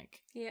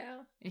clinic. Yeah.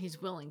 And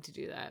he's willing to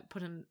do that,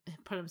 put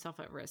himself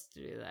at risk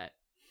to do that.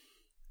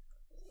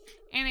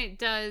 And it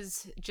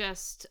does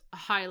just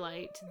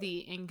highlight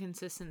the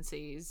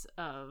inconsistencies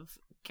of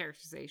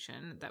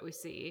characterization that we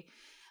see,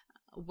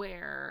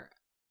 where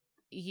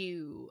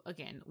you,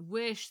 again,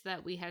 wish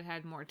that we had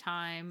had more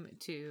time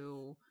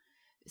to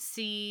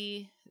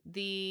see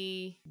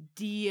the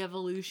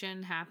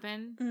de-evolution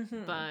happen,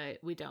 but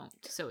we don't.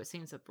 So it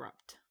seems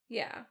abrupt.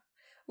 Yeah.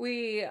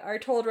 We are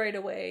told right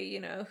away, you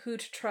know, who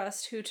to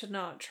trust, who to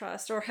not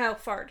trust, or how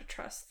far to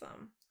trust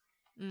them.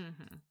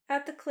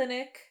 At the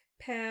clinic,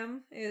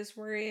 Pam is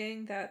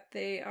worrying that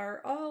they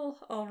are all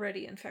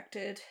already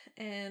infected,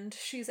 and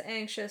she's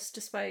anxious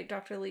despite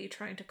Dr. Lee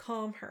trying to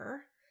calm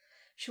her.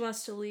 She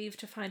wants to leave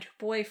to find her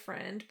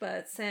boyfriend,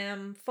 but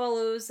Sam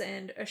follows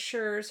and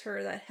assures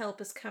her that help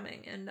is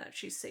coming and that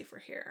she's safer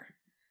here.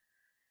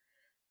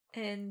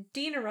 And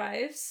Dean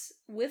arrives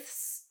with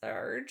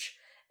Sarge,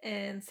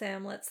 and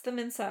Sam lets them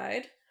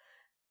inside.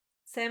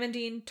 Sam and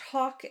Dean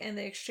talk and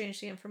they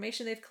exchange the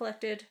information they've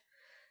collected.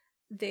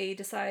 They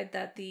decide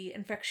that the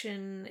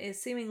infection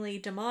is seemingly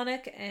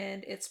demonic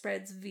and it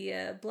spreads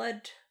via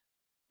blood.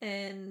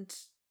 And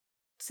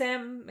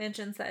Sam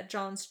mentions that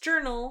John's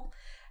journal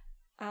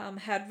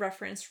had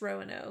referenced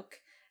Roanoke,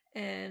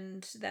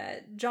 and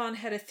that John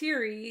had a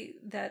theory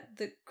that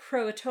the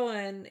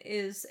Croatoan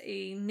is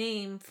a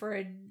name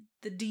for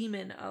the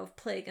demon of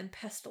plague and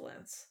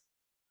pestilence.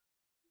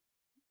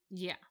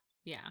 Yeah.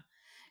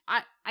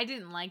 I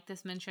didn't like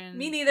this mention.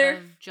 Me neither.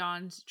 Of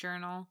John's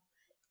journal.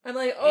 I'm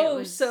like,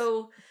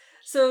 so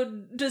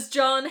does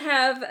John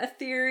have a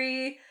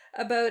theory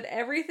about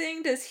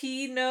everything? Does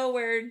he know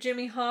where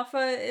Jimmy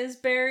Hoffa is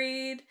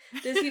buried?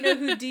 Does he know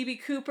who D.B.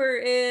 Cooper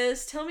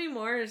is? Tell me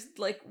more.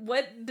 Like,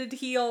 what did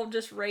he all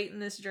just write in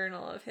this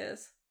journal of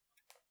his?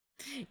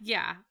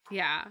 Yeah.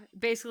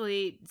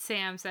 Basically,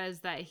 Sam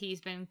says that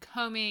he's been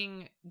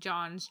combing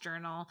John's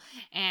journal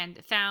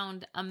and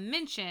found a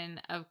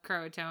mention of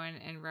Croatoan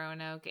and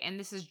Roanoke, and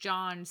this is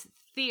John's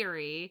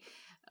theory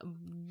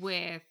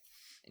with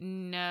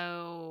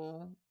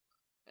no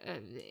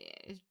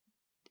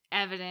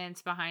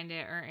evidence behind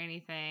it or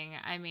anything.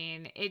 I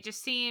mean, it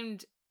just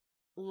seemed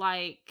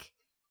like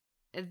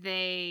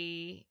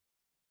it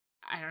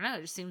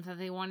just seems like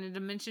they wanted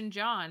to mention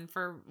John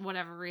for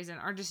whatever reason,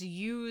 or just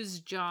use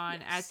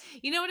John as,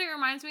 you know what it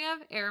reminds me of?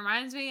 It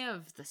reminds me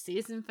of the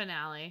series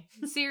finale.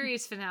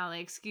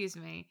 Excuse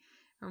me.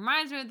 It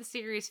reminds me of the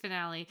series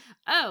finale.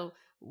 Oh,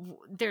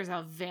 there's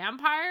a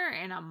vampire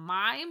in a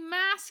mime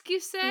mask, you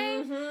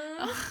say?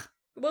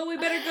 Well, we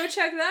better go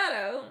check that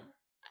out.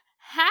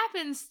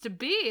 Happens to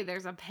be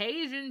there's a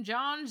page in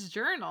John's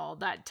journal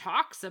that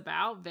talks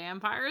about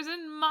vampires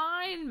and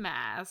mime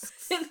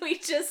masks. And we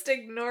just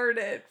ignored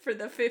it for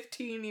the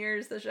 15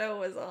 years the show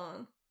was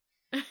on.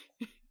 And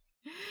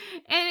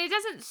it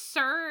doesn't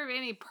serve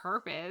any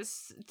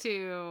purpose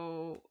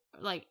to,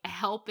 like,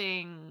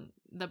 helping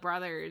the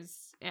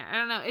brothers. I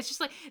don't know. It's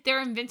just like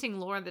they're inventing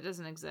lore that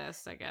doesn't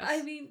exist, I guess.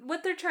 I mean,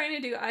 what they're trying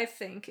to do, I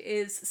think,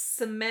 is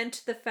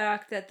cement the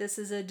fact that this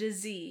is a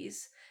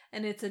disease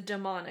and it's a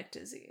demonic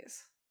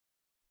disease.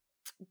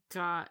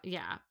 God,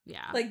 yeah.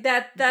 Like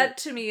that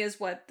to me is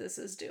what this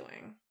is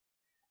doing.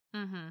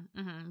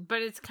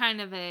 But it's kind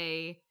of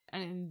an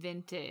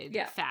invented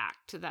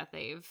fact that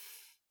they've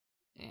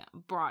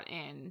brought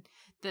in.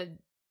 The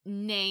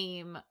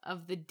name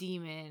of the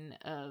demon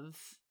of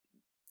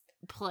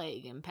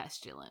plague and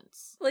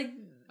pestilence. Like,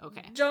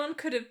 okay, John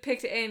could have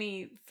picked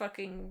any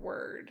fucking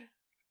word.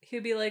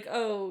 He'd be like,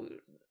 oh,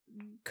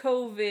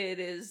 COVID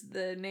is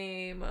the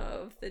name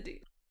of the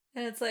demon.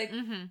 And it's like,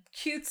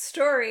 cute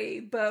story,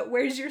 but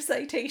where's your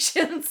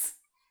citations?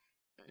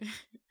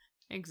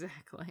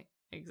 Exactly.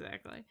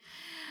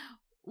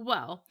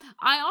 Well,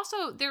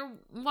 there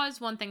was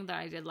one thing that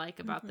I did like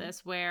about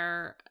this,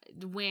 where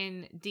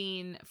when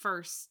Dean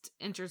first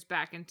enters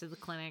back into the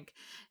clinic,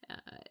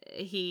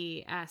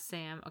 he asks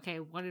Sam,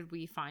 okay, what did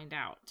we find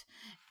out?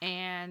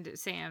 And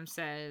Sam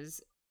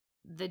says,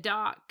 the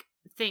doc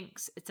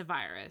thinks it's a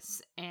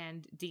virus.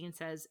 And Dean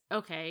says,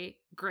 okay,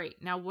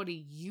 great. Now what do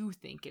you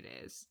think it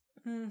is?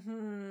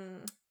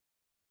 And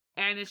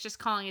it's just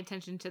calling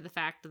attention to the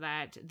fact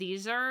that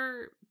these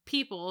are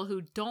people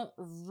who don't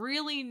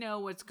really know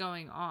what's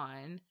going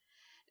on,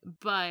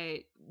 but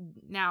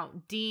now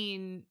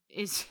Dean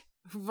is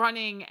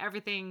running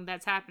everything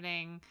that's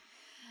happening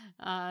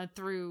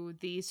through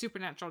the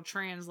supernatural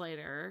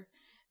translator,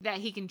 that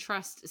he can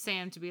trust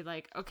Sam to be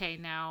like, okay,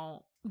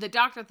 now the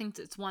doctor thinks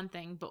it's one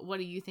thing, but what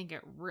do you think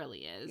it really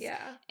is?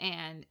 Yeah.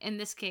 And in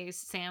this case,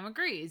 Sam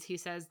agrees. He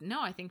says,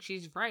 no, I think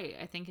she's right.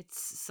 I think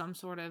it's some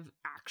sort of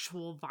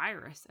actual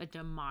virus, a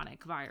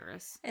demonic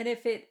virus. And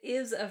if it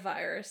is a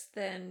virus,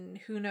 then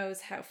who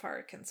knows how far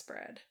it can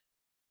spread?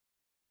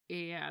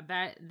 Yeah,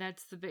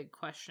 that's the big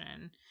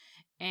question.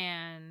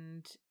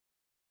 And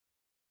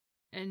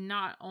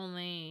not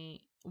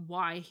only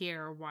why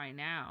here, why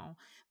now,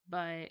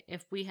 but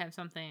if we have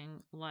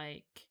something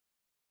like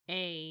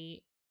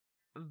a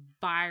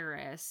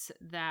virus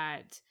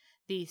that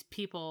these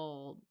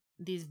people,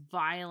 these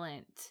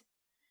violent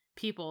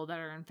people that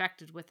are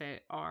infected with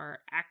it, are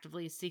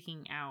actively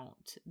seeking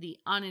out the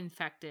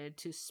uninfected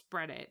to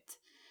spread it,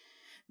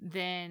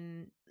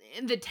 then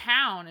the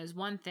town is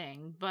one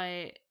thing,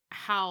 but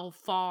how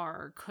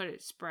far could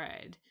it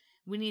spread?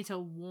 We need to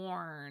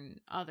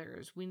warn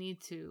others. We need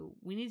to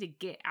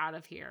get out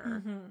of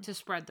here to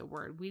spread the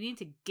word. We need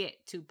to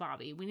get to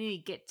Bobby. We need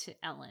to get to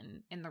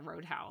Ellen in the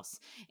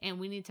roadhouse. And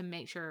we need to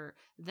make sure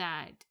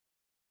that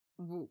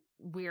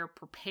we're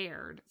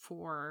prepared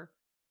for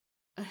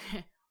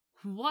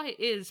what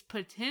is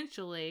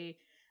potentially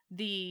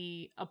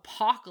the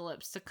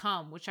apocalypse to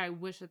come, which I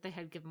wish that they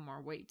had given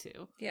more weight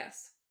to.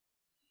 Yes.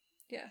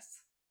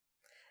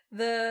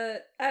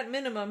 The, at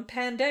minimum,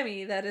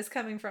 pandemic that is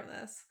coming from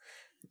this.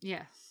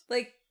 Yes.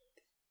 Like,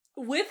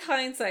 with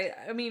hindsight,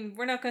 I mean,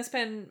 we're not going to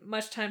spend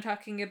much time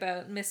talking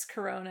about Miss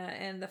Corona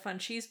and the fun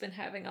she's been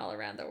having all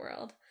around the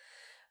world.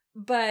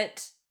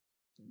 But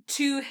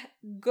to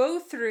go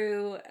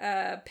through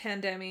a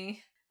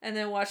pandemic and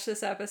then watch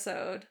this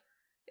episode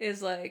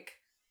is like,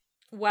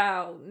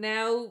 wow,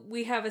 now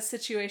we have a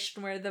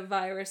situation where the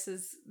virus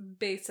is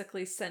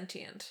basically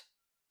sentient.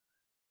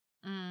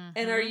 Mm-hmm.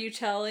 And are you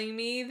telling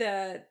me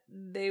that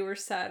they were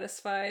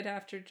satisfied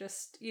after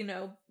just,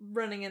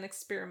 running an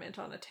experiment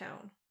on a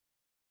town?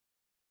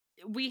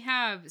 We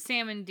have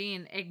Sam and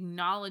Dean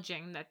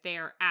acknowledging that they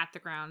are at the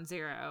ground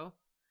zero,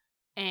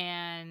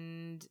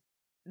 and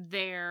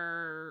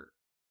they're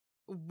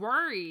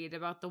worried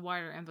about the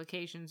wider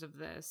implications of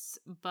this,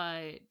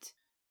 but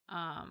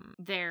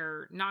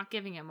they're not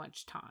giving it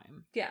much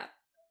time. Yeah.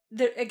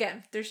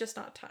 There's just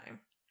not time.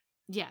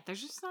 Yeah,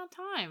 there's just not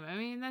time. I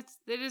mean,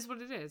 it is what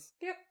it is.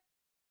 Yep.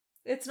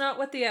 It's not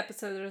what the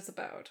episode is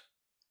about.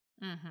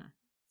 Mm-hmm.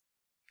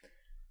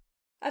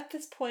 At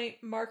this point,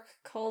 Mark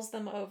calls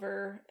them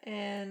over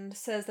and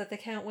says that they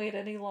can't wait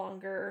any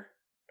longer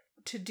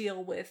to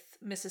deal with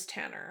Mrs.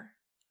 Tanner.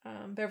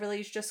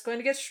 Beverly's just going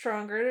to get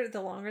stronger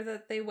the longer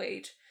that they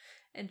wait,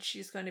 and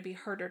she's going to be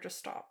harder to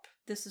stop.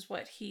 This is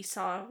what he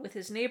saw with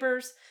his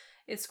neighbors.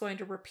 It's going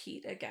to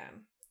repeat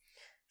again.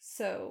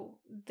 So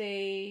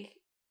they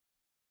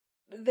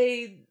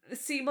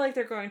seem like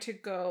they're going to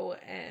go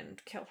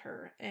and kill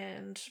her,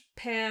 and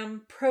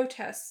Pam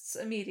protests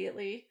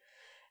immediately.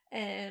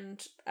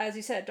 And as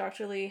you said,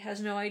 Dr. Lee has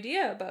no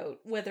idea about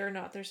whether or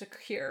not there's a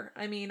cure.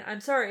 I mean,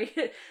 I'm sorry.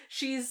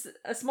 She's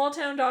a small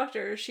town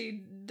doctor.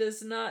 She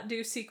does not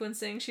do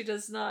sequencing. She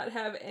does not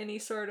have any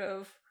sort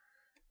of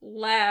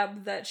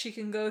lab that she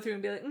can go through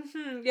and be like,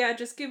 yeah,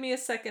 just give me a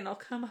second. I'll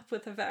come up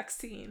with a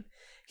vaccine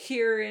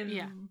here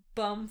in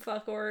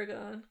bumfuck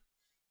Oregon.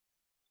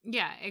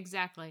 Yeah,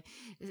 exactly.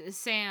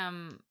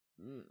 Sam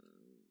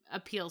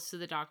appeals to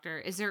the doctor.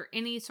 Is there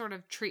any sort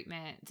of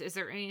treatment? Is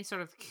there any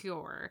sort of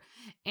cure?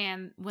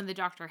 And when the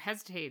doctor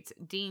hesitates,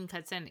 Dean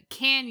cuts in,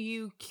 can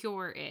you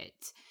cure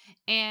it?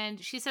 And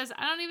she says,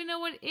 I don't even know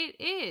what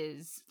it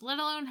is, let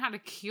alone how to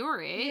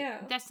cure it. Yeah.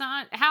 That's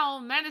not how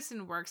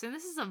medicine works. And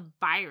this is a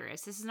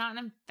virus. This is not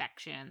an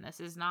infection. This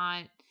is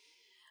not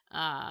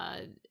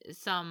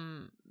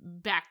some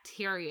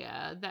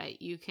bacteria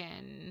that you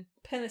can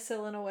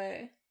penicillin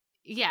away.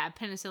 Yeah,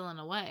 penicillin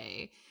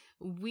away.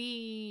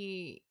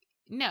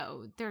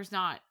 No, there's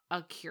not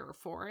a cure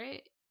for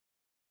it.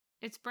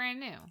 It's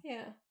brand new.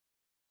 Yeah.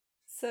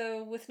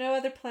 So, with no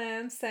other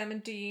plans, Sam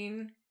and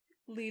Dean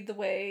lead the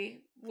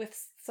way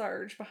with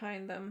Sarge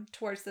behind them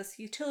towards this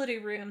utility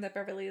room that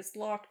Beverly is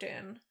locked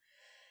in.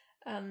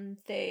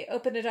 They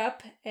open it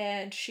up,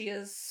 and she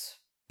is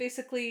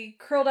basically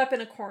curled up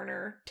in a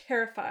corner,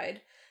 terrified,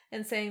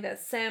 and saying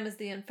that Sam is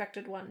the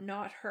infected one,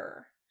 not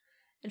her.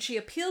 And she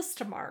appeals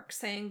to Mark,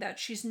 saying that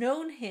she's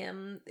known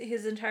him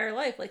his entire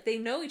life. Like, they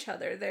know each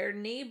other. They're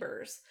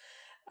neighbors.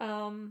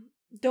 Don't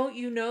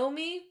you know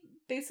me?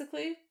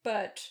 Basically.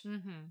 But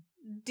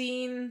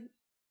Dean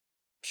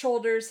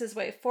shoulders his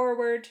way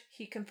forward.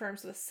 He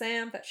confirms with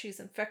Sam that she's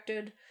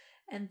infected.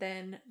 And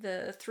then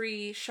the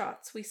 3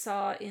 shots we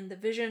saw in the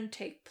vision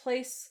take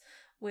place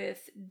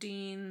with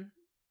Dean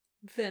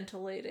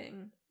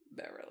ventilating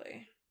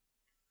Beverly.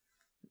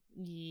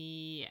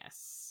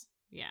 Yes.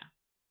 Yeah.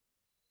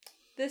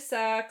 This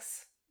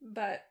sucks,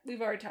 but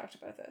we've already talked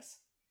about this.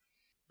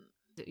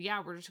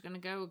 Yeah, we're just gonna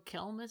go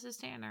kill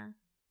Mrs. Tanner.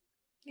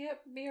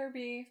 Yep,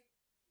 BRB.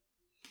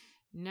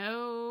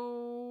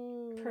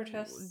 No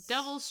protests.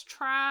 Devil's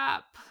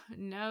trap.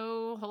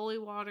 No holy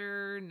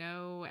water.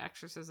 No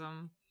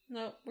exorcism.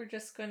 Nope, we're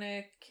just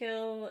gonna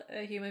kill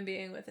a human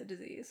being with a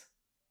disease.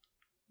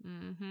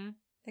 Mm-hmm.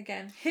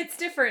 Again, hits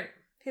different.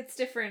 Hits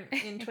different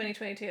in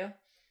 2022.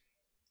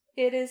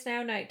 It is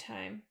now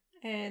nighttime,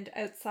 and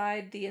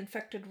outside the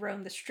infected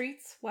roam the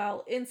streets,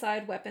 while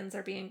inside weapons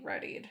are being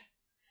readied.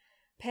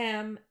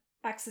 Pam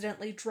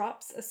accidentally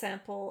drops a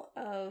sample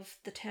of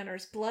the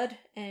Tanner's blood,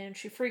 and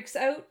she freaks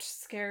out,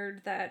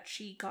 scared that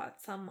she got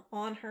some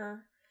on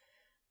her.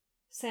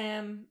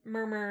 Sam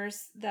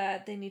murmurs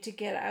that they need to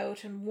get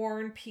out and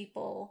warn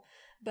people,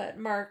 but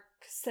Mark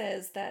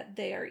says that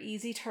they are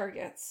easy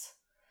targets.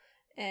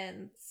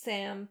 And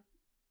Sam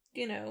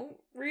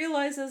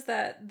realizes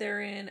that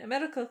they're in a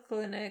medical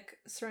clinic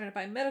surrounded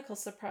by medical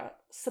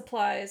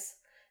supplies.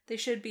 They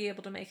should be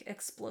able to make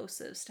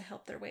explosives to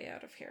help their way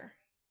out of here.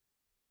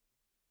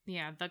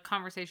 Yeah, the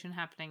conversation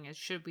happening is,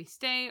 should we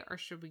stay or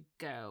should we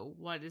go?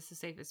 What is the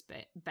safest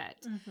bet?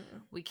 Mm-hmm.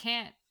 We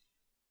can't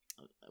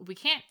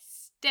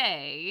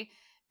stay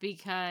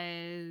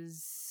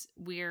because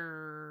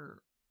we're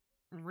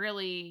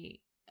really,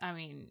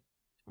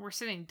 we're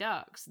sitting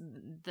ducks.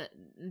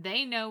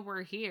 They know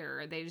we're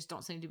here. They just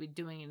don't seem to be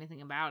doing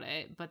anything about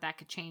it, but that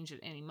could change at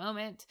any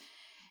moment.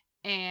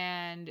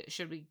 And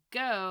should we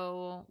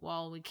go?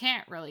 Well, we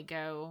can't really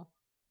go.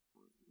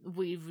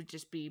 We would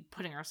just be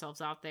putting ourselves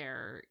out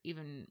there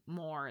even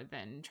more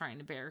than trying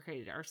to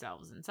barricade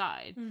ourselves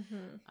inside.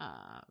 Mm-hmm.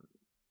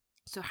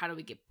 So how do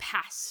we get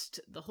past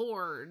the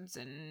hordes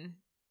and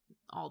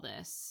all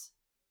this?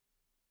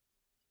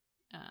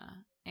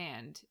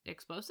 And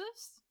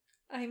explosives?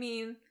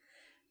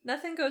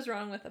 Nothing goes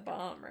wrong with a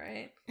bomb,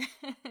 right?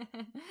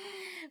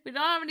 We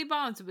don't have any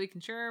bombs, but we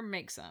can sure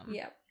make some.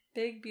 Yep.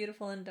 Big,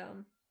 beautiful, and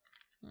dumb.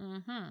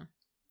 Mm-hmm.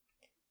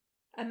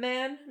 A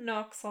man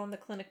knocks on the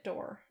clinic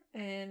door,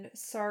 and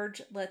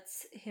Sarge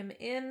lets him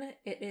in.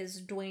 It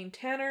is Dwayne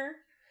Tanner,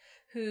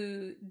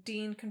 who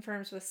Dean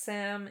confirms with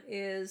Sam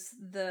is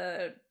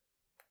the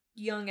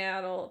young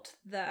adult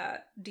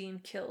that Dean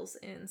kills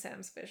in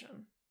Sam's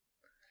vision.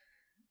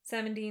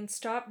 Sam and Dean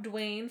stop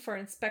Dwayne for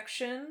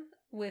inspection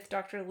with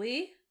Dr.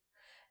 Lee,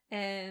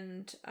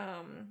 and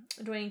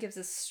Dwayne gives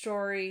a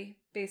story,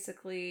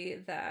 basically,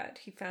 that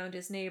he found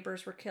his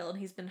neighbors were killed.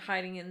 He's been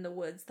hiding in the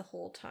woods the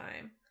whole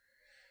time.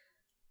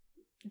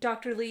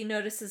 Dr. Lee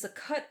notices a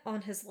cut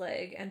on his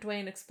leg, and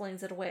Dwayne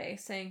explains it away,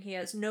 saying he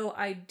has no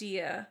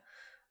idea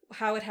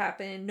how it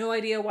happened, no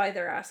idea why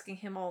they're asking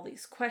him all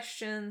these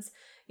questions.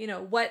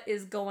 What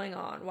is going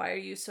on? Why are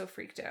you so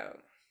freaked out?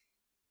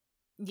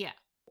 Yeah.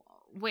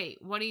 Wait,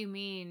 what do you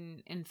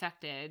mean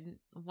infected?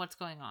 What's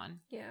going on?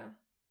 Yeah.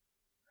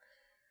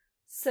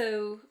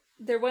 So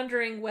they're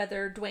wondering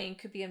whether Dwayne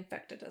could be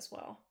infected as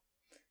well.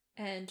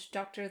 And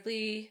Dr.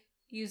 Lee,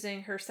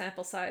 using her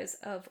sample size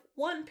of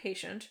one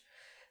patient,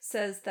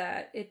 says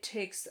that it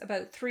takes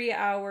about 3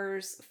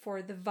 hours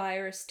for the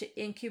virus to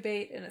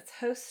incubate in its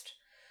host,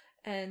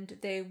 and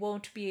they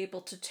won't be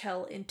able to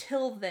tell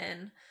until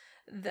then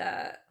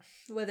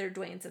whether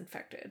Dwayne's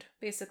infected.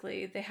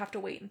 Basically, they have to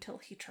wait until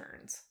he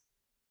turns.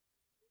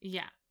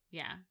 Yeah.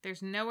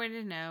 There's no way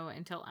to know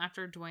until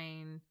after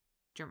Dwayne,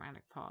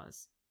 dramatic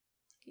pause,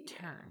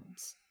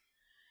 turns.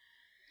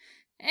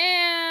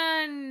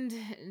 And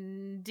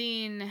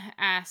Dean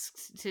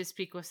asked to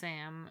speak with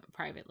Sam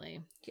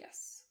privately.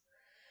 Yes.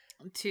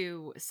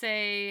 To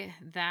say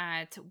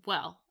that,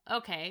 well,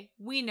 okay,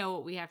 we know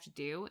what we have to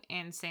do.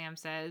 And Sam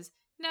says,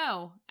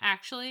 no,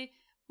 actually,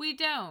 we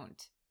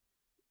don't.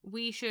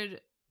 We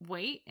should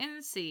wait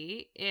and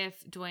see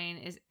if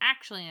Dwayne is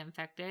actually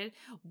infected,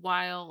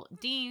 while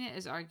Dean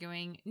is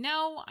arguing,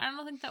 no, I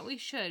don't think that we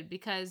should,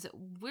 because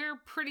we're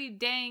pretty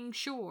dang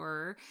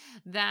sure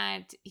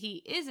that he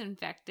is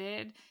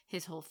infected.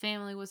 His whole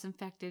family was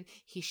infected.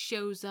 He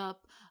shows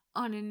up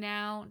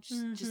unannounced,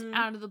 just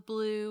out of the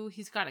blue.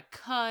 He's got a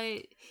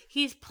cut.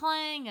 He's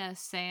playing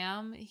us,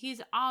 Sam.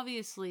 He's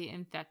obviously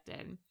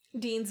infected.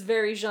 Dean's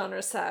very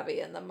genre savvy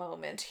in the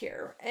moment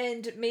here.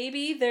 And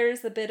maybe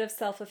there's a bit of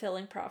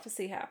self-fulfilling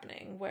prophecy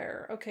happening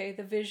where, okay,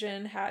 the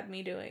vision had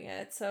me doing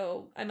it,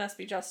 so I must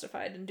be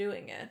justified in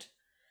doing it.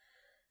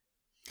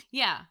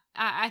 Yeah,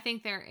 I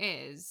think there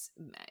is.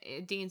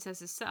 Dean says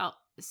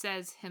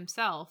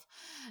himself,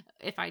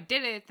 if I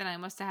did it, then I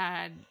must have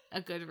had a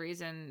good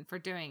reason for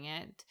doing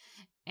it.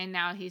 And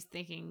now he's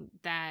thinking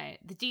that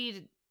the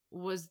deed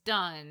was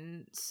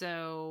done,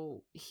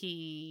 so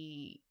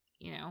he,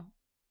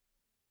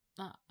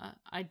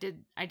 I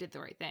did the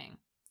right thing.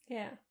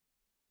 Yeah.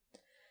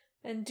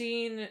 And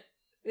Dean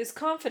is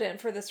confident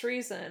for this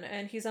reason,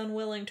 and he's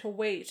unwilling to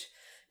wait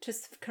to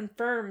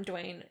confirm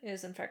Dwayne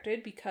is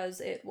infected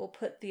because it will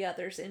put the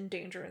others in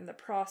danger in the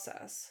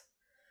process.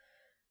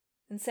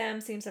 And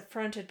Sam seems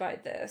affronted by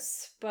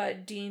this,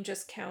 but Dean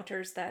just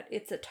counters that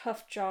it's a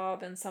tough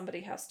job and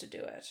somebody has to do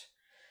it.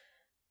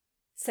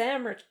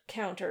 Sam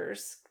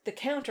counters the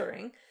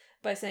countering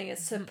by saying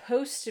it's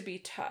supposed to be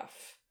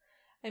tough.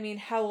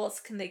 How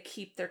else can they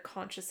keep their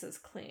consciences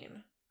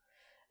clean?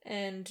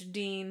 And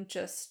Dean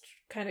just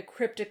kind of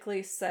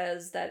cryptically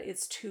says that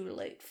it's too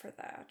late for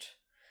that.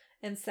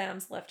 And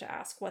Sam's left to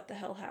ask what the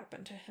hell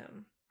happened to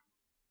him.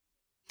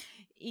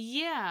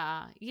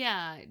 Yeah.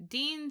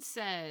 Dean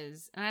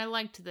says, and I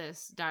liked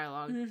this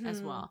dialogue as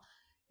well.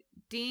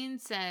 Dean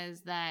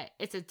says that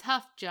it's a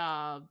tough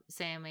job,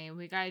 Sammy.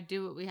 We gotta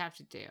do what we have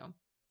to do.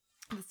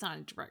 That's not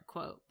a direct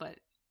quote, but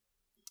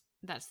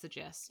that's the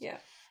gist. Yeah.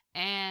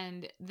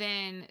 And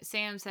then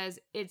Sam says,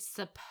 it's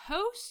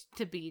supposed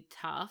to be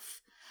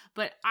tough,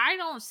 but I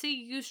don't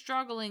see you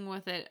struggling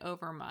with it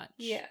over much.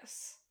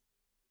 Yes.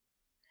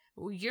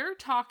 You're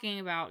talking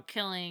about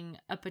killing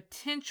a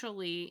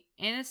potentially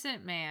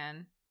innocent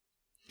man,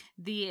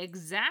 the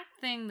exact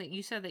thing that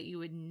you said that you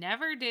would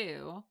never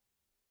do,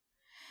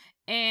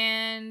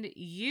 and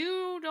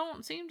you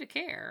don't seem to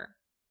care.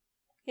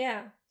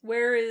 Yeah.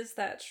 Where is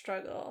that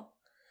struggle?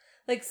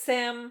 Like,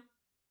 Sam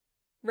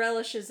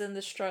relishes in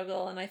the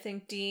struggle, and I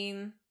think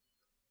Dean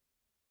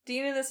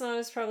in this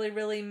moment is probably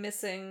really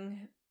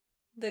missing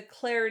the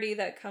clarity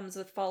that comes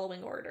with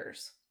following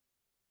orders.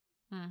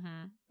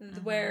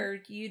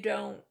 Where you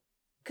don't...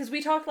 Because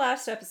we talked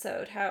last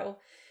episode how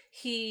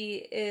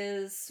he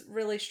is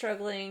really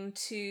struggling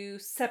to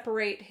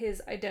separate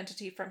his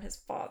identity from his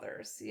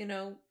father's, you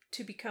know,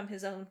 to become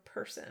his own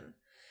person,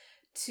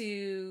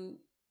 to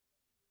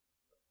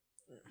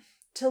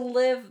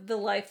live the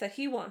life that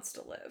he wants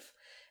to live.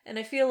 And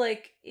I feel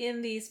like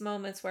in these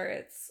moments where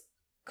it's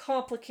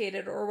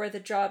complicated or where the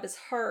job is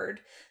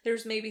hard,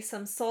 there's maybe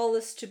some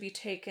solace to be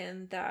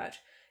taken that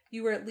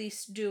you were at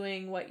least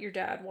doing what your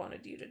dad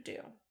wanted you to do.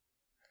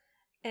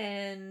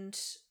 And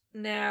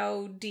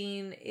now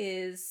Dean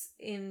is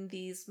in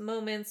these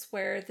moments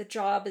where the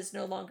job is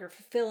no longer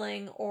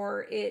fulfilling,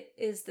 or it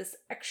is this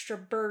extra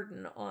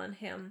burden on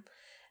him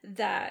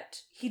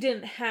that he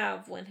didn't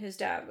have when his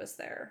dad was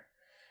there.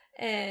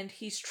 And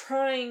he's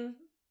trying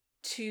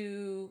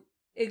to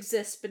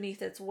exist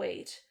beneath its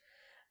weight.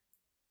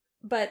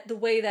 But the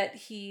way that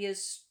he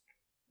is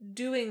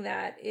doing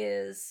that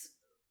is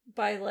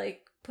by,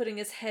 like, putting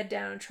his head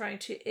down and trying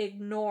to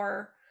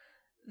ignore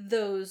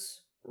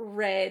those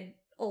red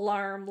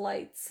alarm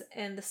lights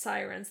and the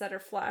sirens that are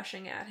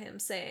flashing at him,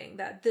 saying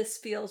that this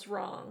feels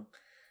wrong.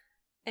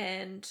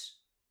 And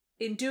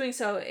in doing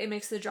so, it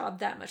makes the job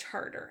that much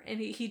harder. And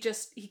he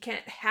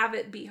can't have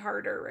it be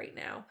harder right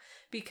now,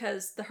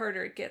 because the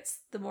harder it gets,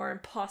 the more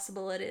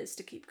impossible it is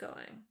to keep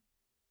going.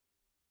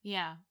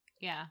 Yeah.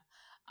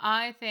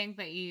 I think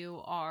that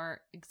you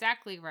are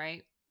exactly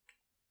right.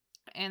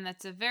 And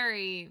that's a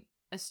very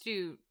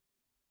astute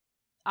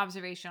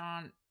observation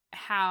on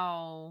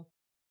how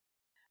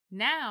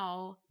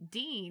now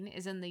Dean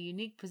is in the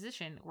unique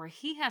position where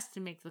he has to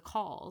make the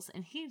calls,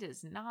 and he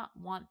does not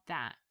want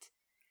that.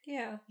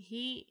 Yeah.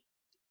 He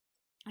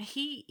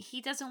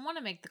doesn't want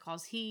to make the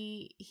calls.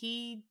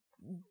 He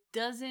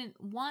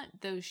doesn't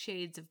want those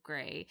shades of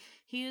gray.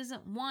 He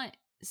doesn't want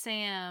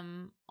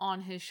Sam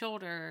on his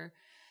shoulder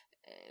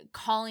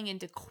calling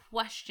into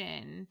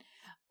question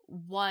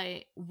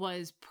what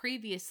was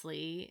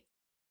previously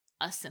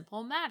a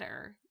simple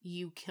matter.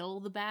 You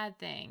kill the bad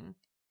thing.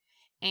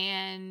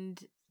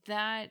 And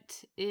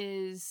that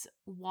is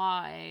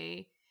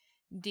why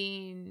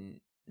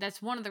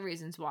that's one of the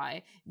reasons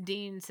why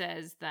Dean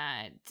says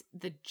that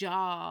the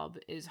job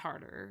is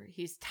harder.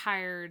 He's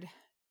tired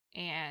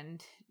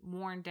and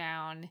worn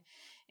down,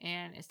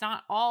 and it's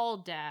not all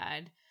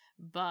dad,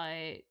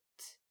 but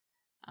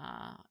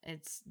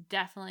it's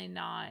definitely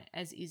not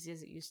as easy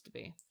as it used to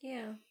be.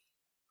 Yeah.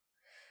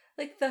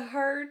 Like, the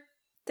hard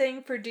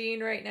thing for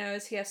Dean right now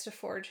is he has to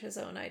forge his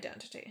own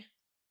identity.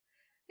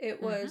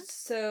 It was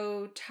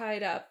so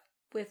tied up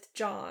with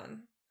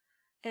John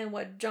and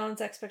what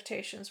John's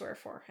expectations were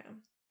for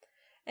him.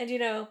 And, you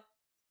know,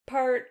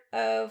 part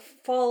of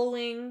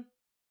following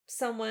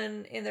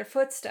someone in their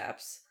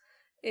footsteps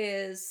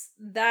is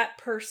that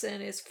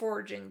person is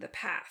forging the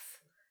path.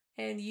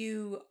 And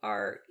you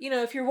are, you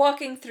know, if you're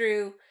walking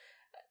through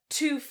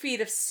 2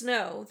 feet of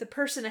snow, the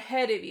person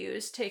ahead of you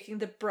is taking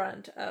the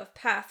brunt of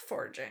path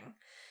forging.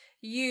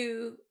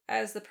 You,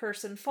 as the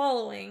person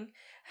following,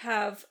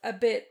 have a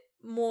bit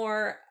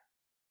more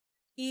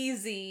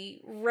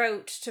easy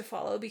route to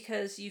follow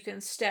because you can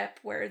step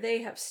where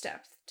they have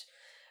stepped.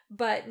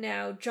 But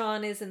now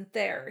John isn't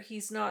there.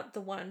 He's not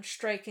the one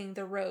striking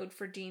the road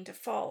for Dean to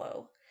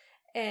follow.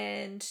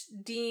 And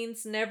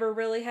Dean's never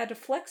really had to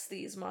flex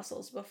these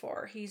muscles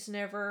before. He's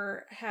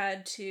never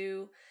had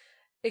to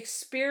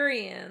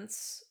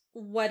experience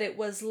what it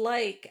was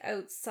like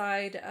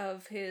outside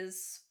of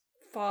his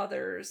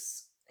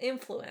father's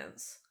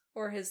influence,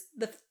 or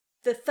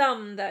the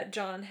thumb that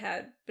John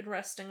had been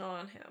resting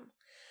on him.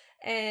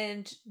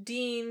 And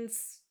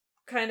Dean's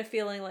kind of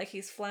feeling like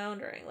he's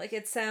floundering. Like,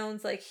 it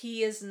sounds like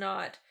he is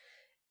not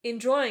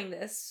enjoying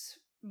this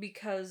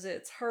because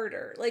it's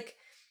harder. Like,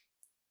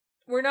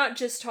 we're not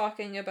just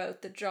talking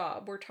about the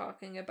job, we're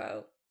talking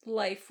about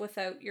life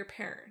without your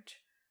parent.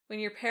 When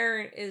your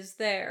parent is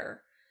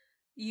there,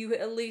 you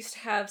at least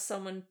have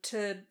someone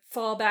to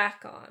fall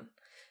back on.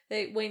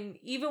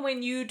 Even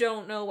when you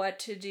don't know what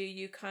to do,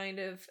 you kind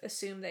of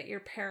assume that your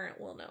parent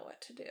will know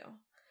what to do.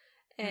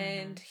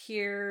 And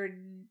here,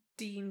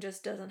 Dean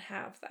just doesn't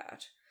have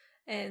that.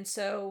 And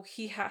so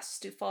he has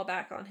to fall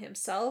back on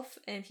himself,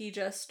 and he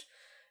just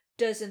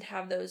doesn't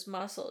have those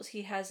muscles.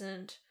 He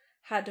hasn't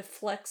had to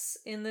flex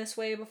in this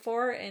way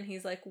before, and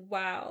he's like,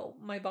 wow,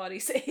 my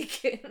body's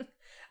aching.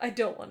 I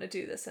don't want to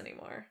do this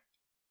anymore.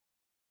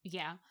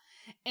 Yeah.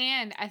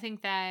 And I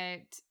think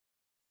that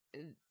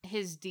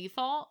his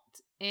default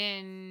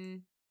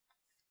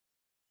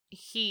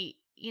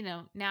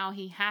now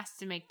he has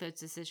to make those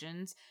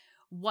decisions.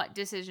 What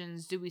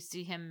decisions do we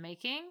see him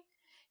making?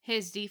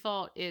 His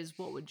default is,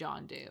 what would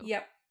John do?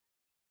 Yep.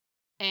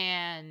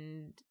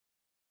 And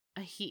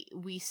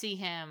we see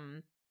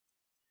him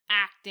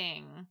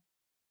acting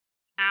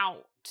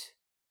out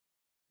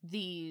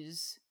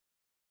these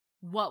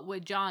what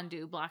would John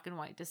do black and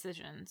white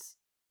decisions.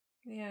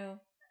 Yeah.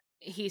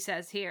 He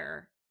says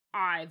here,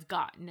 I've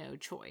got no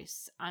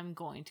choice. I'm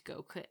going to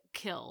go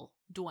kill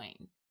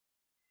Dwayne.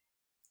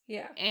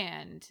 Yeah.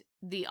 And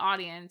the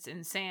audience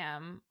and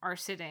Sam are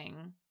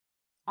sitting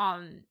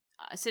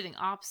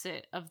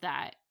opposite of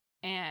that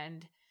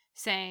and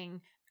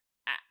saying,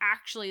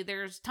 actually,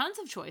 there's tons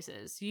of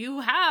choices. You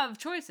have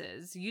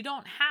choices. You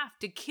don't have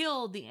to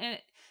kill the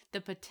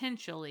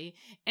potentially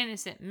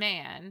innocent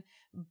man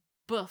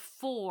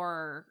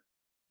before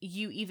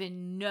you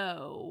even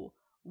know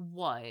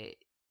what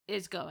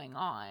is going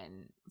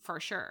on for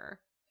sure.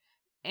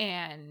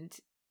 And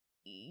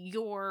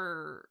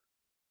your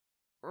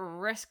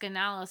risk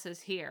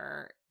analysis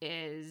here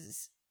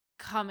is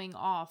coming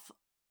off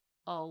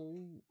a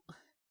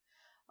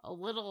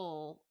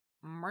little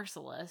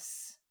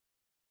merciless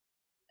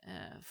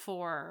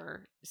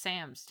for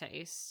Sam's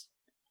taste.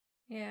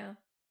 Yeah.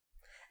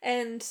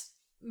 And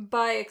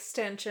by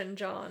extension,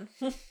 John.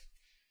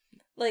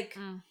 Like,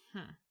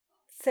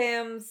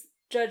 Sam's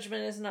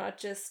judgment is not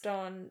just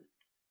on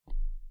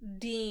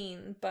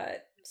Dean,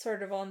 but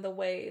sort of on the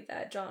way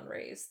that John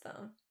raised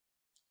them.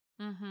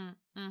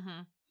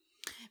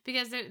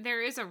 Because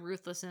there is a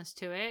ruthlessness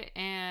to it,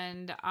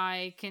 and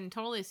I can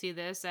totally see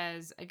this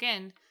as,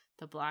 again,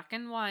 the black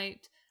and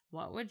white,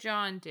 what would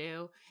John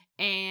do?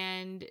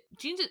 And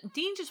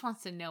Dean just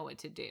wants to know what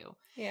to do.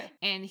 Yeah.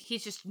 And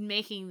he's just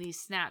making these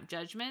snap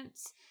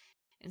judgments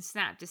and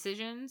snap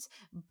decisions,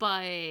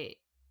 but it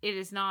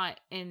is not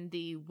in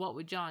the what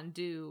would John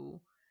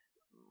do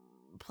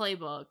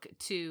playbook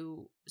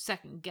to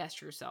second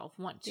guess yourself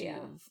once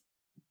you've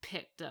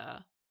picked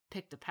a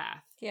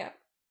path. Yeah.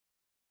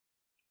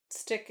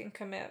 Stick and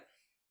commit.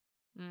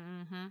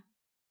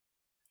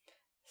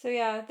 So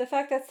yeah, the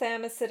fact that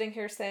Sam is sitting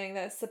here saying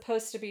that it's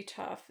supposed to be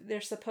tough,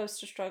 they're supposed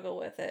to struggle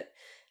with it,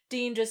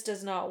 Dean just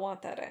does not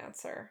want that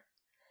answer.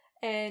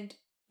 And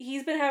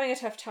he's been having a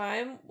tough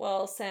time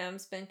while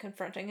Sam's been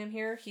confronting him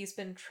here. He's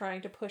been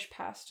trying to push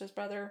past his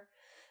brother,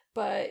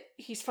 but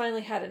he's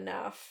finally had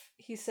enough.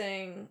 He's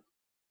saying,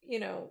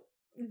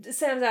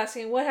 Sam's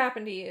asking, what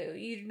happened to you?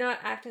 You're not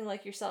acting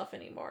like yourself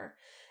anymore.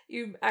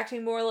 You're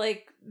acting more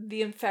like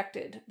the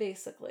infected,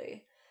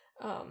 basically.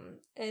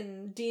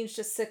 And Dean's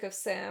just sick of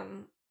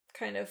Sam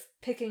kind of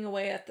picking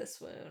away at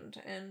this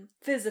wound and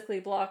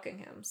physically blocking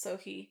him. So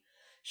he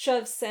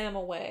shoves Sam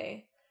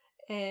away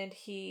and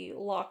he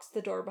locks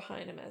the door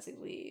behind him as he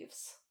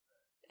leaves.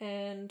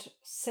 And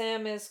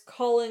Sam is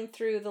calling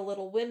through the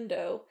little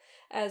window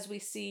as we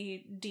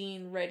see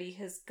Dean ready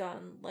his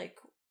gun, like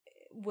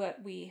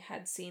what we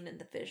had seen in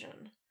the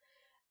vision.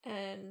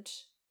 And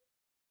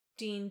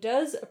Dean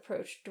does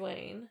approach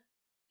Dwayne,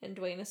 and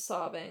Dwayne is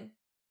sobbing,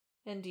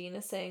 and Dean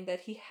is saying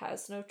that he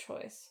has no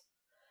choice.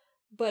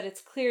 But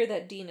it's clear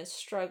that Dean is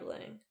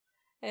struggling,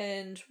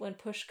 and when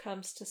push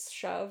comes to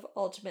shove,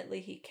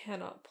 ultimately he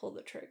cannot pull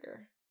the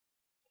trigger.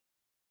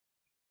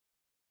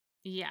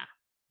 Yeah.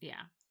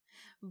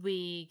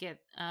 We get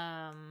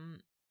a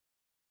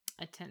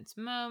tense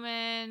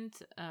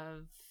moment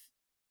of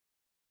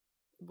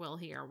will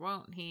he or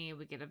won't he?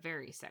 We get a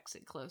very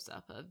sexy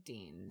close-up of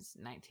Dean's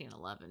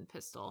 1911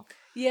 pistol.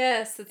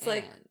 Yes, it's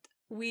like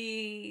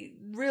we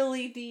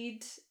really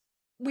need...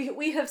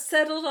 We have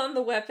settled on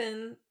the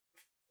weapon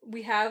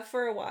we have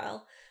for a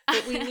while,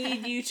 but we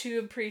need you to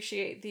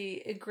appreciate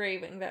the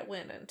engraving that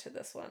went into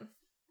this one.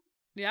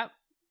 Yep.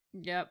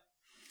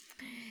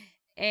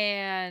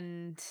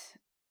 And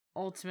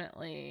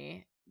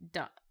ultimately,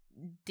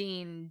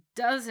 Dean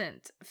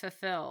doesn't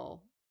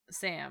fulfill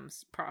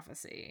Sam's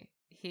prophecy.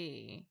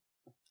 He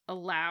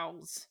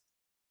allows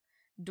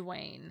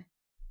Dwayne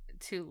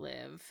to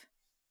live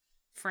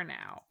for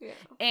now. Yeah.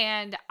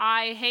 And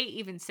I hate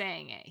even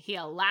saying it. He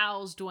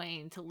allows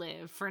Dwayne to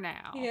live for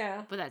now.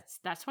 Yeah. But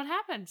that's what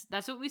happens.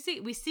 That's what we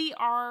see. We see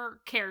our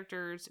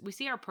characters, we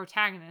see our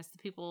protagonists, the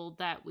people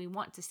that we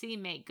want to see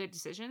make good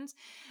decisions.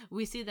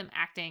 We see them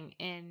acting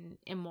in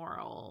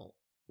immoral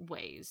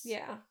ways.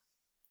 Yeah.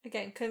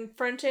 Again,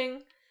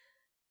 confronting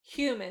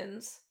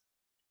humans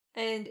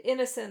and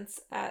innocence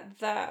at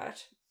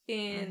that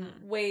in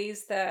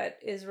ways that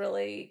is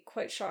really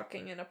quite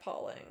shocking and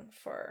appalling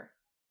for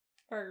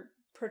our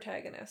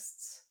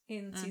protagonists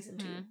in season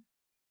 2.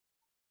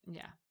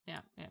 Yeah.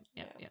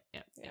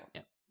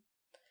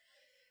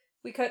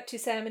 We cut to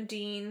Sam and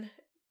Dean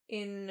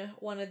in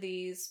one of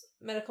these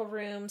medical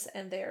rooms,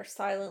 and they are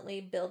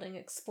silently building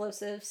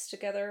explosives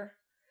together.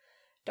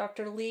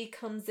 Dr. Lee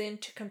comes in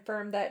to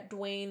confirm that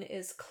Dwayne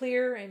is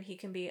clear and he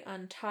can be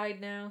untied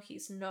now.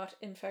 He's not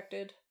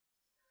infected.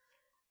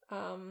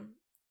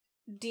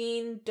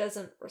 Dean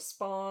doesn't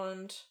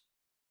respond.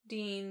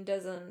 Dean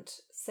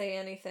doesn't say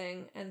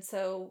anything, and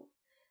so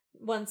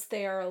once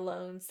they are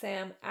alone,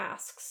 Sam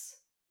asks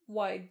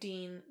why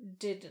Dean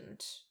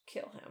didn't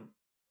kill him.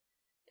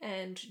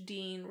 And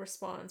Dean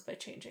responds by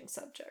changing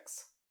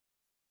subjects.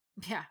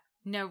 Yeah,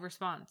 no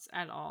response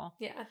at all.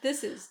 Yeah,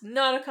 this is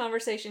not a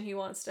conversation he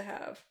wants to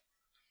have.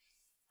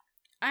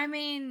 I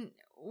mean,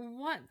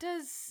 what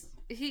does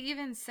he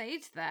even say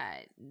to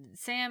that?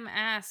 Sam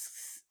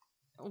asks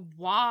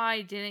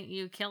why didn't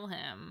you kill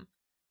him?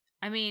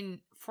 I mean,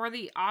 for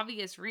the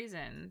obvious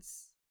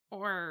reasons,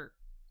 or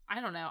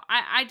I don't know.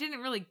 I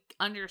didn't really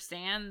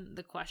understand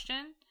the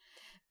question,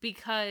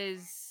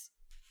 because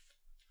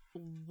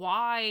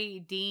why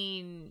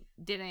Dean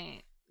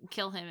didn't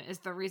kill him is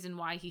the reason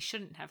why he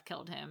shouldn't have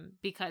killed him,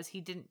 because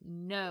he didn't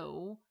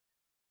know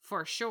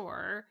for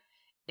sure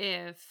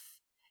if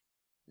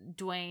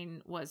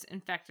Dwayne was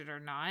infected or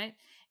not,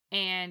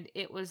 and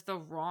it was the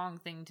wrong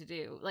thing to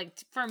do. Like,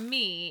 for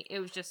me, it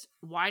was just,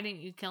 why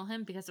didn't you kill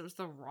him? Because it was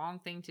the wrong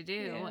thing to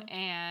do. Yeah.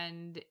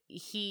 And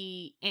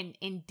he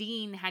and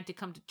Dean had to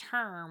come to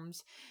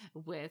terms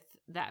with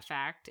that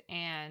fact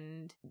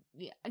and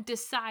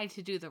decide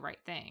to do the right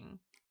thing.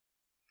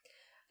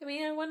 I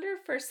mean, I wonder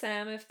for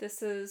Sam if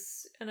this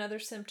is another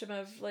symptom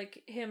of,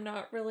 like, him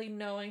not really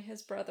knowing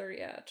his brother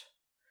yet.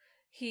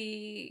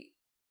 He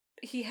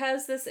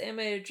has this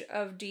image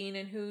of Dean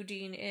and who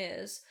Dean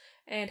is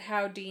and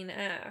how Dean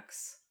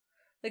acts.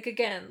 Like,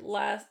 again,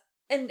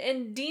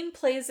 and Dean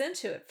plays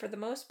into it for the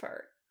most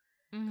part.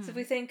 Because if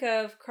we think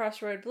of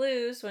Crossroad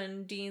Blues,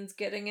 when Dean's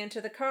getting into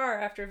the car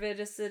after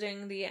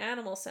visiting the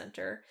animal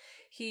center,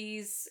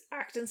 he's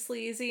acting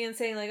sleazy and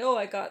saying, like, oh,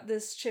 I got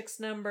this chick's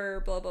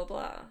number, blah, blah,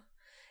 blah.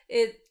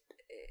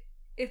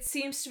 It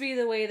seems to be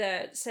the way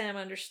that Sam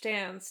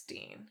understands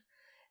Dean.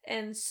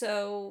 And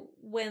so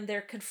when they're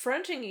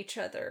confronting each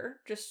other,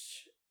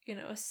 just,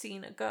 a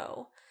scene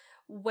ago,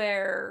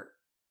 where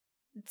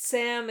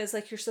Sam is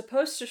like, you're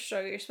supposed to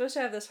struggle, you're supposed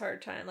to have this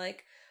hard time,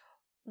 like,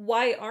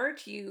 why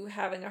aren't you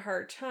having a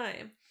hard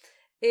time?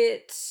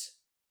 It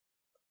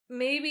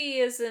maybe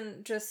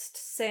isn't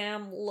just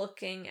Sam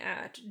looking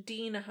at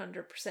Dean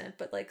 100%,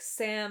 but like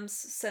Sam's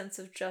sense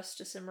of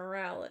justice and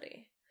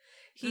morality.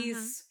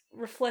 He's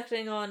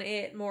reflecting on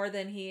it more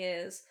than he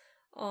is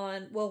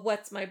on, well,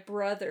 what's my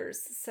brother's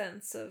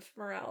sense of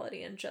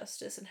morality and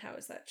justice, and how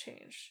has that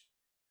changed?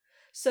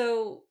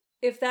 So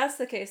if that's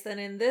the case, then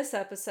in this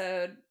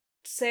episode,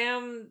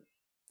 Sam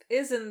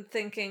isn't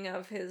thinking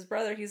of his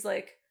brother. He's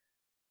like,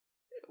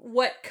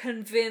 what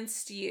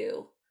convinced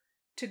you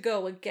to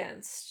go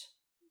against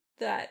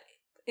that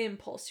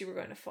impulse you were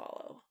going to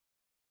follow?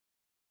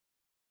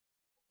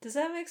 Does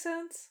that make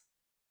sense?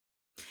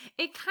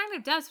 It kind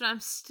of does, but I'm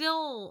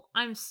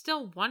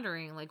still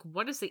wondering, like,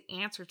 what is the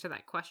answer to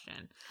that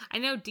question? I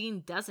know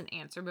Dean doesn't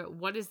answer, but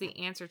what is the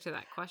answer to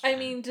that question? I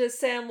mean, does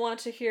Sam want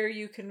to hear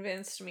you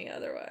convinced me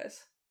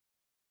otherwise?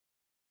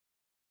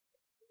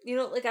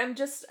 Like, I'm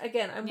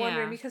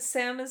wondering, because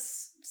Sam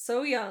is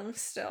so young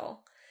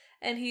still,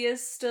 and he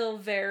is still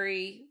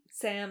very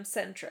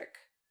Sam-centric.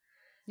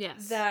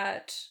 Yes.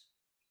 That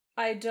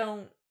I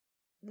don't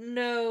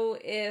know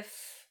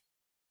if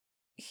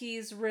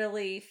he's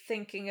really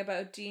thinking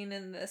about Dean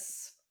in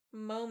this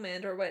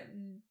moment, or what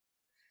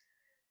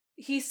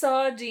he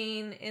saw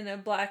Dean in a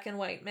black and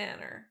white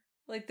manner.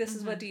 Like, this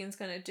is what Dean's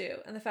going to do.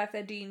 And the fact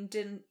that Dean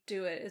didn't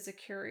do it is a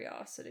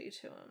curiosity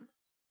to him.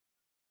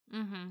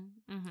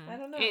 I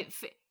don't know.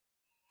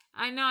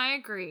 I know, I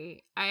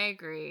agree.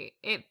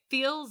 It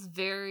feels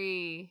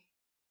very...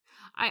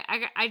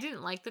 I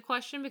didn't like the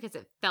question because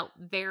it felt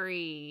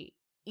very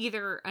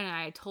either an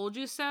I told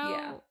you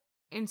so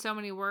in so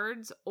many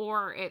words,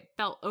 or it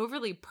felt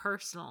overly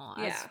personal,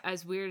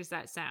 as weird as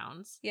that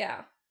sounds.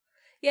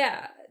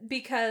 Yeah,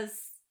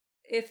 because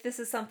if this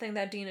is something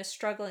that Dean is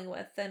struggling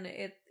with, then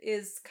it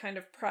is kind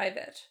of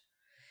private.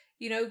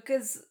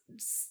 Because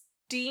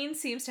Dean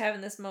seems to have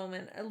in this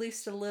moment at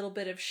least a little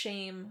bit of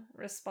shame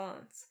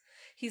response.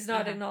 He's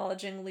not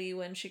acknowledging Lee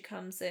when she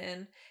comes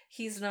in.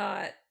 He's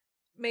not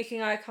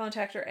making eye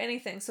contact or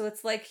anything. So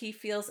it's like he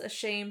feels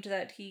ashamed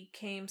that he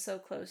came so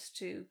close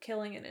to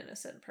killing an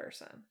innocent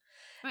person.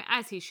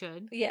 As he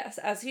should. Yes,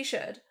 as he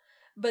should.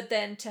 But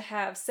then to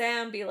have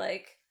Sam be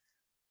like,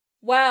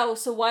 wow,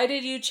 so why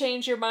did you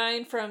change your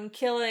mind from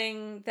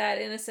killing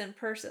that innocent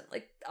person?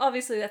 Like,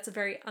 obviously that's a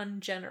very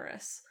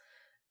ungenerous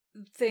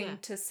thing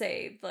to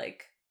say,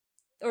 like,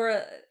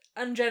 or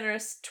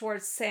ungenerous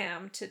towards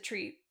Sam to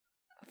treat,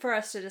 for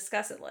us to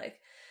discuss it like.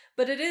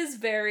 But it is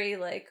very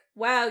like,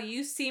 wow,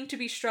 you seem to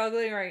be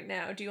struggling right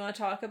now. Do you want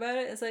to talk about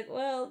it? It's like,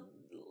 well,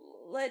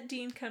 let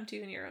Dean come to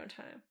you in your own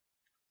time.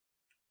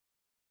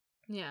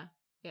 Yeah.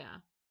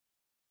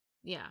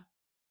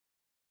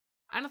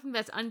 I don't think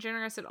that's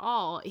ungenerous at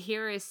all.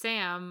 Here is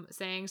Sam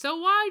saying, so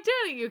why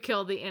didn't you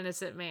kill the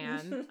innocent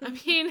man? I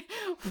mean,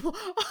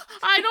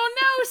 I don't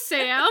know,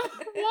 Sam.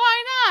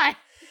 Why not?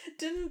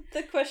 Didn't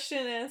the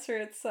question answer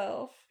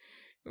itself?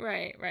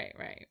 Right.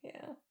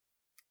 Yeah.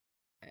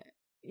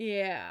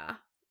 Yeah.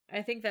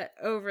 I think that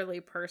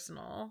overly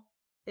personal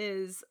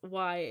is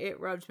why it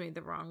rubbed me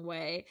the wrong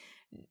way.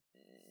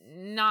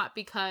 Not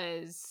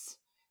because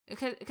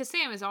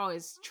Sam is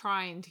always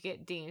trying to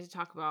get Dean to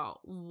talk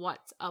about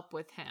what's up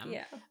with him.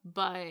 Yeah.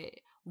 But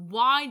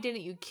why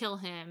didn't you kill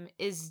him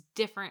is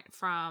different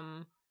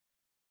from,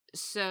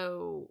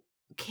 so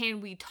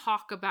can we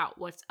talk about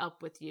what's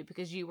up with you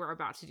because you were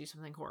about to do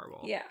something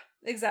horrible? Yeah,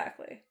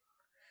 exactly.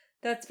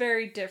 That's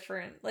very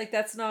different. Like,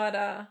 that's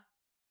not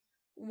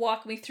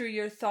walk me through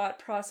your thought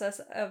process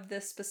of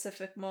this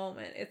specific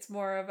moment. It's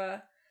more of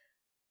a,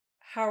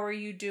 how are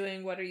you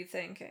doing? What are you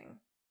thinking?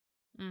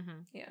 Mm-hmm.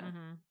 Yeah.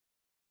 Mm-hmm.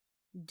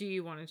 Do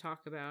you want to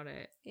talk about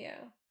it?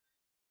 Yeah.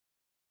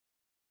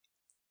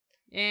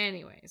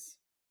 Anyways.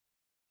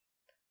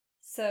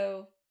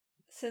 So,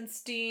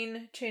 since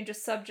Dean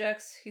changes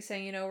subjects, he's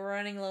saying, we're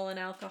running low on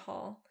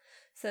alcohol.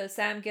 So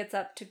Sam gets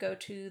up to go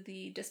to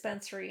the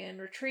dispensary and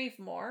retrieve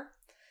more.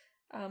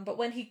 But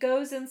when he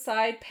goes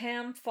inside,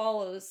 Pam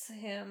follows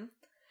him,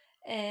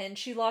 and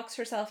she locks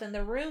herself in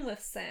the room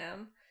with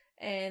Sam,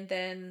 and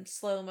then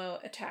Slow-mo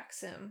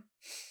attacks him.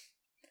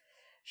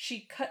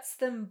 She cuts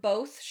them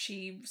both.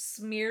 She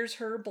smears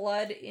her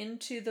blood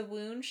into the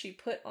wound she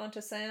put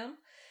onto Sam,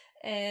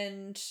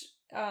 and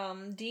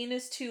Dean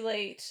is too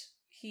late.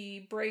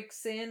 He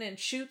breaks in and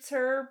shoots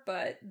her,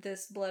 but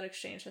this blood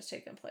exchange has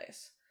taken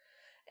place.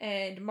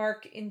 And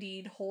Mark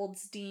indeed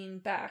holds Dean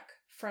back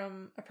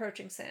from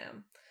approaching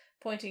Sam,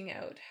 pointing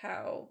out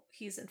how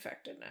he's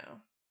infected now.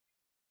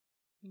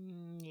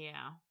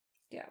 Yeah.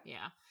 Yeah.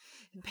 Yeah.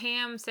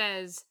 Pam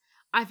says,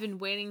 I've been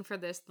waiting for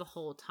this the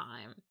whole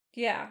time.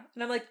 Yeah.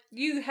 And I'm like,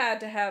 you had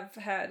to have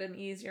had an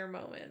easier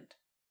moment.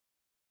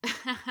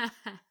 And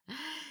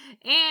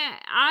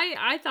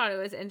I thought it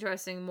was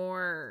interesting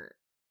more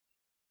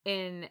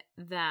in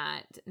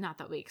that, not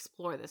that we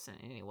explore this in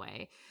any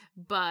way,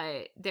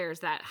 but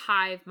there's that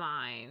hive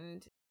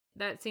mind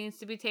that seems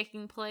to be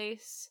taking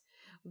place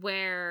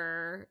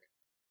where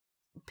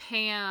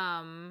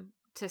Pam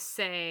to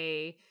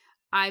say,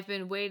 I've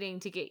been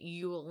waiting to get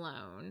you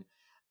alone.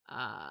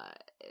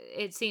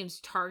 It seems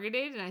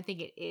targeted, and I think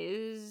it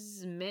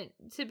is meant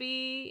to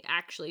be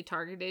actually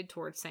targeted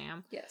towards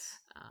Sam. Yes.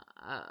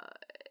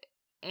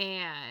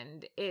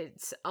 And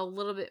it's a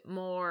little bit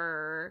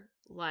more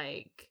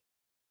like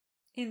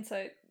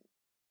insight.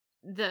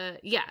 The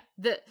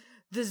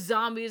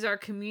zombies are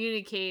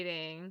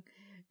communicating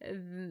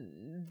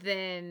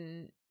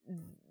than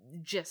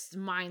just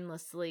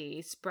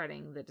mindlessly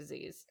spreading the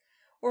disease.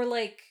 Or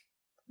like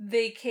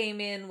they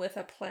came in with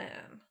a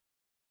plan.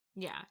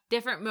 Yeah,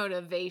 different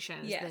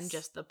motivations than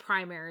just the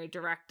primary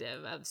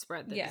directive of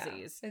spread the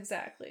disease.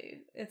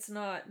 Exactly. It's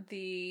not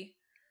the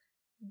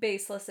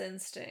baseless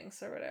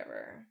instincts or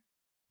whatever.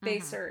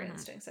 Baser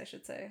instincts, I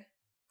should say.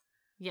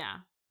 Yeah,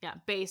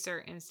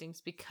 baser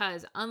instincts,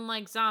 because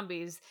unlike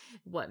zombies,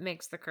 what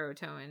makes the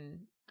Croatoan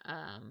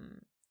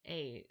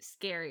a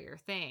scarier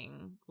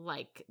thing,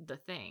 like the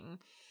Thing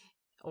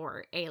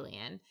or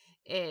Alien,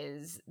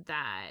 is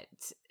that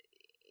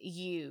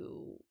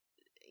you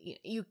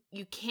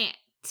can't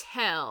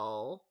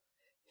tell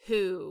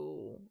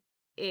who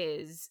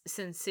is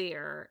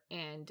sincere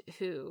and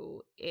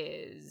who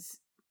is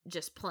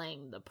just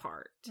playing the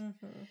part.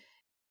 Mm-hmm.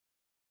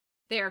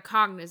 They are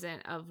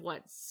cognizant of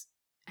what's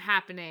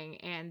happening,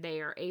 and they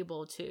are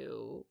able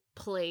to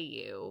play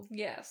you.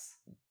 Yes.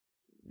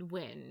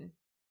 When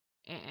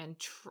and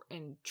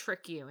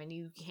trick you, and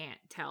you can't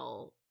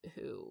tell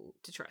who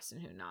to trust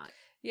and who not.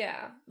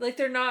 Yeah, like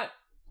they're not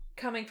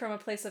coming from a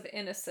place of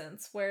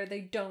innocence where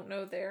they don't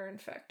know they're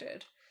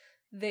infected.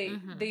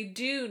 They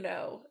do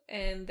know,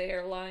 and they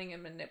are lying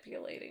and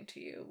manipulating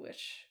to you,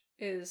 which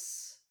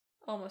is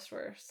almost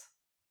worse.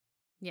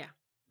 Yeah.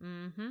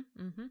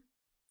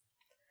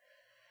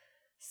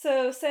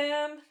 So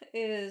Sam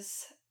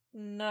is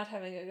not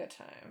having a good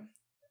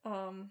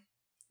time.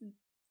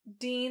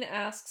 Dean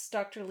asks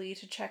Dr. Lee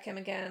to check him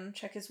again,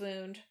 check his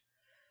wound.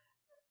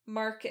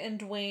 Mark and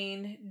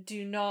Dwayne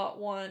do not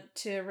want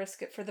to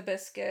risk it for the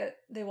biscuit.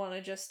 They want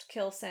to just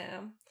kill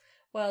Sam,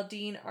 while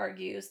Dean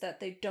argues that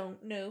they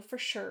don't know for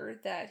sure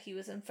that he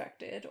was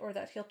infected or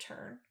that he'll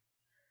turn.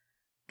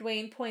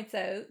 Dwayne points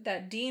out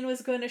that Dean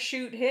was going to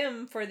shoot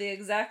him for the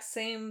exact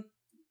same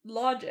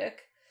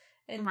logic.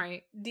 And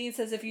right. Dean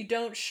says, if you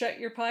don't shut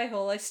your pie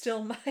hole, I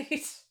still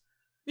might.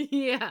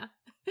 Yeah.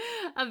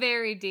 A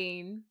very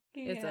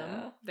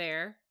Dean-ism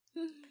there.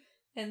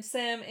 And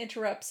Sam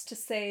interrupts to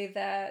say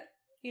that,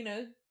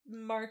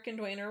 Mark and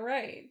Dwayne are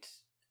right.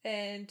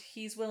 And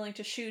he's willing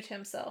to shoot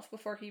himself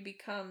before he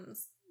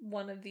becomes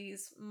one of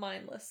these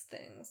mindless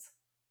things.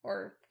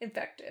 Or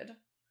infected.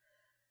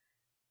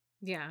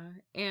 Yeah.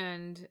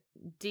 And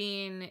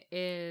Dean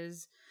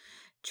is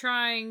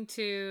trying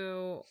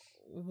to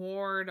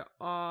ward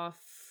off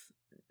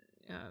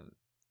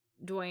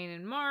Dwayne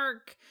and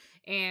Mark,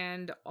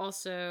 and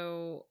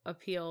also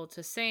appeal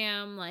to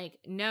Sam, like,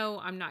 no,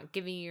 I'm not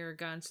giving you your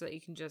gun so that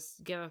you can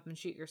just give up and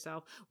shoot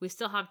yourself. We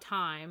still have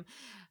time.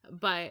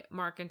 But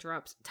Mark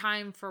interrupts.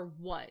 Time for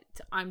what?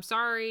 I'm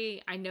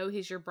sorry. I know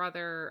he's your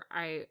brother.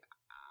 I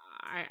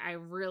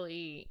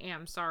really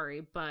am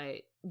sorry,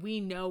 but we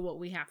know what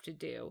we have to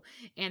do.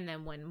 And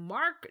then when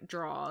Mark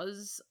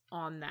draws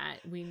on that,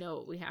 we know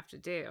what we have to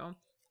do.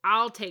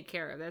 I'll take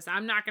care of this.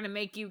 I'm not going to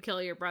make you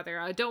kill your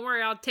brother. Don't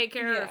worry, I'll take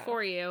care of it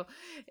for you.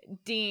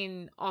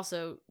 Dean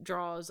also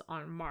draws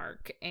on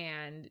Mark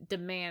and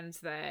demands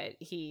that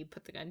he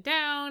put the gun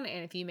down.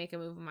 And if you make a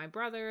move on my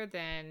brother,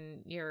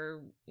 then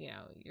you'll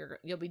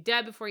be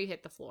dead before you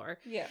hit the floor.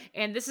 Yeah.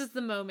 And this is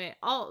the moment,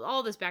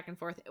 all this back and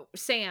forth.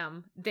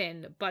 Sam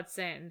then butts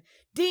in.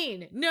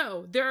 Dean,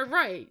 no, they're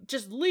right.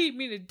 Just leave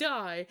me to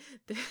die.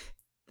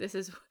 This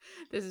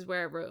is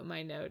where I wrote in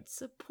my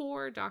notes.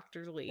 Poor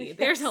Dr. Lee. Yes.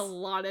 There's a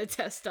lot of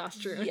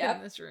testosterone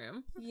in this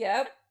room.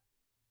 Yep.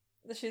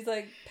 She's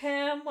like,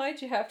 Pam,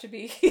 why'd you have to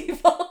be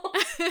evil?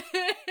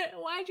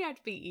 Why'd you have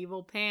to be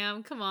evil,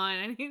 Pam? Come on.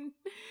 I mean,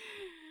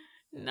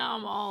 now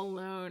I'm all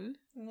alone.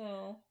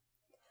 No.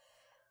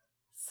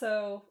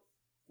 So,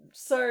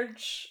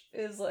 Sarge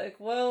is like,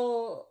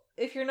 well,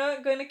 if you're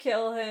not going to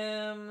kill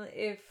him,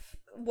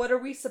 what are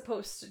we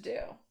supposed to do?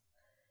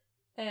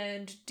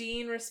 And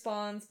Dean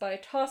responds by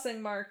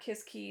tossing Mark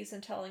his keys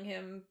and telling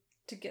him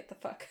to get the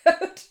fuck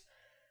out.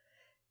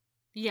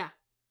 Yeah.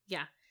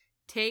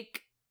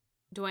 Take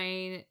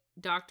Dwayne,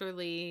 Dr.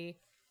 Lee,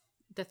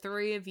 the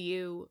three of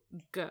you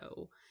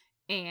go.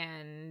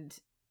 And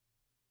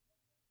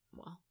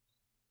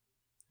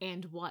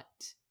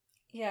what?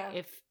 Yeah.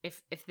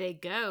 If they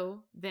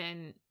go,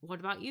 then what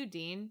about you,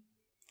 Dean?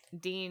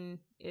 Dean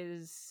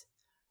is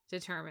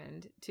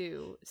determined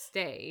to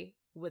stay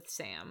with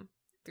Sam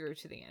through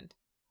to the end.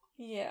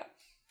 Yeah.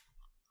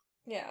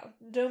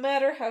 No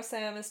matter how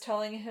Sam is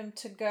telling him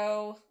to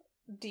go,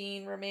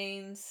 Dean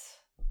remains.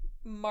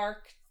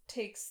 Mark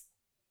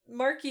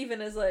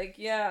even is like,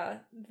 yeah,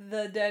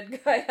 the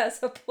dead guy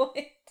has a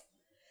point.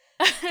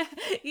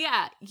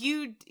 Yeah,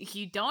 you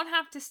don't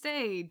have to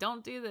stay.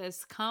 Don't do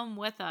this. Come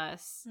with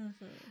us.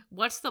 Mm-hmm.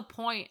 What's the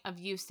point of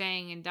you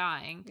staying and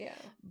dying? Yeah.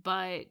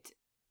 But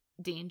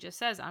Dean just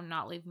says, I'm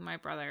not leaving my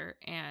brother.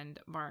 And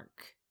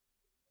Mark,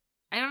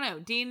 I don't know,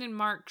 Dean and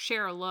Mark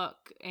share a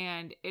look,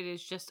 and it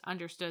is just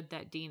understood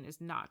that Dean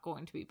is not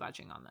going to be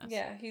budging on this.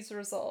 Yeah, he's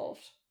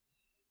resolved.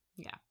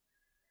 Yeah.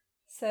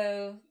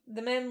 So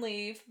the men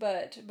leave,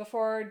 but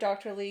before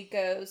Dr. Lee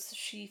goes,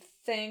 she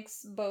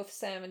thanks both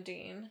Sam and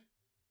Dean.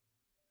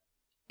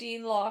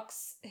 Dean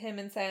locks him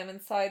and Sam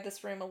inside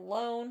this room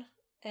alone,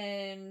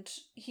 and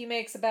he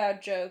makes a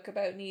bad joke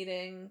about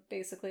needing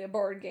basically a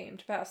board game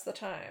to pass the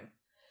time.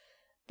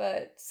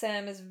 But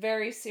Sam is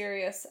very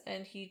serious,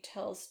 and he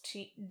tells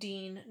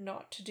Dean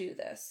not to do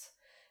this.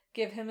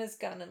 Give him his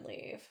gun and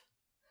leave.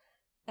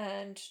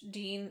 And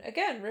Dean,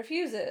 again,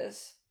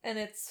 refuses, and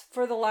it's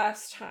for the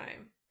last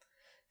time.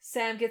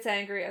 Sam gets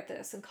angry at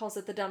this and calls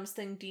it the dumbest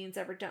thing Dean's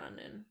ever done,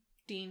 and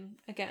Dean,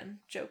 again,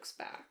 jokes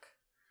back.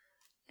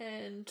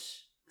 And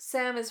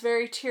Sam is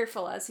very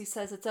tearful as he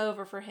says it's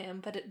over for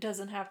him, but it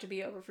doesn't have to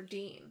be over for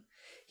Dean.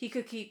 He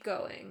could keep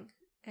going.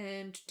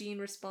 And Dean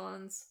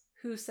responds,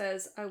 who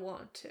says I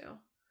want to?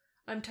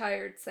 I'm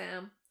tired,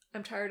 Sam.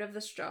 I'm tired of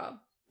this job,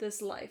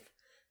 this life,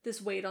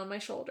 this weight on my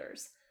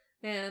shoulders.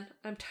 Man,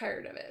 I'm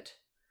tired of it.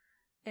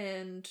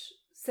 And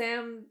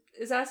Sam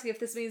is asking if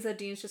this means that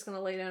Dean's just going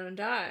to lay down and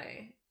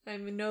die. I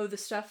know the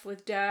stuff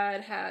with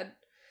Dad had...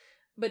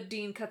 But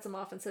Dean cuts him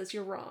off and says,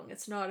 you're wrong.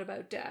 It's not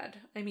about Dad.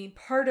 I mean,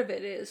 part of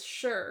it is,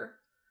 sure.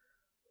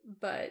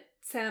 But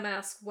Sam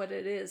asks what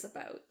it is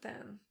about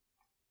then.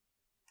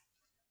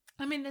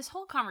 I mean, this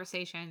whole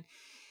conversation...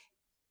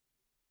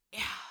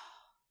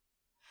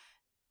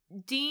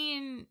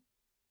 Dean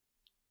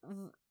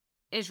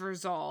is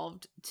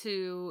resolved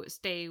to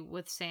stay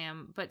with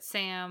Sam, but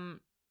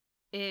Sam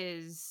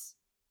is,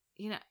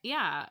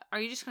 are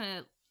you just going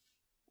to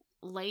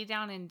lay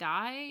down and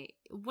die?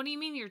 What do you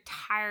mean you're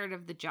tired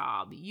of the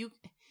job?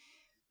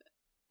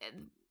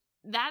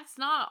 That's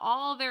not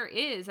all there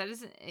is. That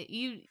isn't,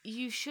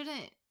 you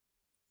shouldn't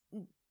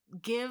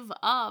give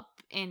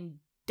up and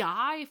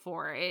die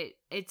for it.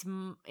 It's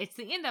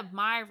the end of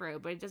my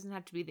road, but it doesn't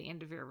have to be the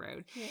end of your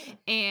road. Yeah.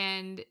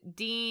 And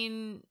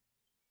Dean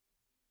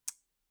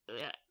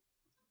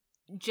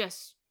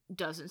just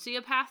doesn't see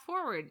a path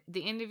forward.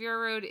 The end of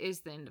your road is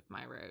the end of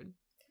my road.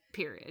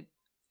 Period.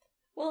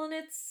 Well, and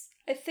it's,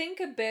 I think,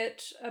 a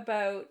bit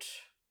about,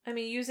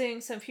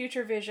 using some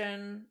future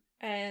vision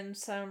and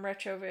some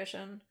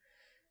retrovision.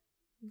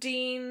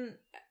 Dean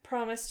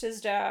promised his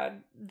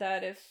dad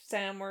that if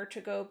Sam were to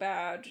go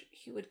bad,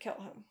 he would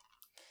kill him.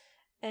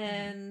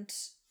 And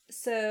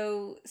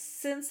so,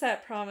 since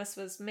that promise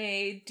was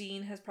made,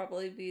 Dean has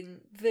probably been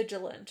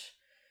vigilant.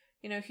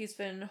 He's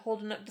been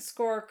holding up the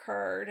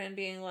scorecard and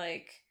being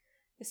like,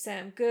 is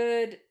Sam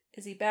good?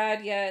 Is he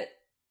bad yet?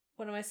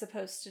 What am I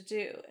supposed to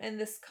do? And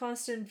this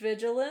constant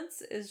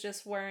vigilance is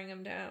just wearing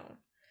him down.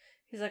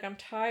 He's like, I'm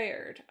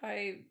tired.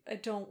 I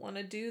don't want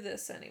to do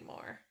this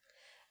anymore.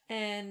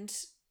 And,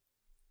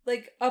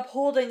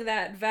 upholding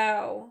that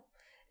vow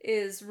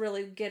is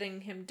really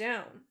getting him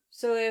down.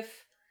 So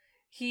if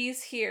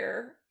he's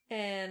here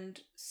and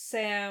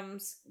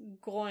Sam's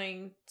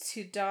going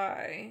to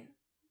die,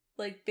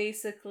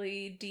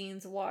 basically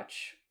Dean's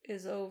watch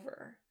is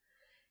over.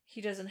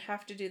 He doesn't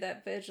have to do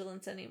that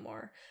vigilance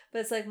anymore.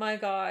 But it's my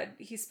God,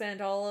 he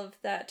spent all of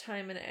that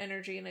time and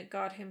energy and it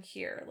got him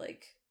here.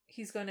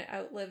 he's going to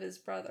outlive his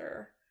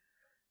brother.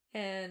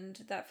 And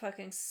that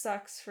fucking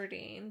sucks for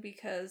Dean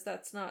because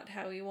that's not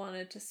how he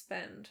wanted to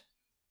spend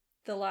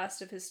the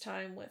last of his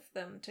time with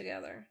them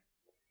together.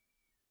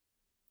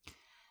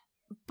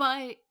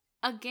 But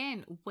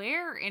again,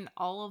 where in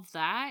all of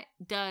that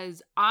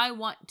does I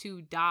want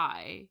to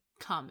die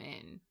come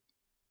in?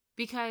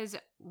 Because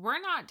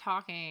we're not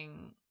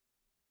talking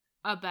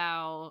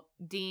about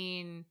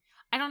Dean.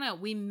 I don't know.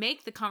 We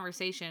make the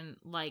conversation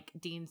like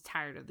Dean's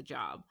tired of the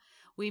job.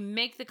 We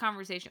make the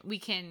conversation. We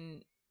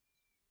can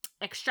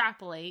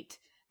extrapolate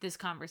this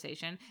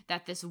conversation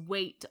that this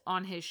weight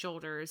on his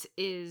shoulders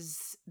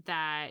is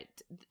that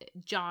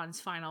John's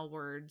final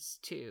words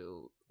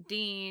to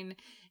Dean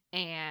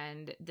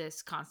and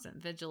this constant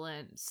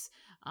vigilance,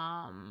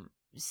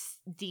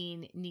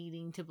 Dean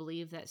needing to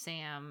believe that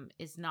Sam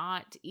is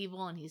not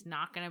evil and he's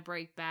not going to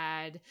break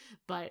bad,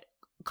 but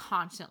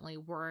constantly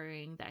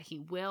worrying that he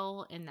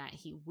will and that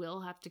he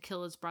will have to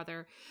kill his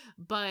brother.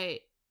 But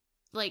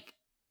like,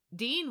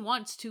 Dean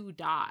wants to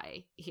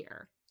die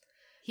here.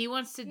 He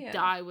wants to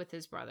die with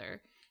his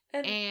brother.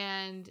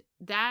 And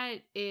that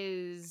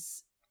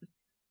is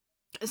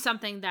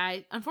something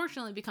that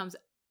unfortunately becomes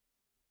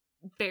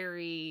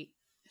very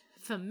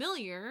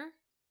familiar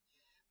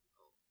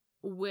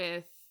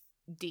with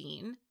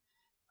Dean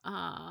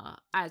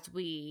as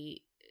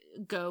we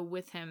go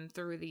with him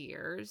through the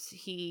years.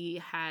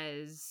 He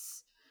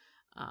has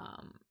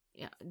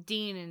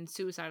Dean and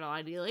suicidal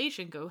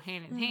ideation go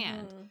hand in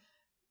hand.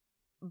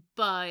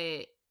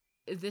 But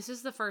this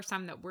is the first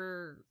time that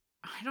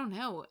I don't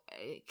know.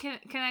 Can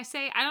I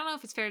say, I don't know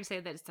if it's fair to say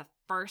that it's the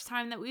first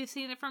time that we've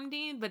seen it from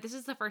Dean, but this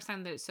is the first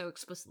time that it's so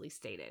explicitly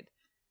stated.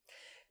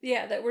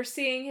 Yeah, that we're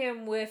seeing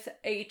him with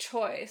a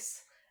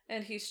choice,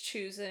 and he's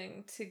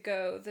choosing to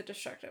go the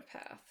destructive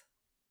path.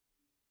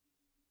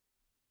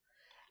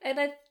 And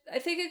I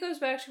think it goes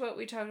back to what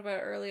we talked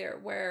about earlier,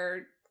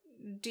 where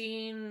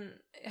Dean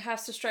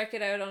has to strike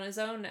it out on his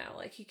own now.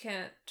 Like, he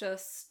can't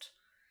just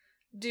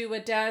do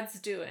what Dad's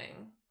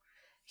doing.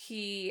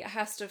 He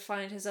has to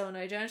find his own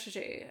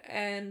identity.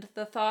 And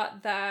the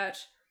thought that,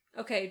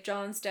 okay,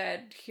 John's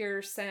dead,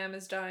 here Sam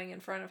is dying in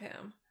front of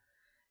him.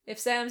 If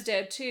Sam's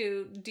dead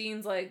too,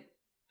 Dean's like,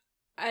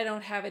 I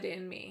don't have it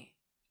in me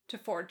to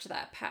forge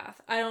that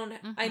path. I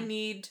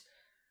need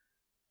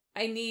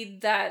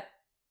that.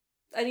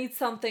 I need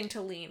something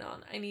to lean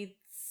on. I need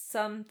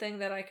something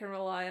that I can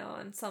rely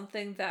on,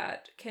 something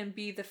that can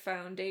be the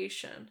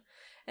foundation.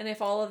 And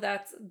if all of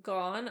that's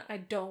gone, I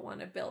don't want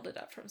to build it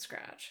up from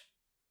scratch.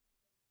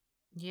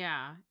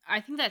 Yeah, I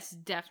think that's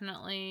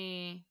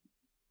definitely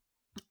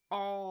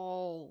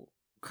all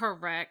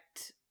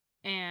correct,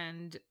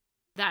 and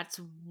that's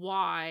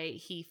why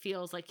he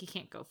feels like he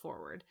can't go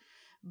forward.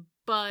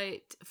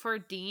 But for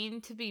Dean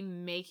to be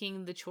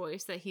making the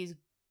choice that he's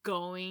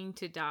going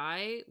to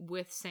die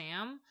with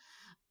Sam,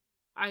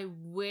 I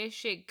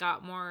wish it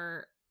got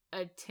more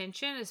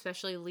attention,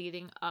 especially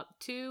leading up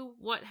to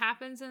what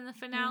happens in the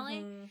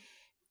finale.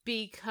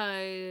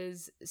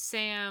 Because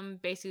Sam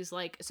basically is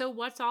like, so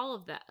what's all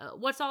of that?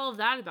 What's all of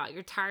that about?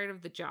 You're tired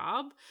of the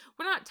job?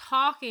 We're not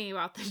talking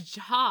about the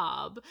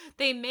job.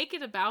 They make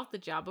it about the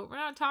job, but we're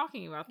not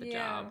talking about the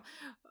job.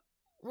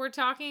 We're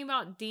talking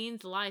about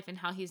Dean's life and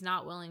how he's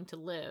not willing to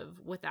live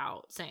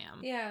without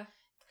Sam. Yeah.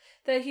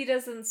 That he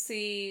doesn't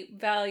see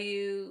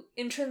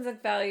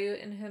intrinsic value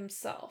in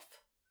himself.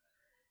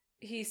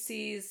 He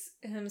sees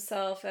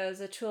himself as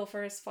a tool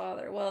for his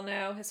father. Well,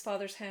 now his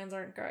father's hands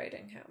aren't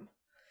guiding him.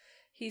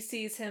 He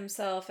sees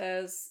himself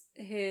as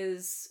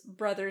his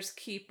brother's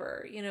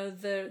keeper,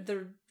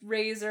 the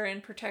raiser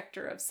and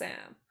protector of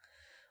Sam.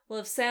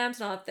 Well, if Sam's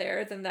not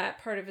there, then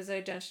that part of his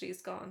identity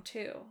is gone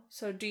too.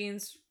 So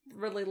Dean's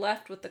really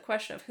left with the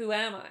question of, who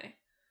am I?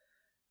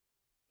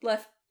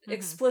 Left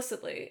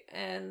explicitly,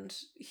 and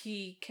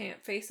he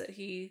can't face it.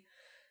 He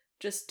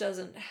just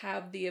doesn't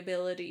have the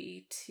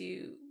ability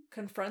to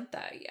confront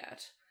that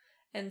yet.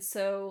 And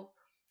so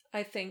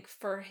I think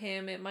for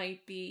him it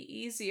might be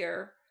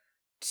easier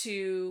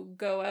to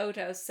go out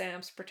as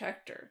Sam's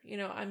protector.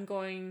 I'm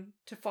going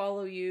to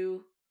follow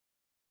you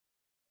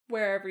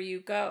wherever you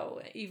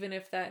go, even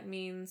if that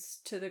means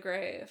to the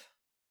grave.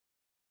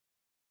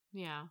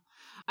 Yeah.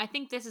 I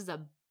think this is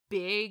a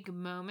big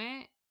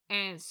moment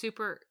and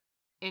super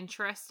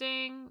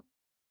interesting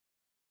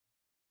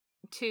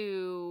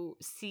to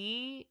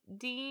see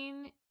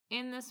Dean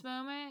in this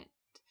moment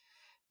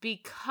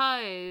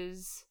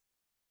because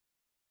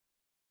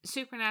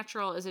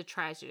Supernatural is a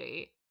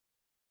tragedy.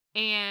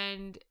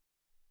 And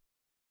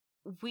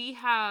we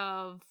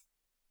have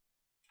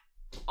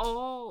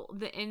all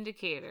the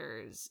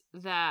indicators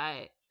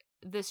that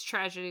this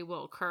tragedy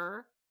will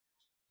occur.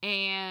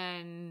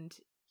 And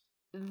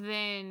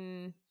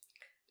then...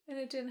 And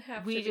it didn't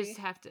have to be. We just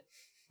have to...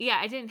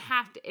 Yeah, it didn't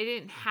have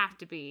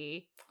to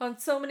be. On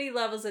so many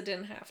levels, it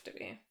didn't have to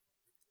be.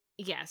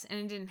 Yes, and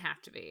it didn't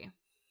have to be.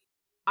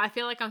 I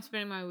feel like I'm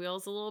spinning my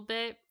wheels a little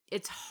bit.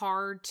 It's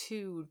hard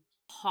to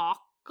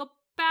talk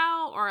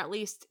about, or at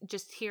least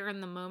just here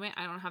in the moment,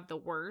 I don't have the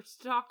words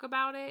to talk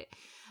about it,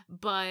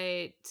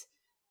 but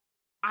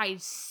I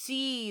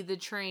see the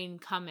train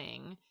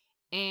coming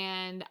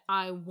and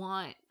I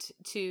want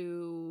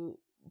to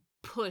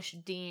push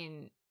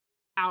Dean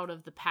out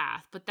of the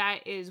path. But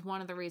that is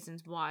one of the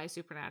reasons why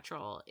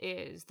Supernatural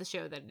is the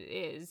show that it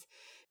is,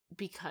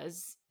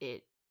 because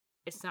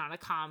it's not a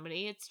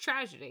comedy, it's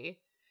tragedy.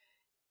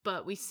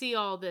 But we see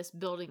all this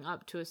building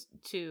up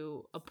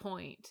to a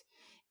point,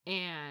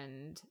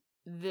 and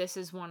this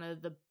is one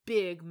of the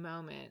big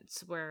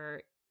moments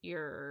where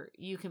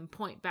you can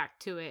point back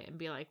to it and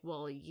be like,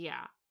 well,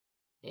 yeah,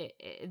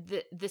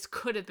 this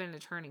could have been a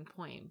turning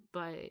point,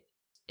 but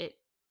it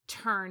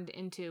turned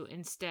into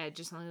instead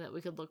just something that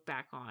we could look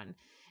back on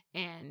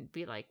and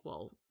be like,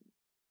 well,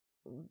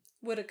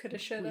 woulda, coulda,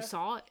 shoulda. We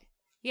saw it.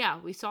 Yeah,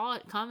 we saw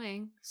it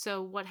coming.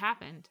 So what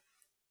happened?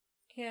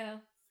 Yeah.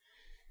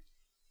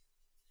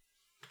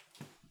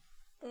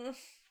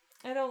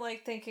 I don't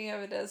like thinking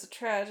of it as a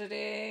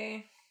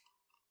tragedy.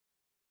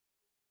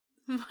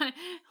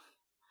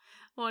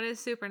 What is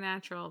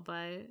Supernatural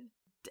but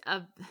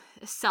a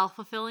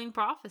self-fulfilling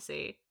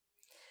prophecy?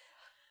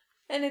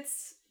 And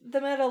it's the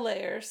meta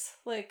layers.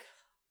 Like,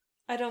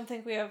 I don't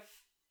think we have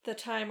the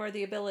time or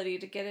the ability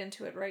to get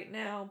into it right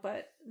now,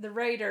 but the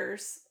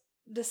writers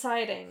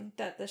deciding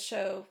that the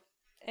show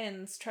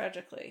ends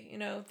tragically, you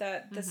know,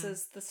 that this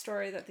is the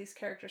story that these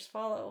characters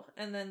follow,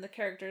 and then the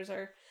characters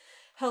are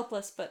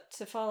helpless but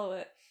to follow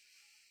it.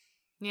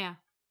 Yeah.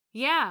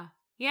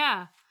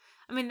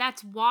 I mean,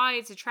 that's why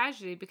it's a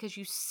tragedy, because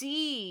you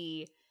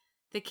see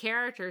the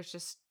characters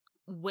just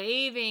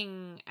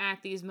waving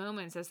at these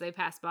moments as they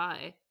pass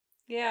by.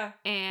 Yeah.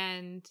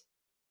 And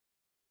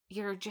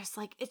you're just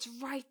like, it's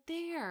right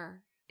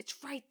there. It's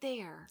right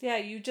there. Yeah,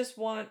 you just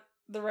want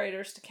the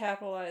writers to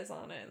capitalize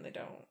on it, and they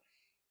don't.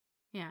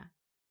 Yeah.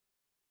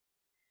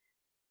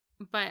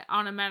 But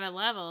on a meta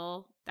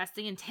level, that's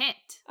the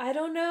intent. I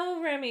don't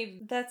know,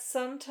 Remy. That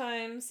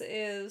sometimes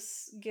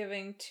is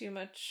giving too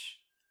much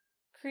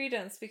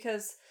credence,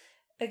 because,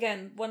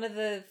 again, one of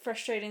the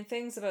frustrating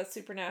things about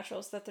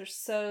Supernatural is that there's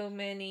so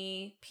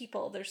many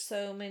people, there's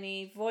so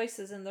many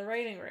voices in the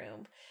writing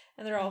room,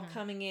 and they're all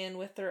coming in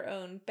with their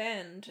own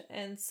bend,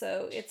 and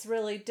so it's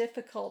really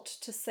difficult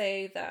to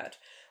say that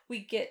we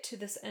get to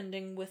this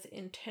ending with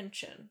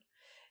intention.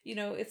 You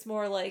know, it's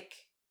more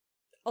like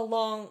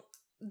along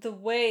the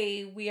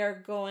way we are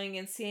going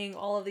and seeing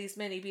all of these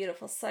many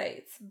beautiful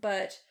sights,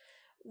 but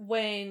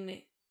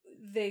when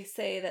they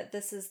say that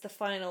this is the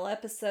final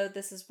episode,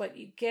 this is what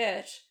you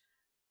get,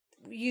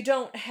 you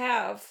don't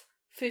have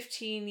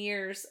 15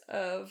 years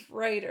of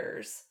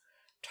writers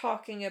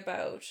talking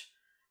about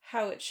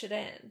how it should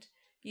end.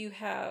 You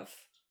have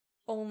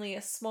only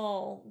a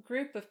small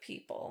group of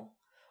people,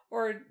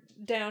 or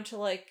down to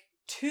like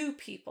 2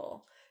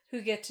 people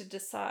who get to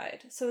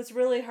decide. So it's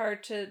really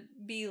hard to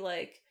be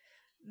like,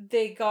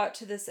 they got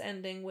to this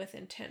ending with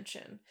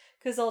intention,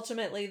 because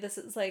ultimately this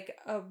is like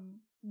a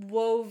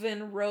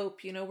woven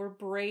rope, you know, we're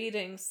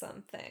braiding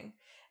something,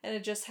 and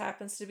it just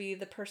happens to be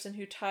the person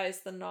who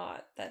ties the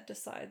knot that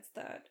decides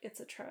that it's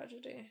a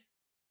tragedy.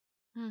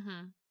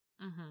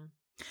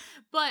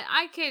 But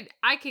I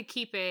could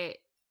keep it,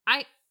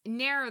 I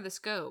narrow the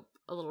scope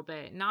a little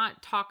bit,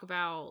 not talk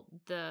about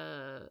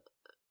the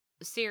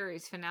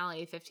series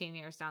finale 15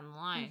 years down the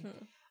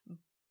line,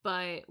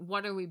 but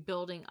what are we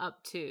building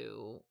up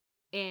to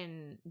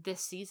in this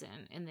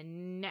season, in the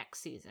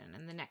next season,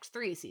 in the next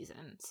 3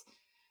 seasons?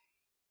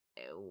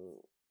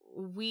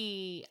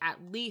 We, at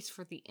least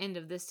for the end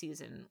of this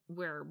season,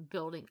 we're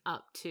building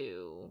up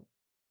to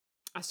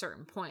a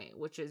certain point,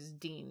 which is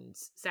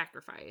Dean's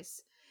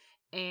sacrifice,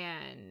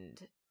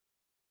 and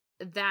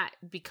that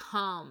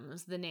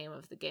becomes the name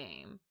of the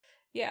game.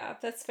 Yeah,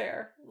 that's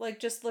fair. Like,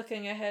 just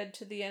looking ahead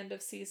to the end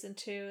of season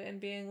 2 and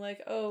being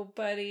like, oh,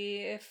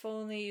 buddy, if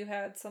only you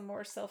had some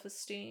more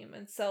self-esteem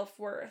and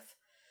self-worth.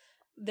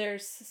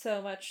 There's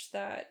so much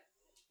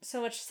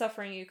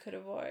suffering you could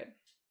avoid.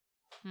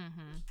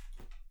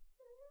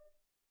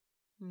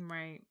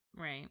 Right.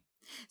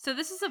 So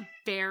this is a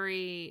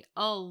very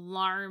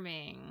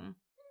alarming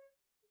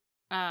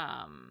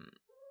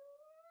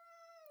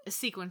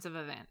sequence of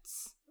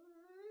events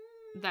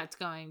that's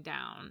going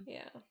down.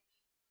 Yeah.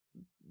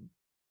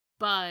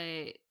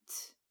 But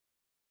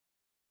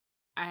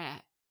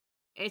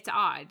it's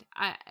odd.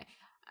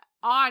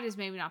 Odd is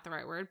maybe not the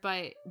right word,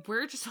 but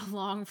we're just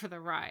along for the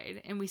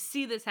ride, and we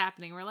see this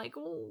happening. We're like,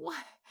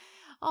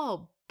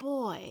 oh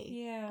boy.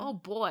 Yeah. Oh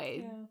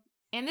boy. Yeah.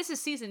 And this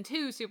is season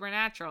 2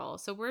 Supernatural,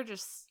 so we're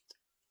just,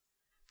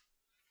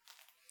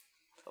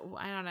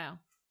 I don't know.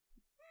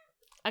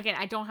 Again,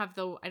 I don't have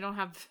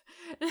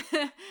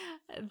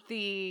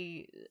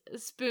the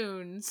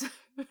spoons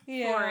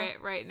for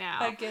it right now.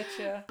 I get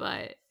you.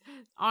 But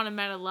on a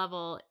meta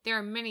level, there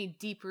are many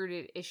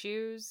deep-rooted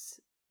issues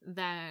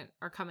that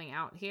are coming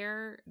out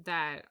here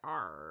that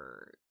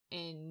are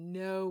in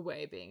no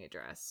way being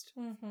addressed.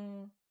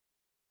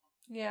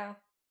 Yeah.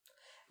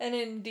 And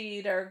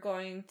indeed are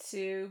going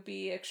to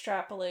be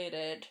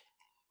extrapolated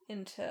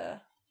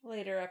into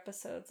later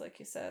episodes, like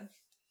you said.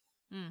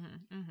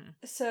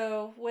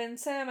 So when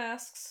Sam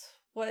asks,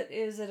 what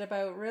is it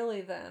about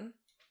really then?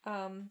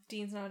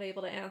 Dean's not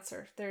able to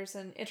answer. There's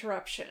an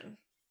interruption.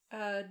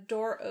 A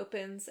door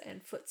opens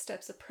and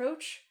footsteps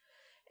approach,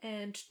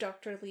 and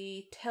Dr.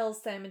 Lee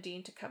tells Sam and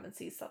Dean to come and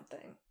see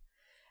something.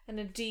 And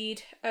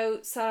indeed,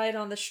 outside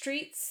on the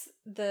streets,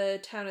 the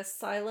town is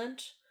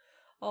silent.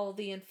 All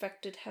the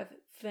infected have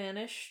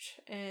vanished,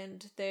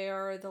 and they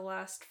are the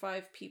last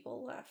 5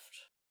 people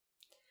left.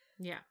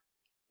 Yeah.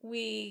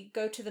 We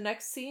go to the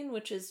next scene,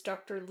 which is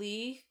Dr.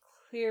 Lee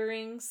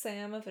clearing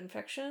Sam of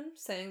infection,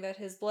 saying that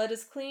his blood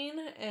is clean,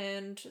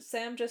 and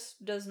Sam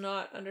just does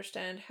not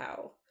understand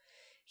how.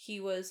 He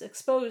was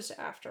exposed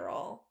after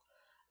all.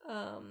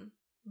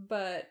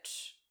 But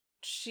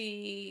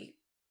she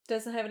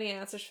doesn't have any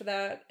answers for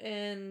that,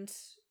 and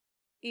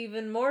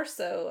even more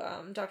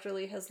so, Dr.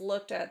 Lee has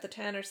looked at the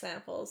Tanner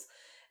samples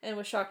and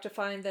was shocked to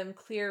find them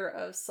clear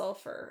of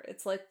sulfur.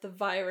 It's like the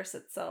virus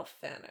itself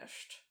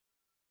vanished.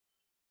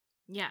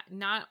 Yeah,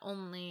 not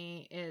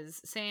only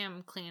is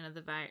Sam clean of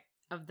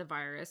the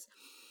virus,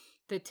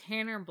 the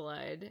Tanner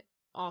blood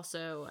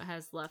also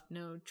has left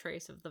no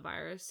trace of the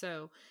virus.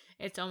 So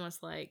it's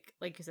almost like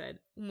you said,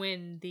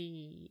 when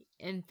the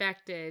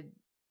infected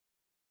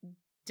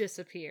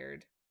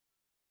disappeared,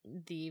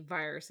 the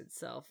virus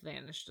itself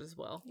vanished as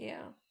well.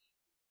 Yeah.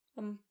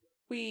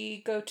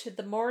 We go to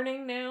the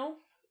morning now.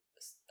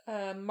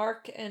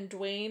 Mark and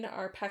Dwayne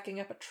are packing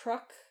up a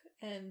truck,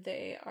 and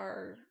they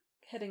are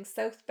heading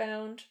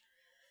southbound.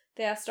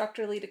 They ask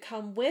Dr. Lee to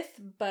come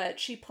with, but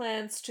she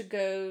plans to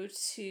go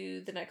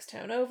to the next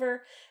town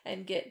over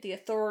and get the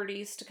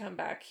authorities to come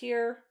back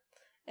here.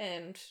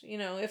 And,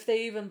 if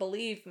they even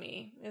believe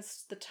me,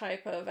 it's the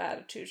type of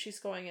attitude she's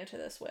going into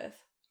this with.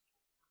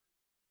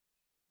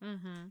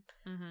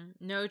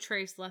 No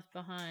trace left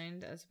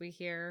behind, as we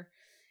hear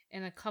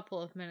in a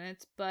couple of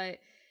minutes, but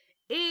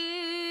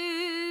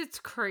it's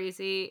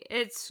crazy.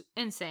 It's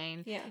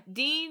insane. Yeah.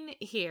 Dean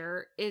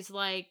here is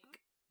like,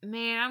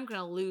 man, I'm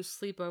gonna lose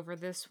sleep over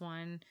this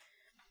one.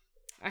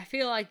 I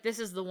feel like this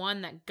is the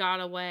one that got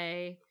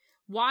away.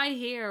 Why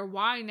here?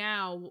 Why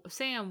now?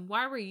 Sam,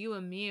 why were you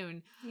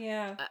immune?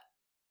 Yeah.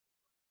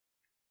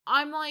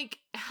 I'm like,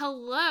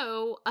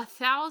 hello,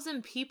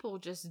 1,000 people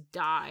just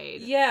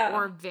died. Yeah.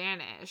 Or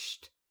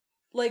vanished.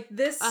 Like,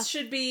 this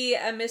should be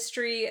a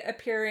mystery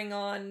appearing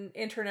on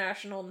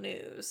international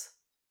news.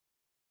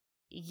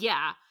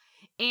 Yeah.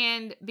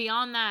 And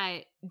beyond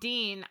that,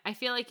 Dean, I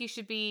feel like you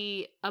should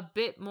be a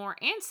bit more,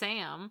 and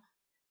Sam,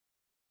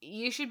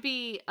 you should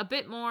be a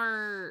bit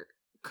more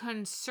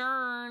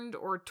concerned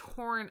or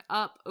torn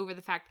up over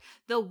the fact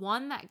the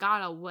one that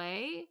got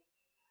away,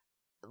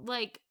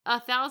 like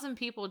 1,000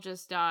 people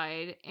just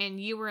died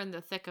and you were in the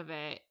thick of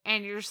it,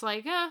 and you're just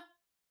like,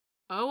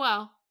 oh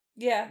well.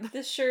 Yeah,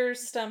 this sure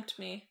stumped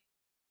me.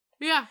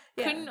 Yeah,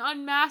 couldn't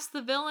unmask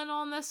the villain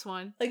on this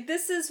one. Like,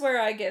 this is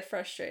where I get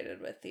frustrated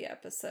with the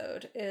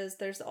episode, is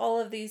there's all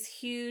of these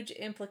huge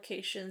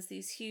implications,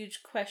 these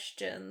huge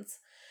questions,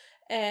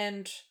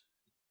 and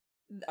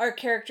our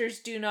characters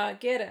do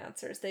not get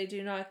answers. They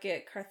do not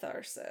get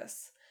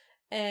catharsis.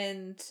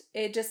 And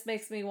it just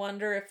makes me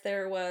wonder if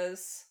there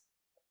was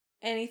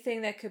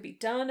anything that could be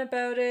done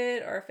about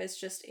it, or if it's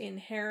just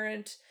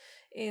inherent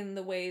in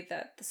the way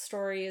that the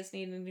story is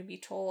needing to be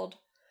told.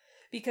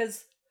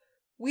 Because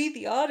we,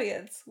 the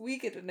audience, we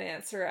get an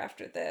answer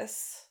after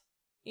this.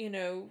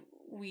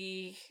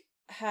 We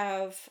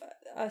have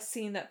a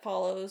scene that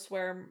follows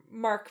where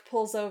Mark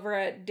pulls over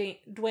at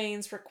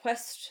Dwayne's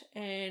request,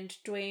 and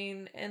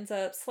Dwayne ends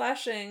up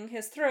slashing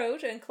his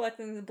throat and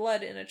collecting the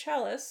blood in a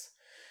chalice,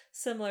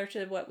 similar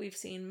to what we've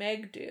seen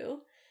Meg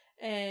do.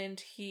 And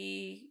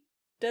he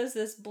does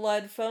this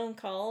blood phone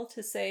call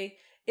to say,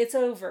 "It's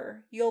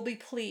over. You'll be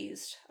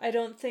pleased. I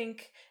don't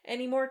think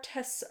any more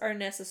tests are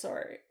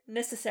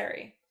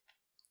necessary."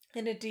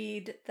 And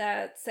indeed,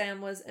 that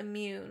Sam was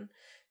immune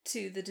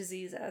to the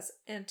disease as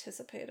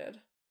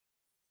anticipated.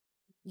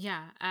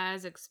 Yeah,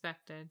 as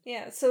expected.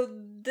 Yeah, so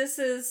this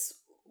is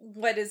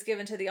what is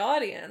given to the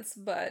audience,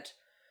 but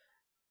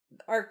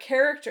our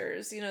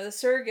characters, the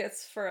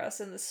surrogates for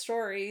us in the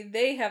story,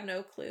 they have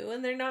no clue,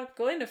 and they're not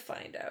going to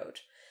find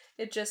out.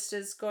 It just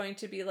is going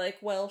to be like,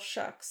 well,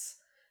 shucks.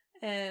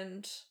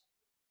 And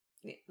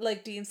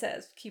like Dean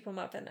says, keep them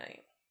up at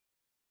night.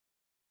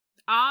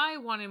 I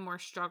wanted more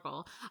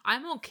struggle.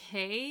 I'm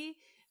okay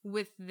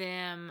with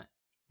them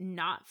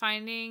not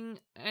finding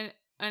an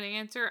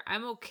answer.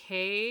 I'm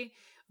okay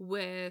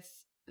with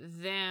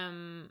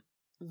them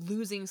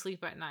losing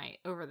sleep at night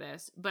over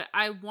this, but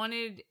I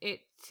wanted it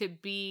to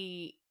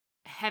be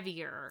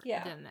heavier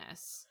than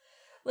this.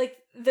 Like,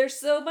 there's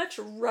so much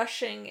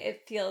rushing,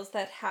 it feels,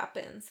 that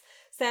happens.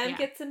 Sam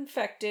gets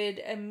infected,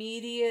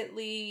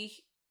 immediately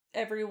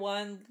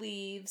everyone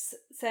leaves.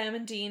 Sam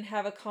and Dean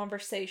have a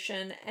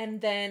conversation, and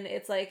then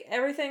it's like,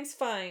 everything's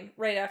fine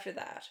right after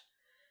that.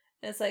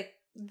 And it's like,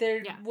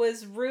 there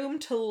was room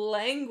to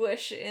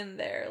languish in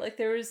there. Like,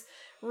 there was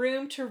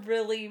room to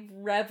really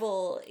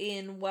revel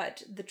in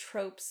what the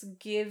tropes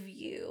give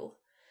you.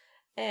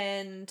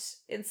 And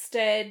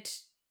instead,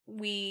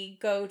 we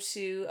go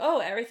to,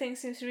 everything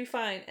seems to be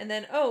fine. And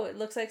then, it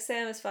looks like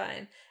Sam is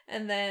fine.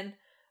 And then,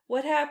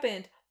 what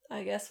happened?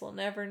 I guess we'll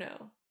never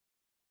know.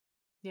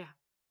 Yeah.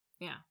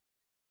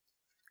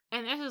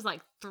 And this is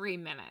like 3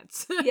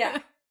 minutes. Yeah.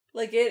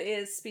 Like, it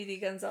is Speedy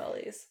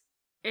Gonzales.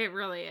 It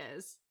really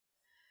is.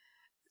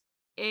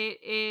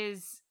 It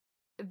is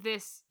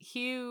this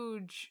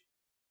huge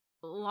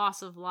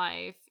loss of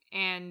life,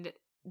 and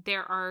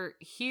there are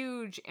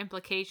huge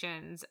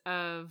implications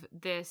of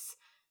this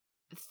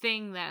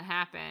thing that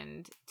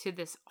happened to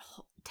this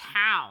whole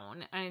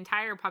town, an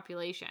entire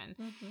population.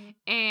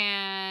 Mm-hmm.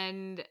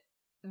 And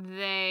they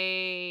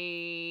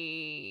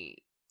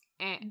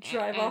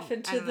drive off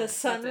into the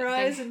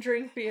sunrise and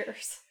drink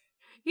beers.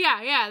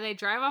 Yeah, they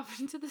drive off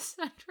into the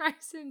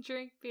sunrise and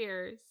drink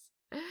beers.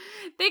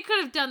 They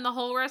could have done the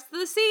whole rest of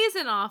the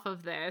season off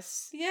of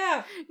this.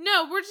 Yeah.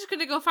 No, we're just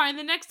gonna go find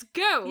the next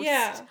ghost.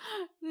 Yeah.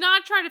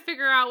 Not try to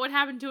figure out what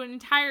happened to an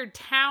entire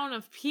town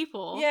of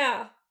people.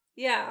 Yeah.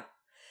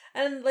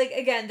 And, like,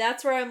 again,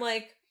 that's where I'm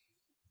like,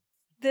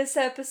 this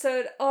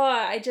episode,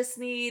 I just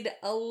need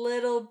a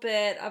little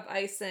bit of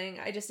icing.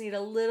 I just need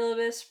a little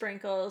bit of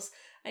sprinkles.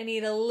 I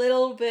need a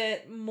little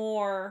bit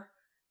more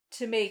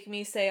to make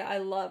me say I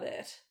love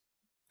it.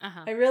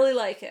 I really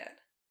like it.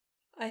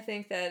 I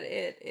think that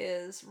it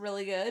is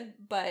really good,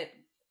 but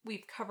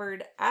we've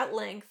covered at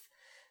length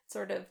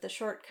sort of the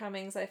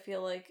shortcomings, I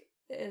feel like,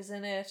 is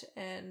in it,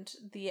 and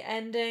the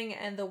ending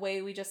and the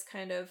way we just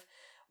kind of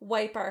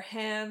wipe our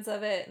hands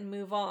of it and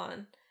move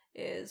on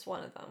is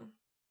one of them.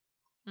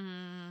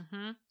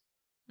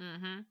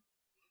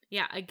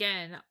 Yeah,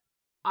 again,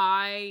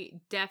 I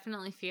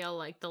definitely feel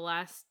like the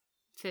last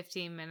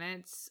 15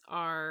 minutes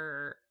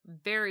are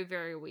very,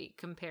 very weak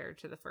compared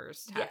to the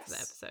first half of the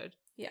episode.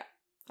 Yeah,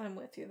 I'm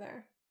with you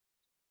there.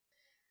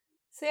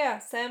 So yeah,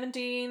 Sam and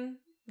Dean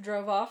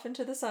drove off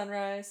into the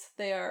sunrise.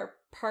 They are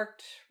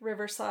parked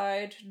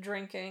riverside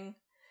drinking,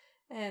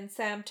 and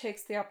Sam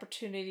takes the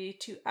opportunity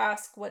to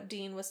ask what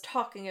Dean was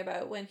talking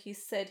about when he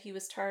said he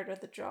was tired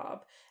of the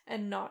job,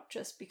 and not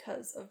just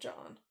because of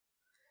John.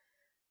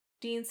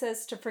 Dean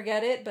says to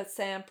forget it, but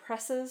Sam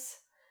presses,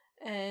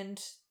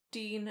 and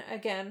Dean,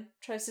 again,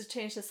 tries to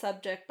change the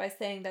subject by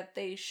saying that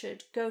they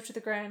should go to the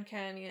Grand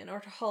Canyon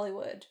or to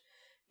Hollywood.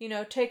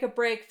 Take a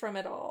break from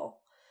it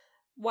all.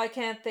 Why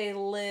can't they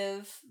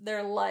live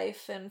their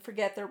life and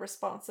forget their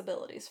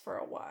responsibilities for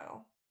a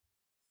while?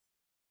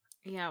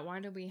 Yeah, why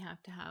do we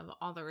have to have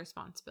all the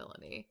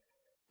responsibility?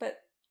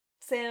 But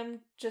Sam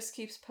just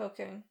keeps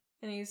poking,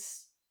 and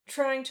he's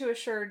trying to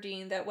assure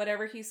Dean that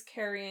whatever he's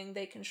carrying,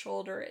 they can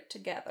shoulder it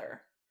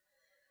together.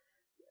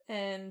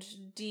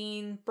 And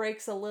Dean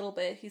breaks a little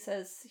bit. He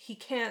says he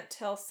can't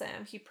tell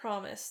Sam. He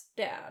promised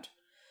Dad.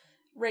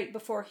 Right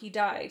before he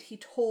died, he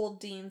told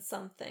Dean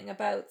something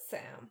about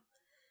Sam.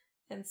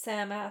 And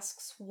Sam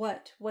asks,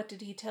 what? What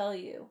did he tell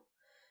you?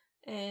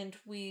 And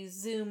we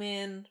zoom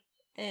in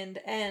and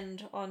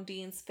end on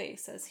Dean's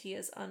face as he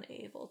is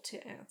unable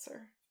to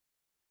answer.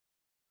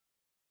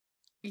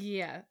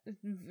 Yeah,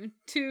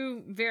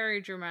 2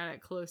 very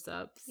dramatic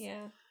close-ups.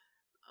 Yeah.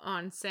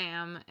 On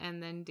Sam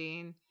and then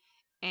Dean,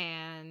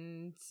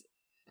 and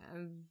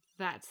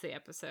that's the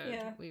episode.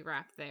 Yeah. We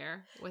wrap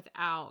there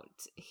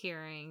without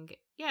hearing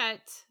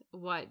yet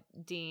what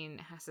Dean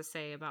has to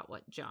say about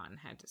what John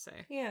had to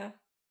say. Yeah.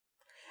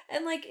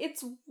 And, like,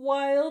 it's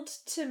wild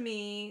to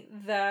me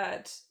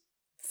that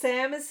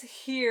Sam is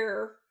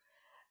here.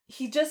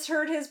 He just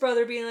heard his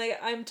brother being like,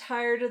 I'm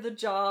tired of the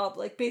job.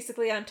 Like,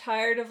 basically, I'm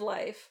tired of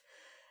life.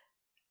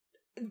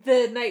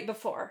 The night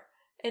before.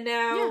 And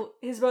now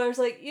his brother's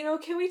like,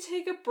 can we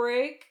take a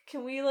break?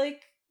 Can we,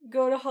 like,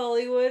 go to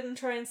Hollywood and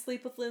try and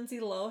sleep with Lindsay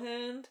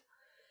Lohan?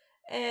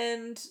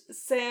 And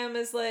Sam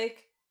is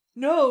like,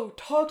 no,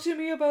 talk to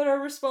me about our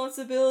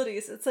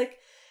responsibilities. It's like,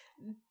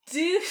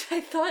 dude,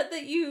 I thought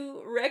that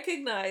you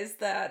recognized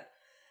that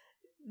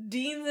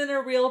Dean's in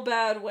a real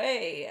bad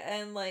way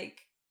and,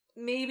 like,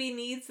 maybe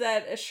needs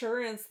that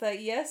assurance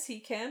that, yes, he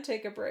can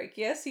take a break.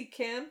 Yes, he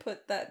can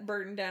put that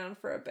burden down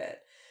for a bit.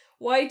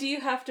 Why do you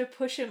have to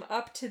push him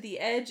up to the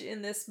edge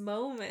in this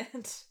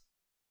moment?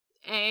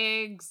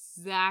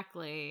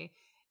 Exactly.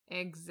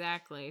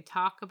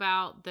 Talk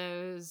about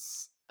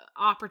those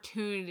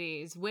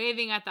opportunities,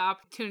 waving at the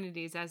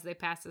opportunities as they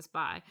pass us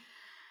by.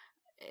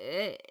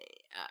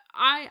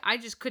 I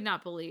just could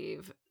not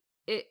believe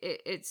it.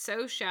 It's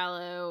so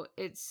shallow.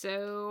 It's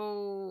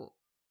so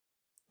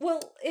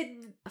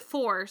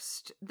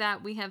forced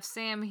that we have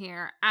Sam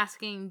here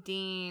asking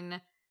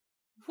Dean,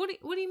 what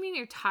do you mean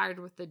you're tired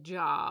with the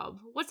job?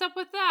 What's up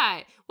with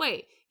that?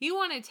 Wait, you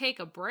want to take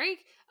a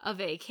break, a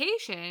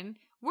vacation?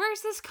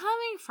 Where's this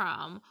coming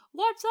from?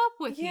 What's up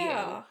with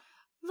you?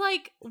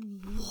 Like,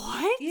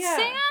 what,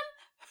 Sam?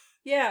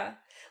 Yeah.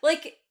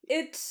 Like,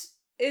 it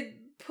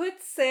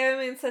puts Sam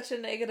in such a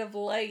negative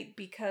light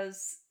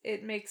because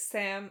it makes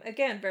Sam,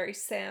 again, very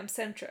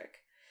Sam-centric.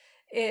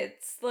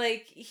 It's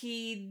like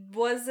he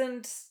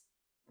wasn't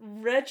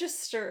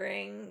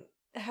registering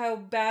how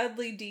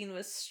badly Dean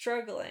was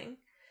struggling,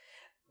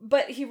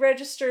 but he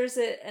registers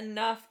it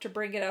enough to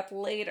bring it up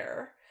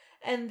later.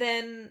 And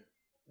then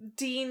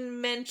Dean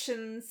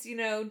mentions,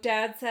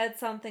 Dad said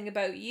something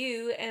about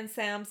you, and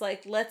Sam's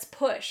like, let's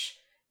push.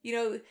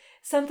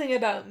 something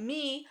about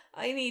me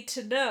I need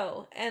to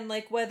know. And,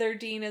 like, whether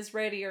Dean is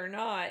ready or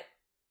not,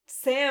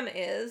 Sam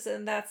is,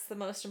 and that's the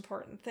most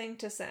important thing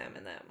to Sam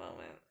in that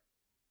moment.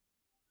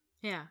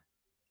 Yeah.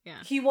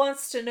 Yeah. He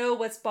wants to know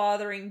what's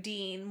bothering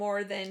Dean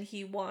more than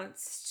he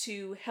wants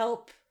to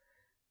help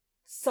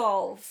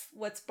solve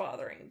what's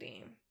bothering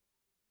Dean.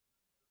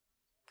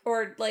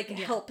 Or, like,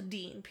 help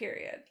Dean,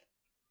 period.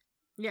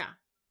 Yeah.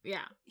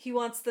 Yeah. He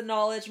wants the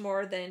knowledge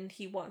more than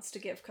he wants to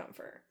give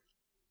comfort.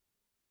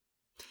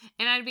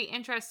 And I'd be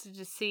interested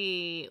to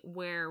see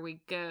where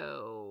we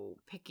go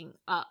picking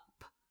up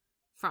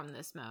from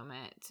this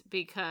moment,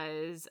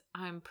 because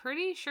I'm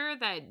pretty sure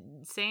that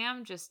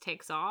Sam just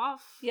takes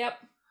off. Yep.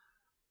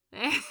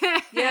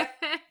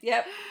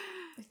 Yep.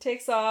 He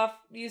takes off,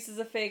 uses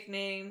a fake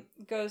name,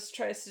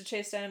 tries to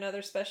chase down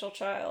another special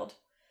child.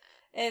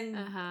 And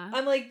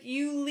I'm like,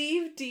 you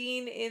leave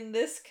Dean in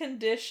this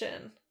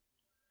condition.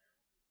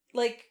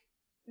 Like,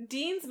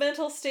 Dean's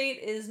mental state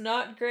is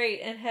not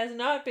great and has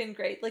not been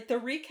great. Like, the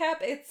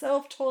recap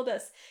itself told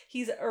us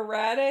he's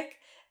erratic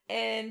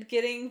and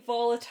getting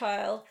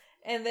volatile.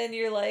 And then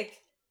you're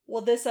like,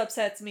 well, this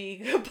upsets me.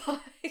 Goodbye.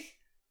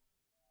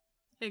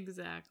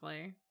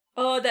 Exactly.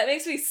 Oh, that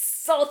makes me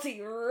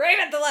salty right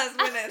at the last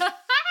minute.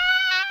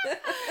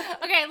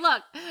 Okay,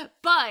 look.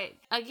 But,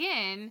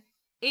 again,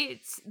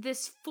 it's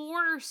this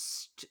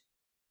forced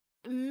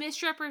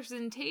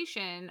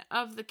misrepresentation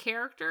of the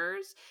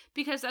characters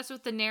because that's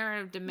what the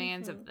narrative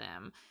demands of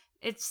them.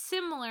 It's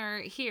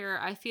similar here,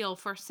 I feel,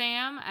 for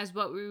Sam as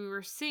what we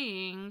were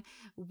seeing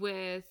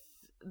with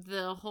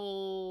the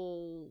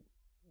whole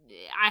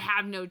I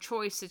have no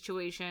choice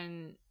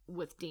situation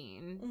with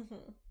Dean.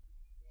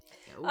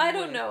 I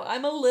don't know.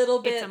 I'm a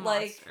little bit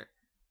like,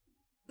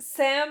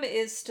 Sam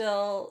is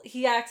still,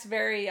 he acts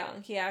very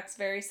young. He acts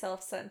very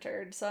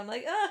self-centered. So I'm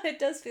like, it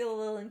does feel a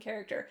little in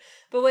character.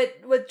 But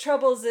what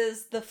troubles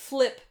is the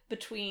flip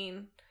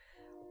between,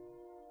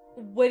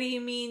 what do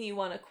you mean you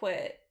want to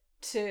quit,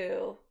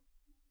 to,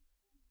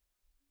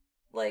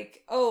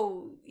 like,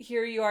 oh,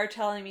 here you are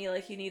telling me,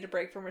 like, you need a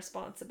break from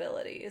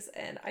responsibilities,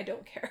 and I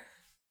don't care.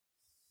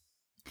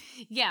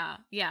 Yeah.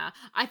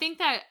 I think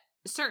that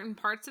certain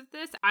parts of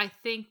this, I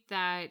think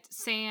that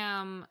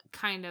Sam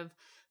kind of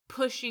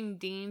pushing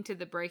Dean to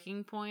the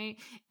breaking point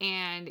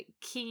and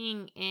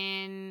keying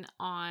in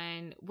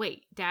on,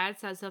 wait, Dad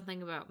said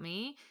something about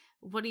me?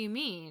 What do you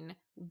mean?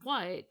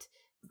 What?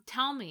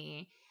 Tell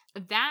me.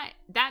 That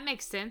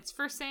makes sense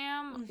for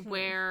Sam,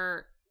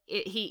 where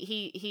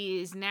he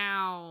is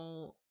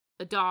now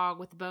a dog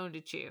with a bone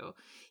to chew.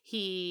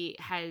 He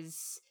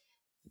has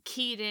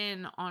keyed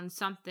in on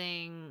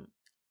something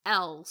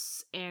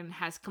else and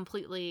has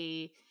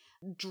completely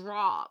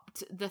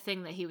dropped the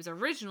thing that he was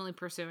originally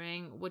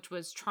pursuing, which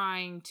was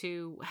trying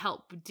to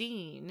help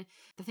Dean.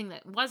 The thing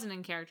that wasn't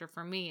in character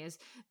for me is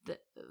the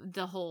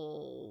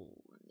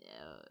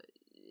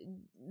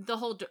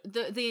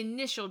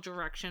initial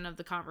direction of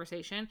the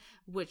conversation,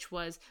 which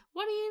was,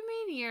 what do you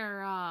mean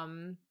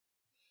you're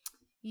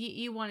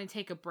you want to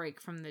take a break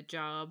from the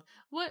job?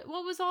 What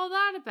was all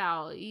that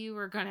about? You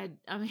were gonna,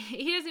 I mean,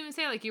 he doesn't even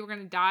say, like, you were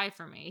gonna die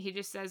for me. He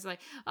just says, like,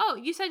 oh,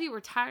 you said you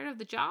were tired of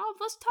the job?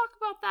 Let's talk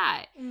about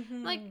that.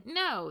 Like,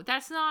 no,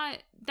 that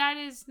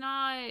is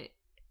not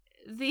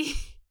the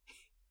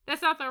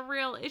that's not the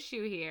real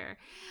issue here.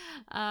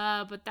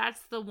 But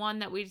that's the one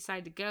that we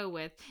decided to go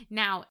with.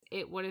 Now,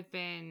 it would have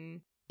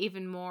been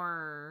even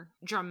more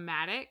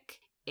dramatic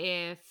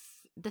if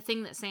the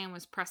thing that Sam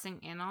was pressing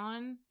in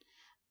on,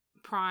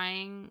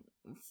 prying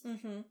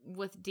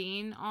with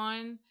Dean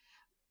on,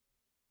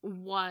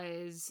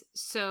 was,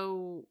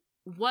 so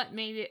what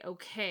made it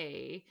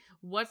okay?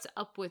 What's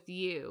up with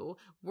you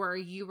where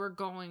you were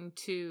going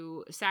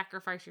to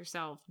sacrifice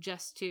yourself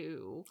just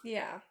to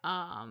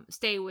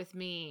stay with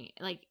me?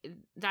 Like,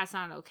 that's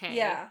not okay.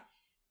 Yeah.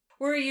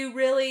 Were you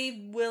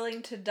really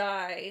willing to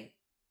die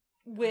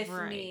with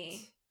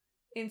me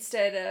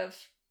instead of,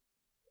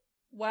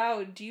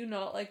 wow, do you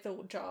not like the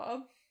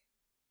job?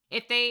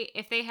 If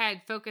they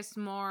had focused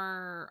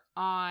more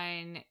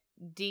on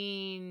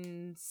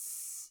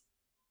Dean's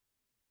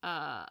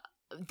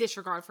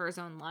disregard for his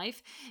own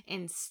life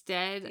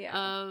instead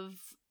of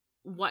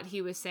what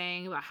he was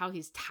saying about how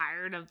he's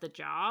tired of the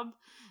job,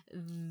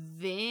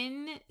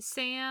 then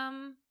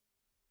Sam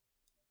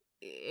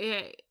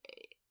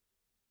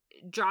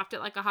dropped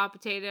it like a hot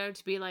potato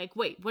to be like,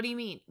 wait, what do you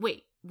mean?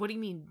 Wait, what do you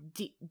mean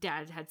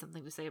Dad had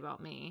something to say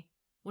about me?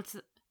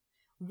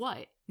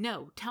 What?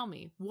 No, tell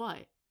me, what?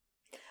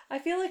 I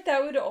feel like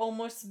that would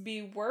almost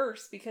be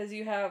worse because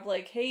you have,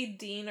 like, hey,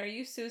 Dean, are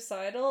you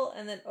suicidal?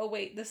 And then, oh,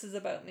 wait, this is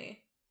about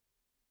me.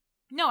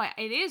 No,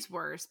 it is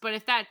worse. But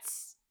if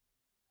that's,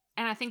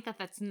 and I think that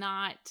that's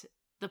not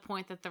the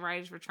point that the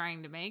writers were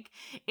trying to make.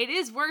 It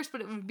is worse,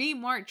 but it would be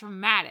more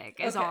dramatic,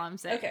 is all I'm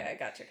saying. Okay, I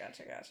gotcha.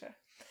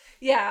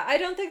 Yeah, I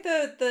don't think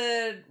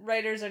the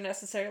writers are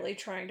necessarily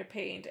trying to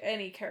paint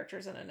any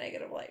characters in a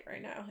negative light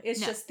right now.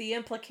 It's just the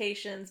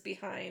implications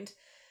behind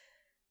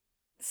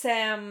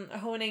Sam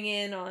honing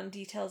in on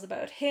details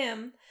about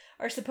him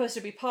are supposed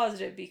to be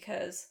positive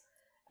because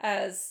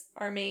as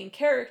our main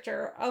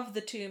character, of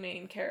the two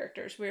main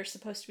characters, we're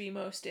supposed to be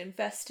most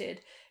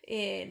invested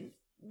in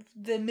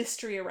the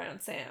mystery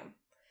around Sam.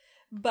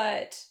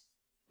 But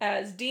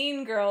as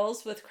Dean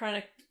girls with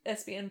chronic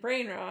SBN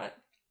brain rot,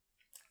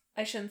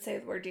 I shouldn't say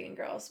the word Dean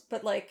girls,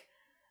 but like,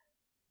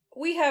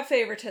 we have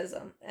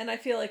favoritism, and I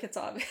feel like it's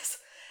obvious.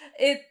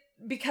 It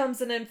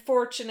becomes an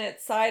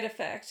unfortunate side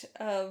effect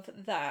of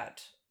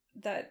that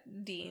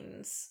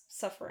Dean's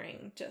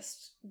suffering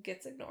just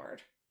gets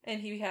ignored,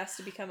 and he has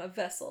to become a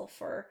vessel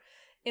for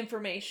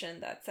information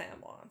that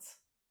Sam wants.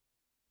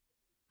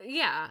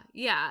 Yeah,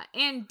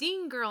 and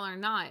Dean girl or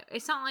not,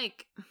 it's not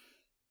like,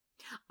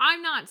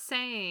 I'm not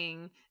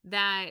saying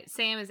that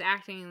Sam is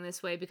acting in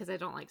this way because I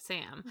don't like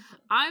Sam.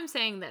 I'm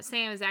saying that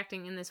Sam is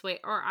acting in this way,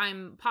 or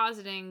I'm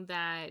positing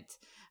that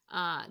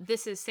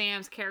this is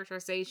Sam's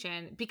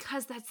characterization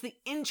because that's the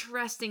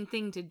interesting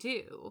thing to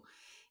do.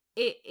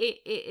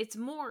 It's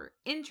more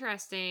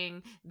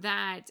interesting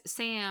that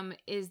Sam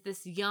is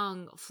this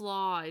young,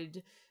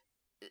 flawed,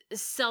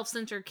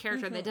 self-centered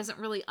character that doesn't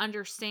really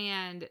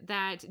understand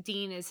that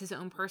Dean is his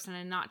own person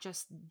and not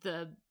just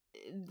the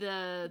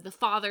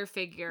father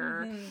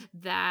figure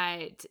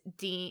that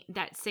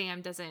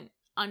Sam doesn't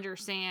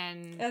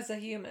understand as a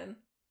human.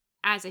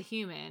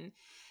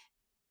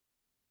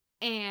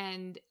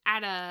 And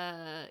at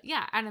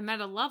a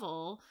meta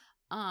level,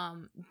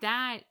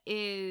 that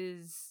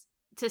is,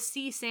 to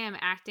see Sam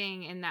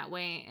acting in that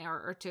way,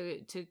 or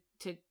to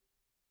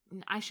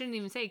I shouldn't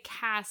even say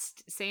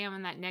cast Sam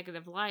in that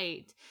negative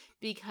light,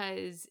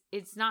 because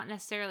it's not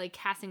necessarily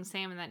casting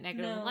Sam in that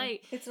negative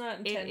light. It's not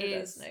intended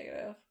as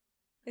negative.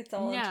 It's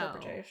all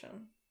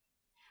interpretation.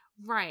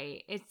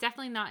 Right. It's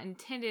definitely not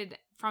intended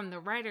from the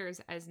writers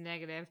as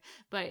negative,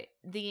 but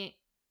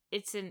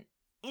it's an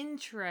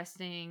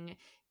interesting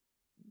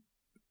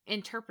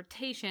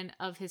interpretation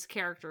of his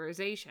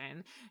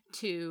characterization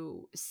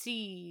to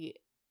see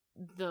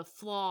the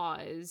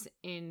flaws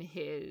in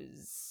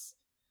his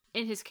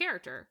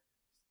character.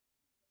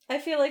 I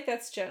feel like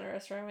that's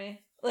generous for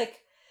me.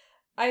 Like,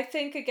 I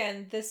think,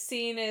 again, this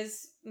scene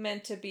is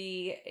meant to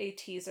be a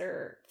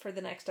teaser for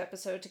the next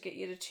episode to get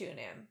you to tune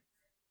in.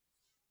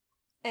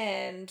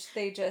 And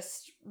they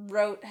just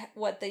wrote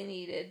what they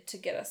needed to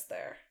get us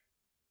there.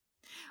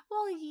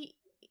 Well,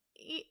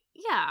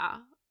 yeah.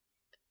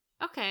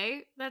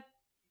 Okay,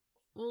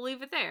 we'll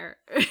leave it there.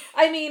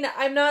 I mean,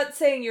 I'm not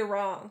saying you're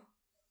wrong.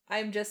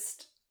 I'm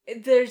just...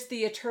 There's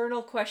the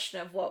eternal question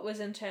of what was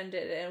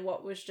intended and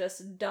what was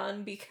just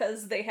done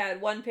because they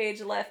had one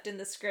page left in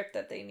the script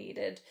that they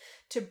needed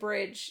to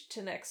bridge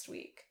to next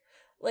week.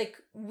 Like,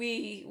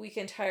 we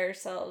can tie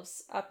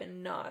ourselves up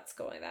in knots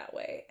going that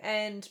way.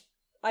 And,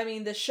 I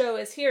mean, the show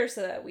is here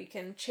so that we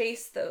can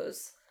chase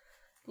those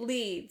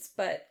leads,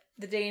 but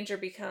the danger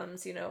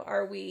becomes,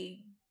 are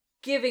we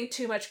giving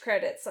too much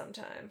credit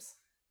sometimes?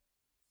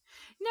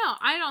 No,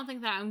 I don't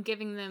think that I'm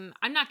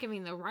not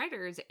giving the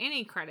writers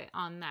any credit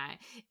on that.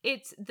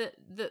 It's the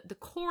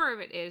core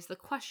of it is, the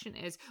question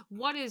is,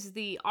 what is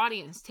the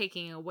audience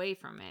taking away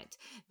from it?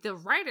 The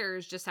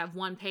writers just have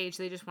one page,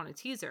 they just want a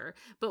teaser.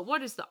 But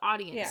what does the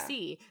audience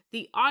see?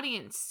 The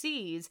audience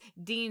sees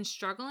Dean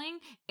struggling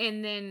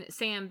and then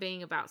Sam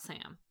being about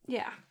Sam.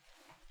 Yeah.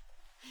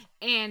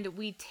 And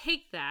we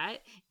take that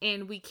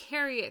and we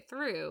carry it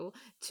through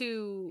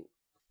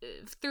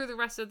the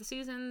rest of the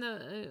season.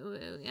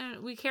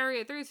 We carry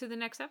it through to the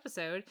next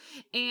episode,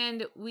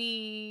 and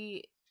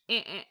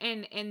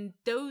and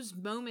those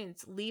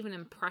moments leave an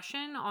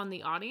impression on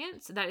the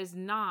audience that is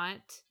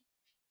not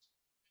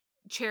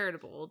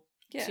charitable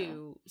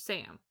to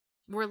Sam.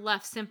 We're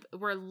left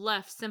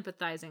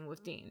sympathizing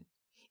with Dean,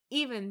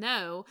 even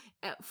though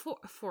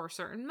for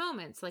certain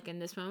moments, like in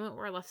this moment,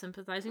 we're left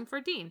sympathizing for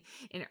Dean.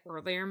 In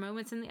earlier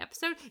moments in the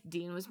episode,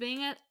 Dean was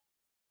being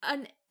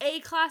an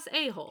A-class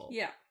a-hole.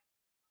 Yeah.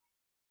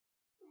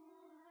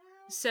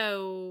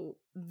 So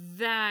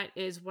that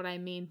is what I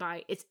mean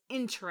by it's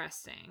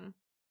interesting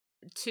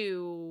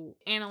to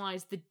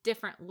analyze the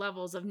different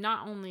levels of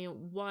not only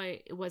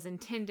what was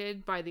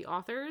intended by the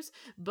authors,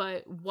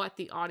 but what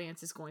the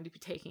audience is going to be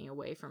taking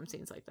away from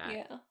scenes like that.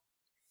 Yeah.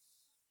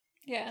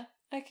 Yeah,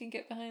 I can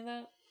get behind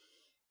that.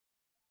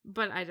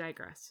 But I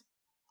digress.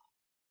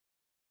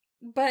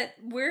 But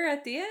we're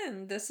at the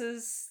end. This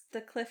is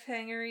the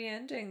cliffhanger-y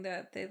ending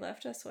that they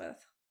left us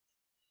with.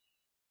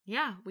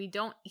 Yeah, we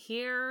don't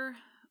hear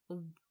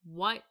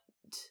what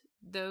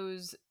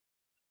those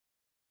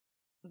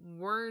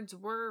words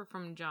were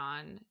from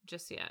John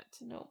just yet.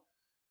 Nope.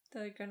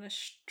 They're gonna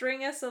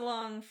string us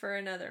along for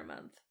another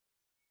month.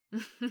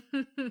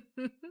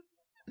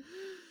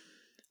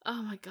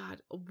 Oh my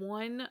god.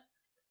 One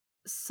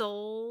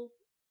sole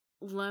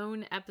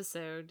lone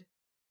episode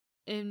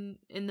in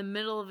the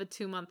middle of a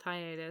 2-month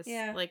hiatus.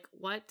 Yeah. Like,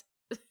 what?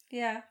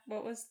 Yeah,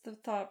 what was the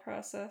thought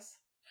process?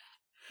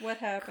 What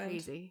happened?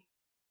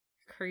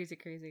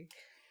 Crazy.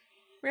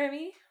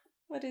 Remy,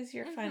 what is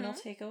your final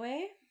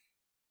takeaway?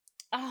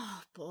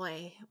 Oh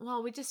boy.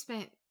 Well, we just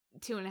spent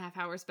 2.5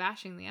 hours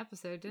bashing the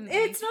episode, didn't we?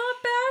 It's not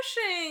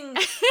bashing.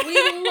 We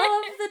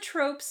love the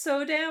trope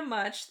so damn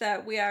much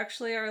that we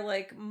actually are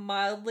like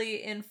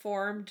mildly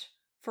informed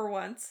for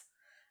once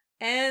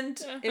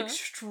and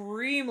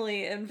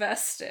extremely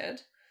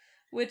invested,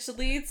 which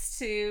leads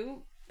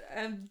to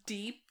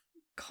deep,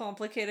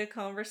 complicated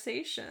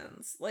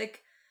conversations.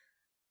 Like,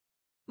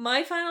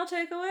 my final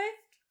takeaway,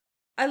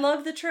 I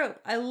love the trope.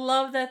 I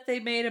love that they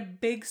made a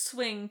big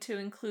swing to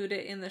include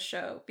it in the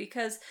show,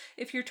 because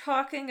if you're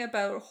talking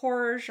about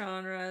horror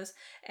genres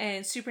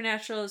and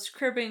Supernatural is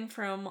cribbing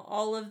from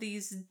all of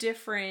these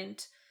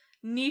different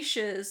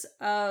niches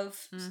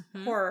of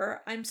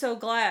horror, I'm so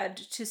glad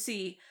to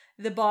see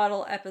the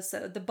bottle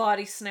episode, the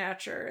body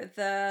snatcher,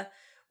 the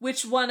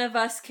which one of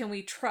us can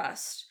we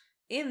trust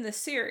in the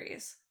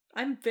series.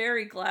 I'm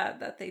very glad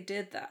that they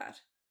did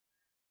that.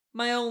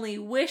 My only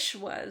wish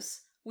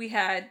was we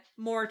had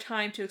more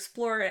time to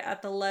explore it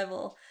at the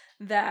level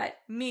that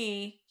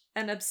me,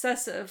 an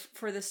obsessive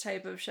for this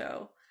type of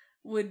show,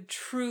 would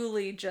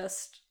truly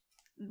just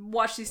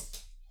watch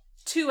these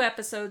 2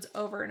 episodes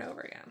over and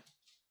over again.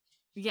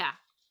 Yeah.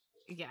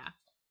 Yeah.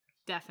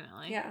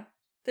 Definitely. Yeah.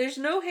 There's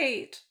no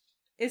hate.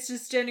 It's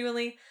just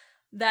genuinely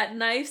that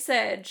knife's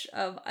edge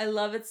of I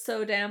love it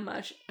so damn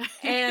much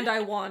and I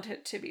want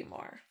it to be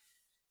more.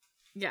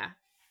 Yeah.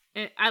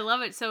 I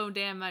love it so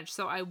damn much,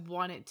 so I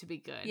want it to be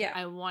good. Yeah.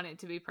 I want it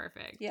to be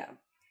perfect. Yeah.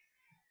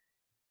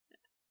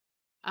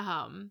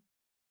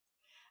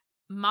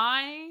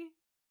 My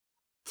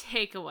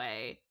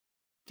takeaway,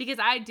 because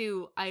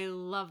I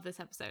love this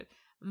episode.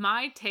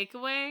 My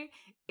takeaway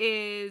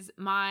is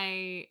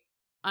my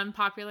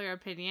unpopular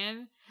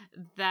opinion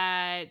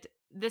that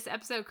this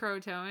episode,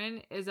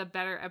 Croatoan, is a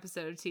better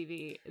episode of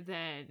TV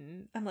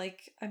than...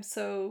 I'm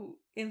so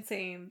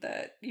insane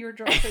that you're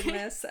dropping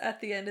this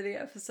at the end of the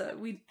episode.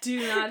 We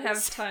do not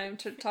have time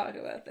to talk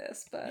about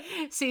this, but...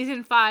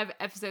 Season 5,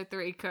 Episode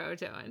 3,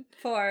 Croatoan.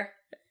 4.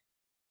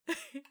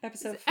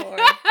 Episode 4.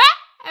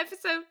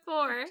 Episode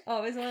 4.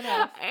 Always one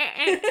off.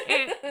 And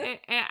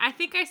I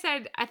think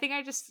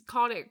I just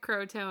called it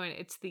Croatoan.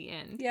 It's the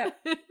end. Yeah.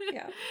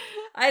 Yeah.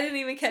 I didn't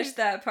even catch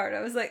that part.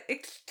 I was like,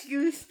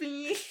 excuse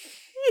me.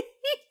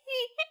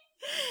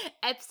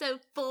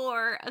 Episode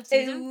 4 of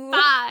season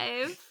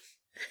 5.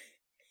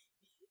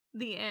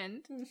 The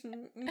end.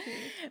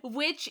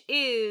 Which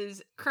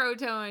is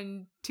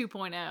Croatoan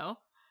 2.0.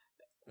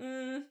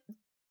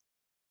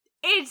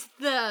 It's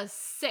the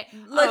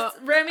same.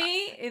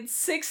 Remy, in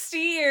 60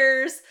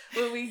 years,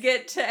 when we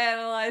get to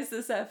analyze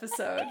this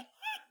episode.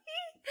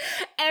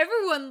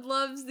 Everyone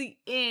loves the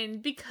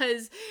end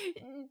because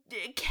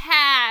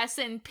Cass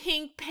and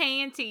pink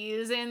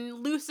panties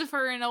and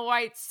Lucifer in a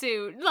white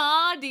suit.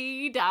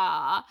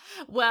 La-dee-da.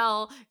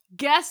 Well,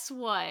 guess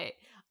what?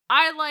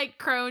 I like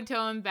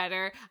Croatoan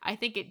better. I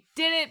think it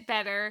did it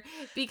better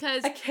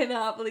because... I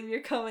cannot believe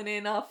you're coming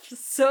in off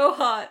so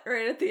hot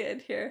right at the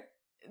end here.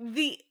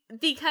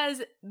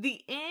 Because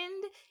the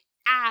end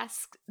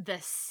asks the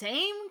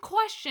same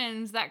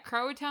questions that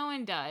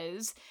Croatoan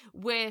does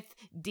with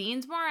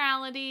Dean's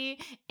morality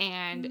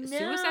and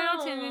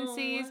suicidal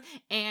tendencies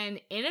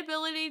and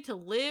inability to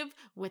live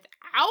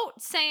without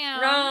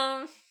Sam.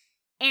 Wrong.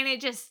 And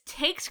it just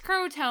takes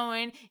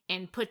Croatoan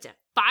and puts it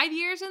 5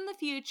 years in the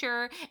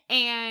future,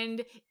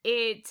 and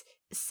it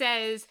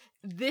says,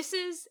 this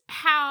is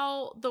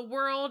how the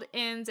world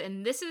ends,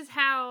 and this is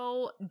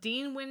how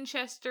Dean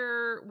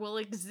Winchester will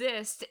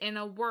exist in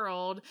a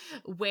world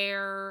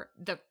where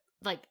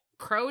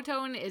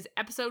Croatoan is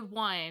episode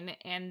 1,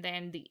 and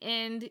then the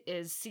end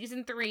is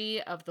season 3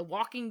 of The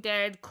Walking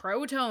Dead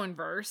Croatoan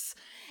verse.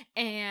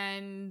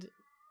 And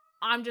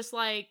I'm just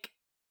like,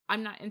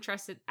 I'm not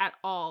interested at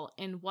all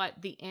in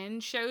what the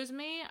end shows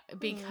me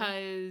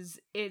because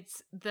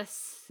it's the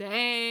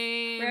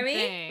same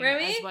thing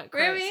as what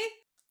Remy?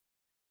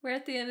 We're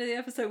at the end of the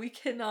episode. We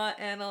cannot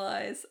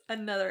analyze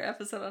another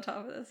episode on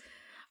top of this.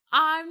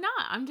 I'm not.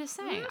 I'm just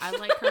saying. I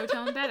like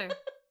Croatoan better.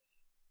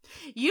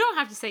 You don't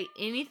have to say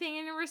anything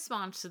in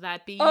response to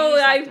that. But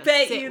I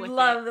bet you'd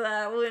love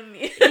that, wouldn't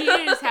you?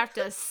 You just have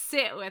to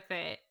sit with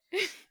it.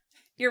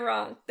 You're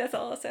wrong. That's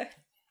all I'll say.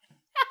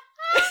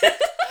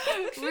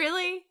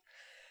 Really?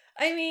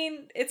 I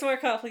mean, it's more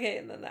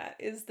complicated than that,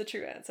 is the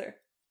true answer.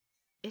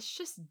 It's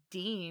just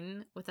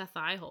Dean with a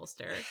thigh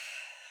holster.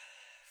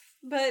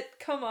 But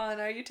come on,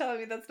 are you telling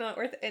me that's not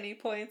worth any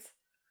points?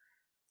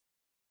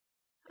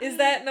 Is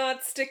that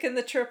not sticking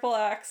the triple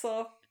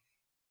axle?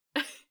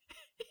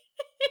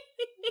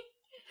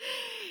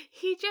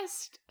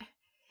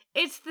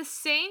 It's the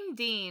same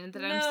Dean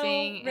that I'm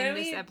seeing in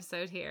this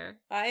episode here.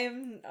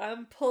 I'm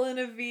pulling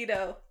a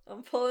veto.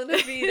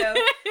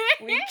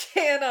 We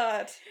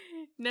cannot.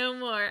 No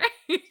more.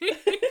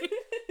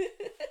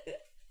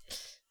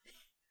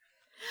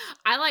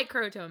 I like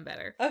Croatoan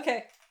better.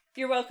 Okay,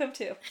 you're welcome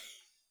to.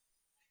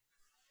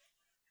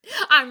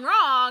 I'm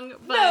wrong,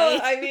 but... No,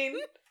 I mean,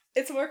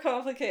 it's more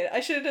complicated. I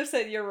shouldn't have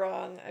said you're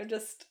wrong.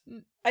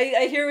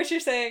 I hear what you're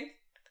saying.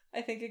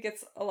 I think it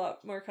gets a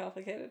lot more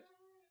complicated.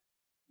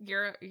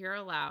 You're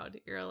allowed.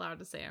 You're allowed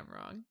to say I'm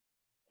wrong.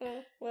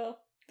 Oh, well,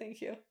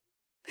 thank you.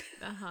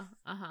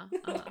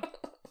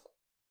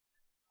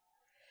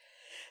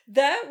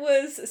 That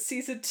was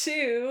season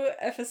 2,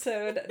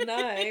 episode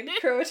 9,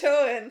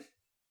 Croatoan.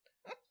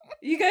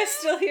 You guys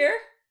still here?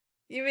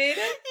 You made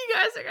it? You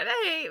guys are gonna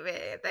hate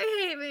me. They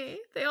hate me.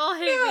 They all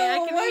hate me.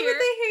 Why would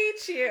they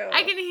hate you?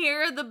 I can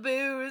hear the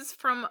boos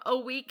from a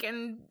week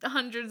and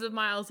hundreds of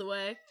miles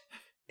away.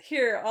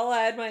 Here, I'll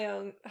add my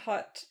own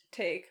hot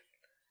take.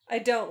 I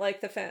don't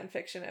like the fan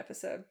fiction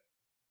episode.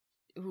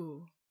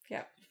 Ooh.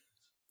 Yeah.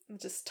 I'll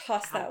just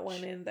toss that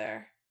one in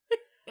there.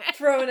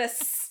 Throwing a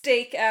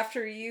steak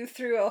after you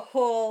threw a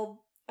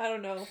whole, I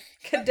don't know,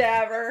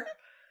 cadaver.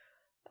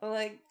 I'm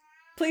like,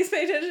 please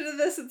pay attention to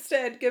this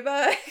instead.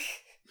 Goodbye.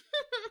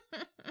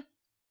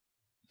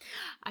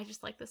 I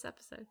just like this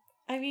episode.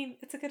 I mean,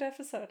 it's a good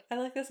episode. I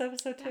like this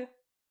episode too.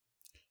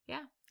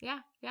 Yeah.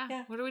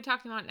 What are we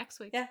talking about next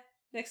week? Yeah.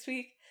 Next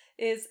week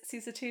is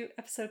season 2,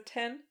 episode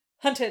 10,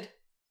 Hunted.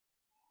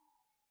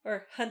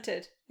 Or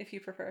Hunted, if you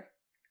prefer.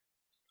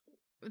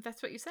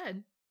 That's what you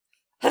said.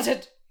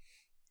 Hunted!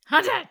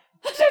 Hunted!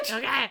 Hunted!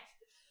 Okay.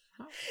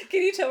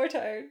 Can you tell we're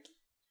tired?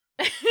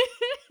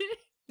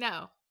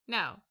 No.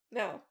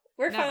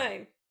 We're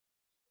fine.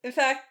 In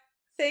fact,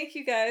 thank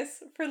you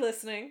guys for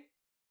listening.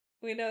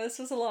 We know this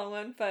was a long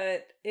one,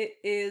 but it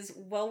is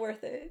well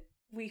worth it,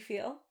 we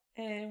feel,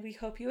 and we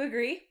hope you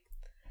agree.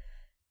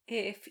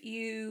 If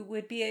you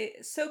would be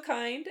so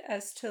kind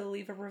as to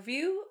leave a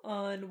review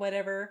on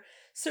whatever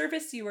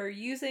service you are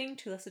using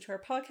to listen to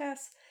our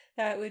podcast,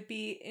 that would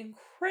be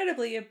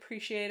incredibly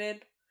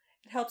appreciated.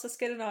 It helps us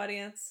get an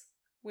audience.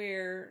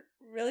 We're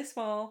really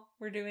small.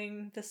 We're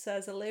doing this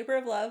as a labor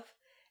of love,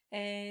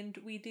 and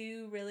we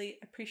do really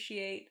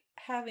appreciate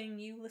having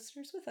you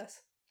listeners with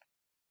us.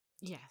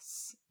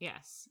 Yes.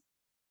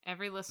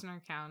 Every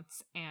listener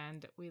counts,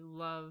 and we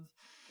love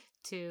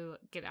to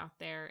get out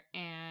there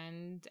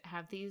and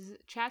have these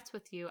chats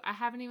with you. I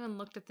haven't even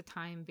looked at the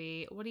time,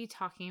 B. What are you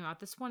talking about?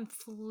 This one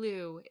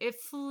flew. It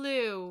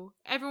flew.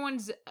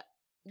 Everyone's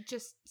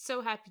just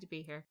so happy to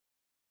be here.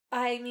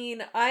 I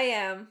mean, I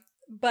am,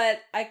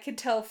 but I can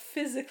tell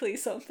physically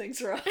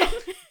something's wrong.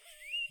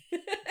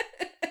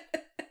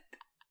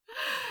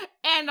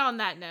 And on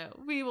that note,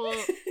 we will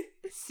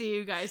see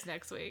you guys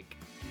next week.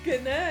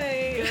 Good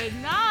night.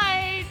 Good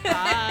night.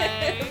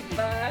 Bye.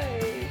 Bye.